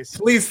my face.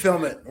 Please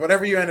film it.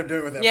 Whatever you end up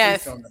doing with it,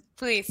 yes, please film it.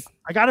 Please.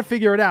 I got to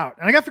figure it out.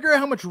 And I got to figure out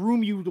how much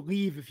room you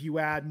leave if you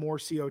add more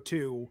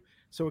CO2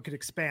 so it could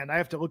expand. I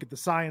have to look at the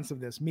science of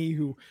this. Me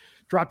who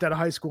dropped out of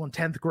high school in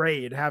 10th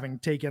grade, having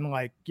taken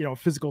like, a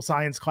physical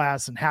science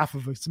class and half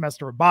of a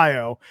semester of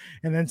bio,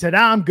 and then said,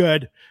 I'm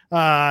good.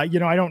 I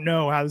don't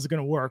know how this is going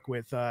to work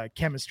with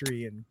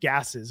chemistry and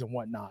gases and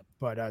whatnot,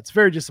 but it's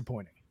very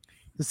disappointing.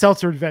 The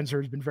seltzer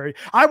adventure has been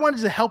I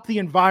wanted to help the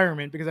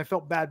environment because I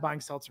felt bad buying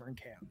seltzer in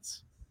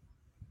cans.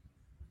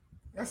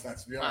 That's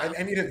nice.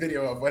 I need a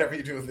video of whatever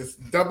you do with this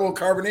double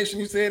carbonation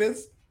you say it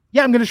is.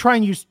 Yeah, I'm going to try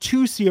and use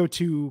 2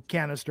 CO2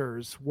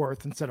 canisters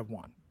worth instead of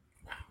 1.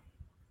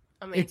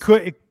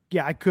 Amazing.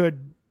 I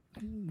could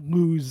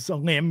lose a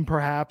limb,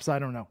 perhaps. I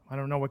don't know. I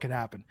don't know what could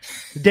happen.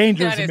 The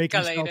dangers of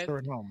making seltzer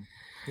at home.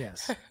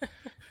 Yes.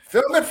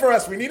 Film it for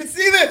us. We need to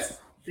see this.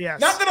 Yes.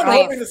 Not that I'm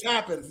hoping this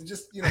happens.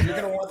 Just, you're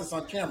going to want this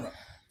on camera.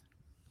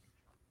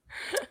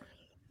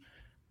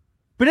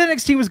 But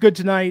NXT was good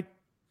tonight.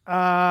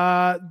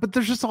 But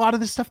there's just a lot of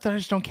this stuff that I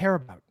just don't care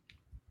about.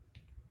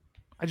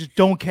 I just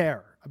don't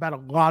care about a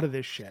lot of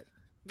this shit.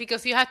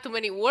 Because you had too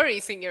many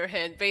worries in your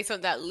head based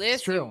on that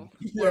list you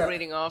were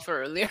reading off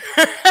earlier.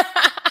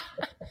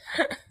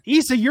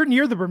 Issa, you're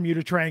near the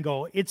Bermuda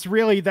Triangle. It's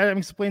really, that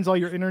explains all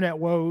your internet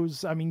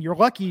woes. I mean, you're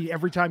lucky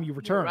every time you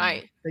return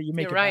that you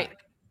make it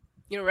back.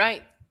 You're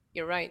right.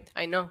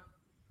 I know.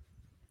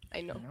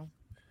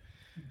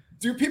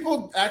 Do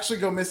people actually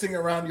go missing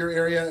around your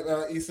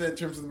area, Issa, in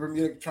terms of the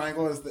Bermuda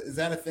Triangle? Is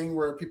that a thing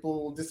where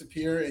people will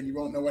disappear and you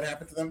won't know what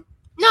happened to them?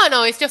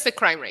 No, it's just a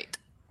crime rate.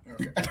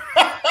 Okay.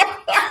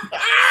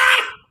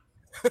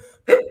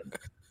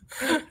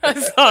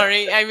 I'm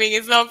sorry. I mean,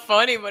 it's not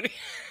funny, but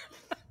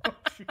oh,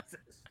 Jesus.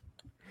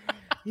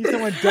 He's the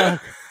one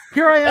dark.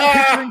 Here I am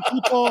picturing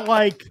people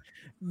like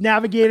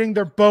navigating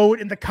their boat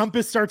and the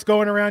compass starts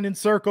going around in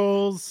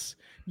circles,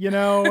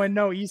 and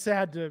no, Issa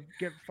had to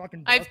get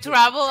fucking I've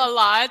traveled a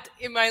lot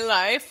in my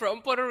life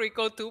from Puerto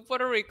Rico to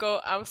Puerto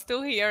Rico. I'm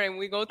still here and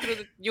we go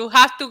through you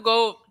have to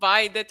go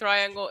by the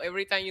triangle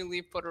every time you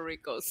leave Puerto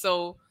Rico.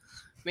 So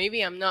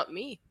maybe I'm not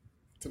me.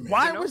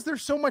 Why was there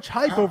so much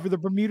hype over the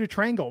Bermuda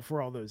Triangle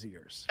for all those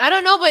years? I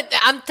don't know, but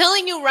I'm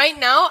telling you right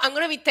now, I'm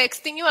going to be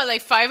texting you at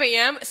like 5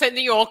 a.m.,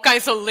 sending you all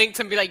kinds of links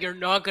and be like, you're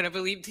not going to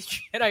believe the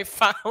shit I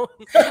found.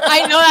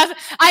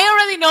 I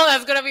already know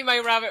that's going to be my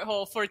rabbit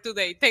hole for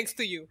today. Thanks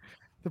to you.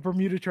 The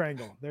Bermuda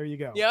Triangle. There you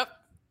go. Yep.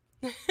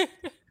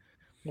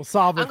 We'll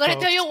solve it. I'm going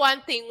to tell you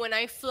one thing. When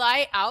I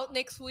fly out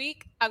next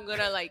week, I'm going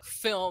to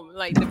film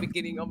the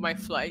beginning of my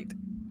flight.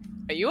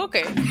 Are you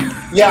okay?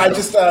 Yeah, I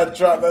just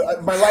dropped.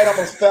 My light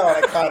almost fell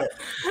and I caught it.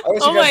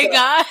 Oh my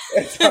God.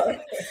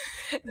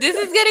 This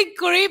is getting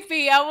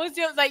creepy. I was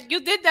just like, you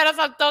did that as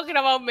I'm talking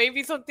about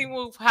maybe something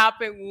will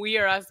happen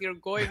weird as you're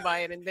going by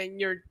it and then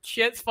your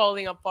shit's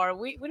falling apart.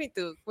 We need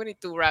to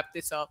wrap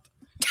this up.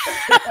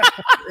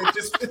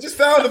 It just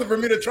fell into the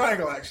Bermuda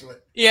Triangle, actually.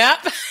 Yeah.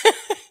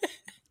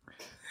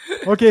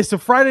 Okay, so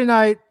Friday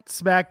night,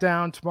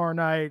 SmackDown. Tomorrow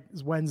night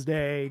is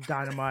Wednesday,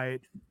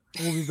 Dynamite.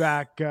 We'll be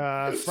back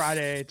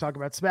Friday, talk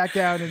about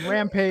SmackDown and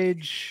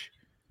Rampage.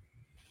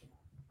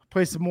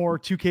 Play some more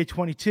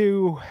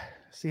 2K22,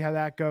 see how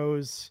that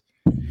goes.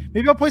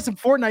 Maybe I'll play some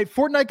Fortnite.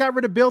 Fortnite got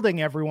rid of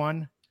building,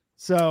 everyone.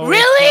 So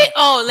really?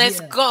 Let's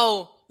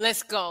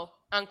go.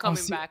 I'm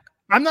coming back.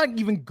 I'm not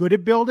even good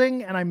at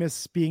building, and I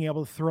miss being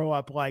able to throw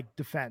up like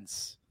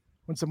defense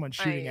when someone's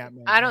shooting at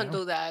me. I don't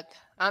do that.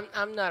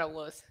 I'm not a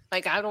wuss.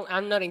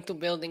 I'm not into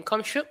building.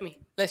 Come shoot me.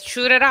 Let's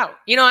shoot it out.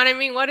 You know what I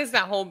mean? What is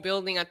that whole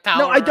building a tower?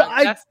 No,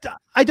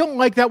 I don't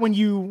like that when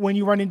you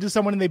run into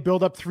someone and they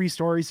build up 3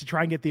 stories to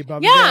try and get the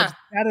above. Yeah,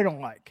 that I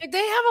don't like.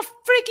 They have a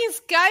freaking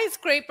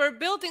skyscraper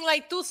built in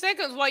 2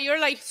 seconds while you're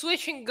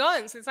switching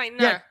guns. It's like,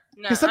 nah,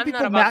 I'm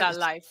not about that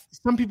life.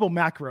 Some people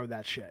macro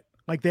that shit.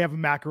 Like they have a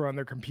macro on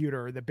their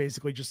computer that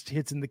basically just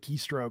hits in the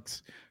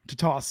keystrokes to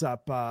toss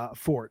up a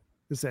fort,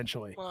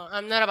 essentially. Well,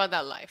 I'm not about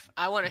that life.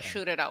 I want to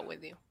shoot it out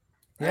with you.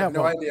 I have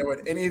no idea what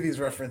any of these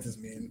references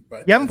mean.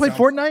 But you haven't played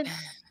Fortnite?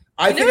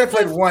 I think I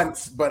played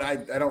once, but I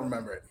don't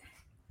remember it.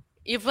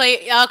 You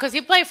play because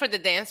you play for the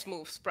dance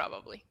moves,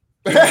 probably.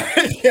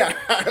 Yeah,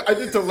 I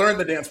did to learn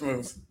the dance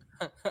moves.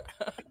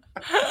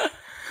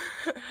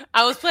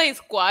 I was playing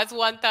squads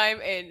one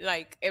time and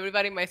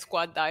everybody in my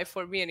squad died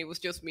for me and it was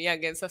just me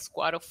against a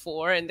squad of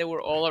 4 and they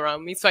were all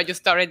around me. So I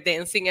just started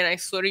dancing and I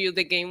swear to you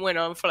the game went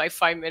on for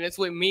 5 minutes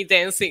with me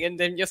dancing and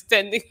then just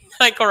standing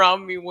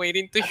around me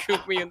waiting to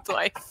shoot me until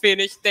I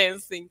finished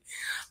dancing.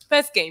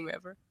 Best game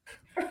ever.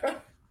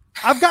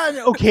 I've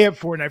gotten okay at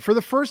Fortnite. For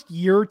the first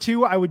year or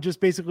 2, I would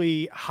just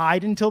basically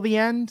hide until the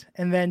end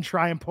and then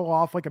try and pull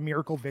off a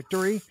miracle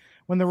victory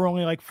when there were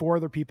only 4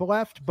 other people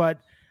left. But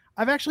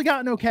I've actually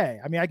gotten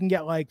okay. I mean, I can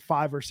get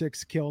 5 or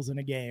 6 kills in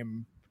a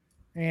game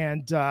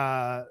and,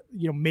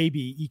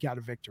 maybe eke out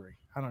a victory.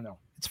 I don't know.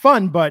 It's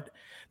fun, but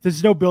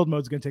there's no build mode.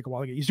 It's going to take a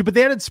while to get used to. But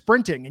they added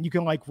sprinting, and you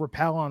can like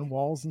rappel on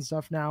walls and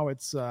stuff now.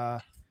 It's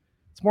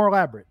more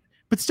elaborate,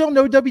 but still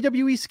no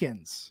WWE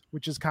skins,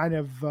 which is kind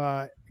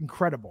of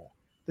incredible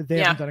that they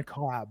haven't done a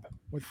collab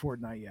with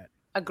Fortnite yet.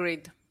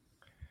 Agreed.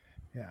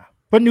 Yeah,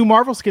 but new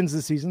Marvel skins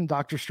this season: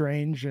 Doctor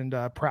Strange and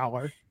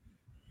Prowler,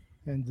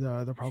 and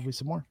there'll probably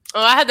some more.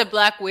 Oh, I had the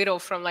Black Widow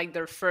from like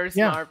their first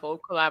Marvel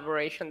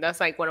collaboration. That's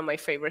like one of my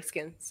favorite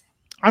skins.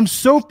 I'm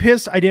so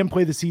pissed I didn't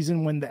play the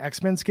season when the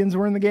X-Men skins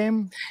were in the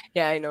game.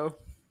 Yeah, I know.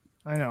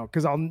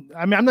 Because I'm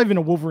not even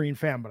a Wolverine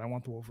fan, but I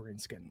want the Wolverine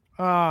skin.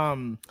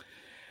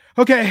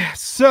 Okay,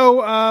 so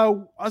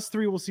us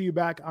three will see you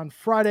back on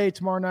Friday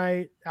tomorrow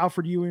night.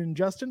 Alfred, you and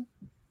Justin?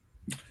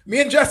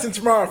 Me and Justin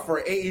tomorrow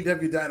for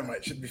AEW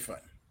Dynamite. Should be fun.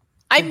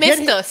 I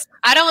missed us.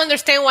 I don't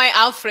understand why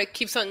Alfred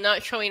keeps on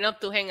not showing up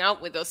to hang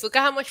out with us. Look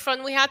at how much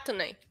fun we had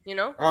tonight, you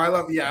know? Oh, I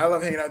love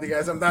hanging out with you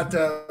guys. I'm not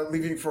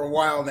leaving for a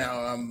while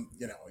now. I'm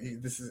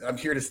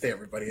here to stay,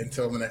 everybody,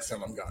 until the next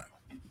time I'm gone.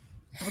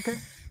 Okay.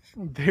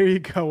 There you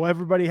go.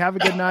 Everybody have a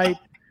good night.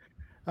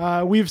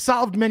 We've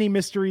solved many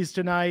mysteries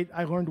tonight.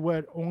 I learned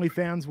what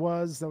OnlyFans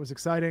was. That was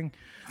exciting.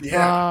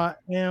 Yeah.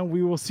 And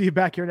we will see you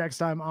back here next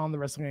time on the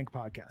Wrestling Inc.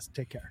 podcast.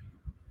 Take care.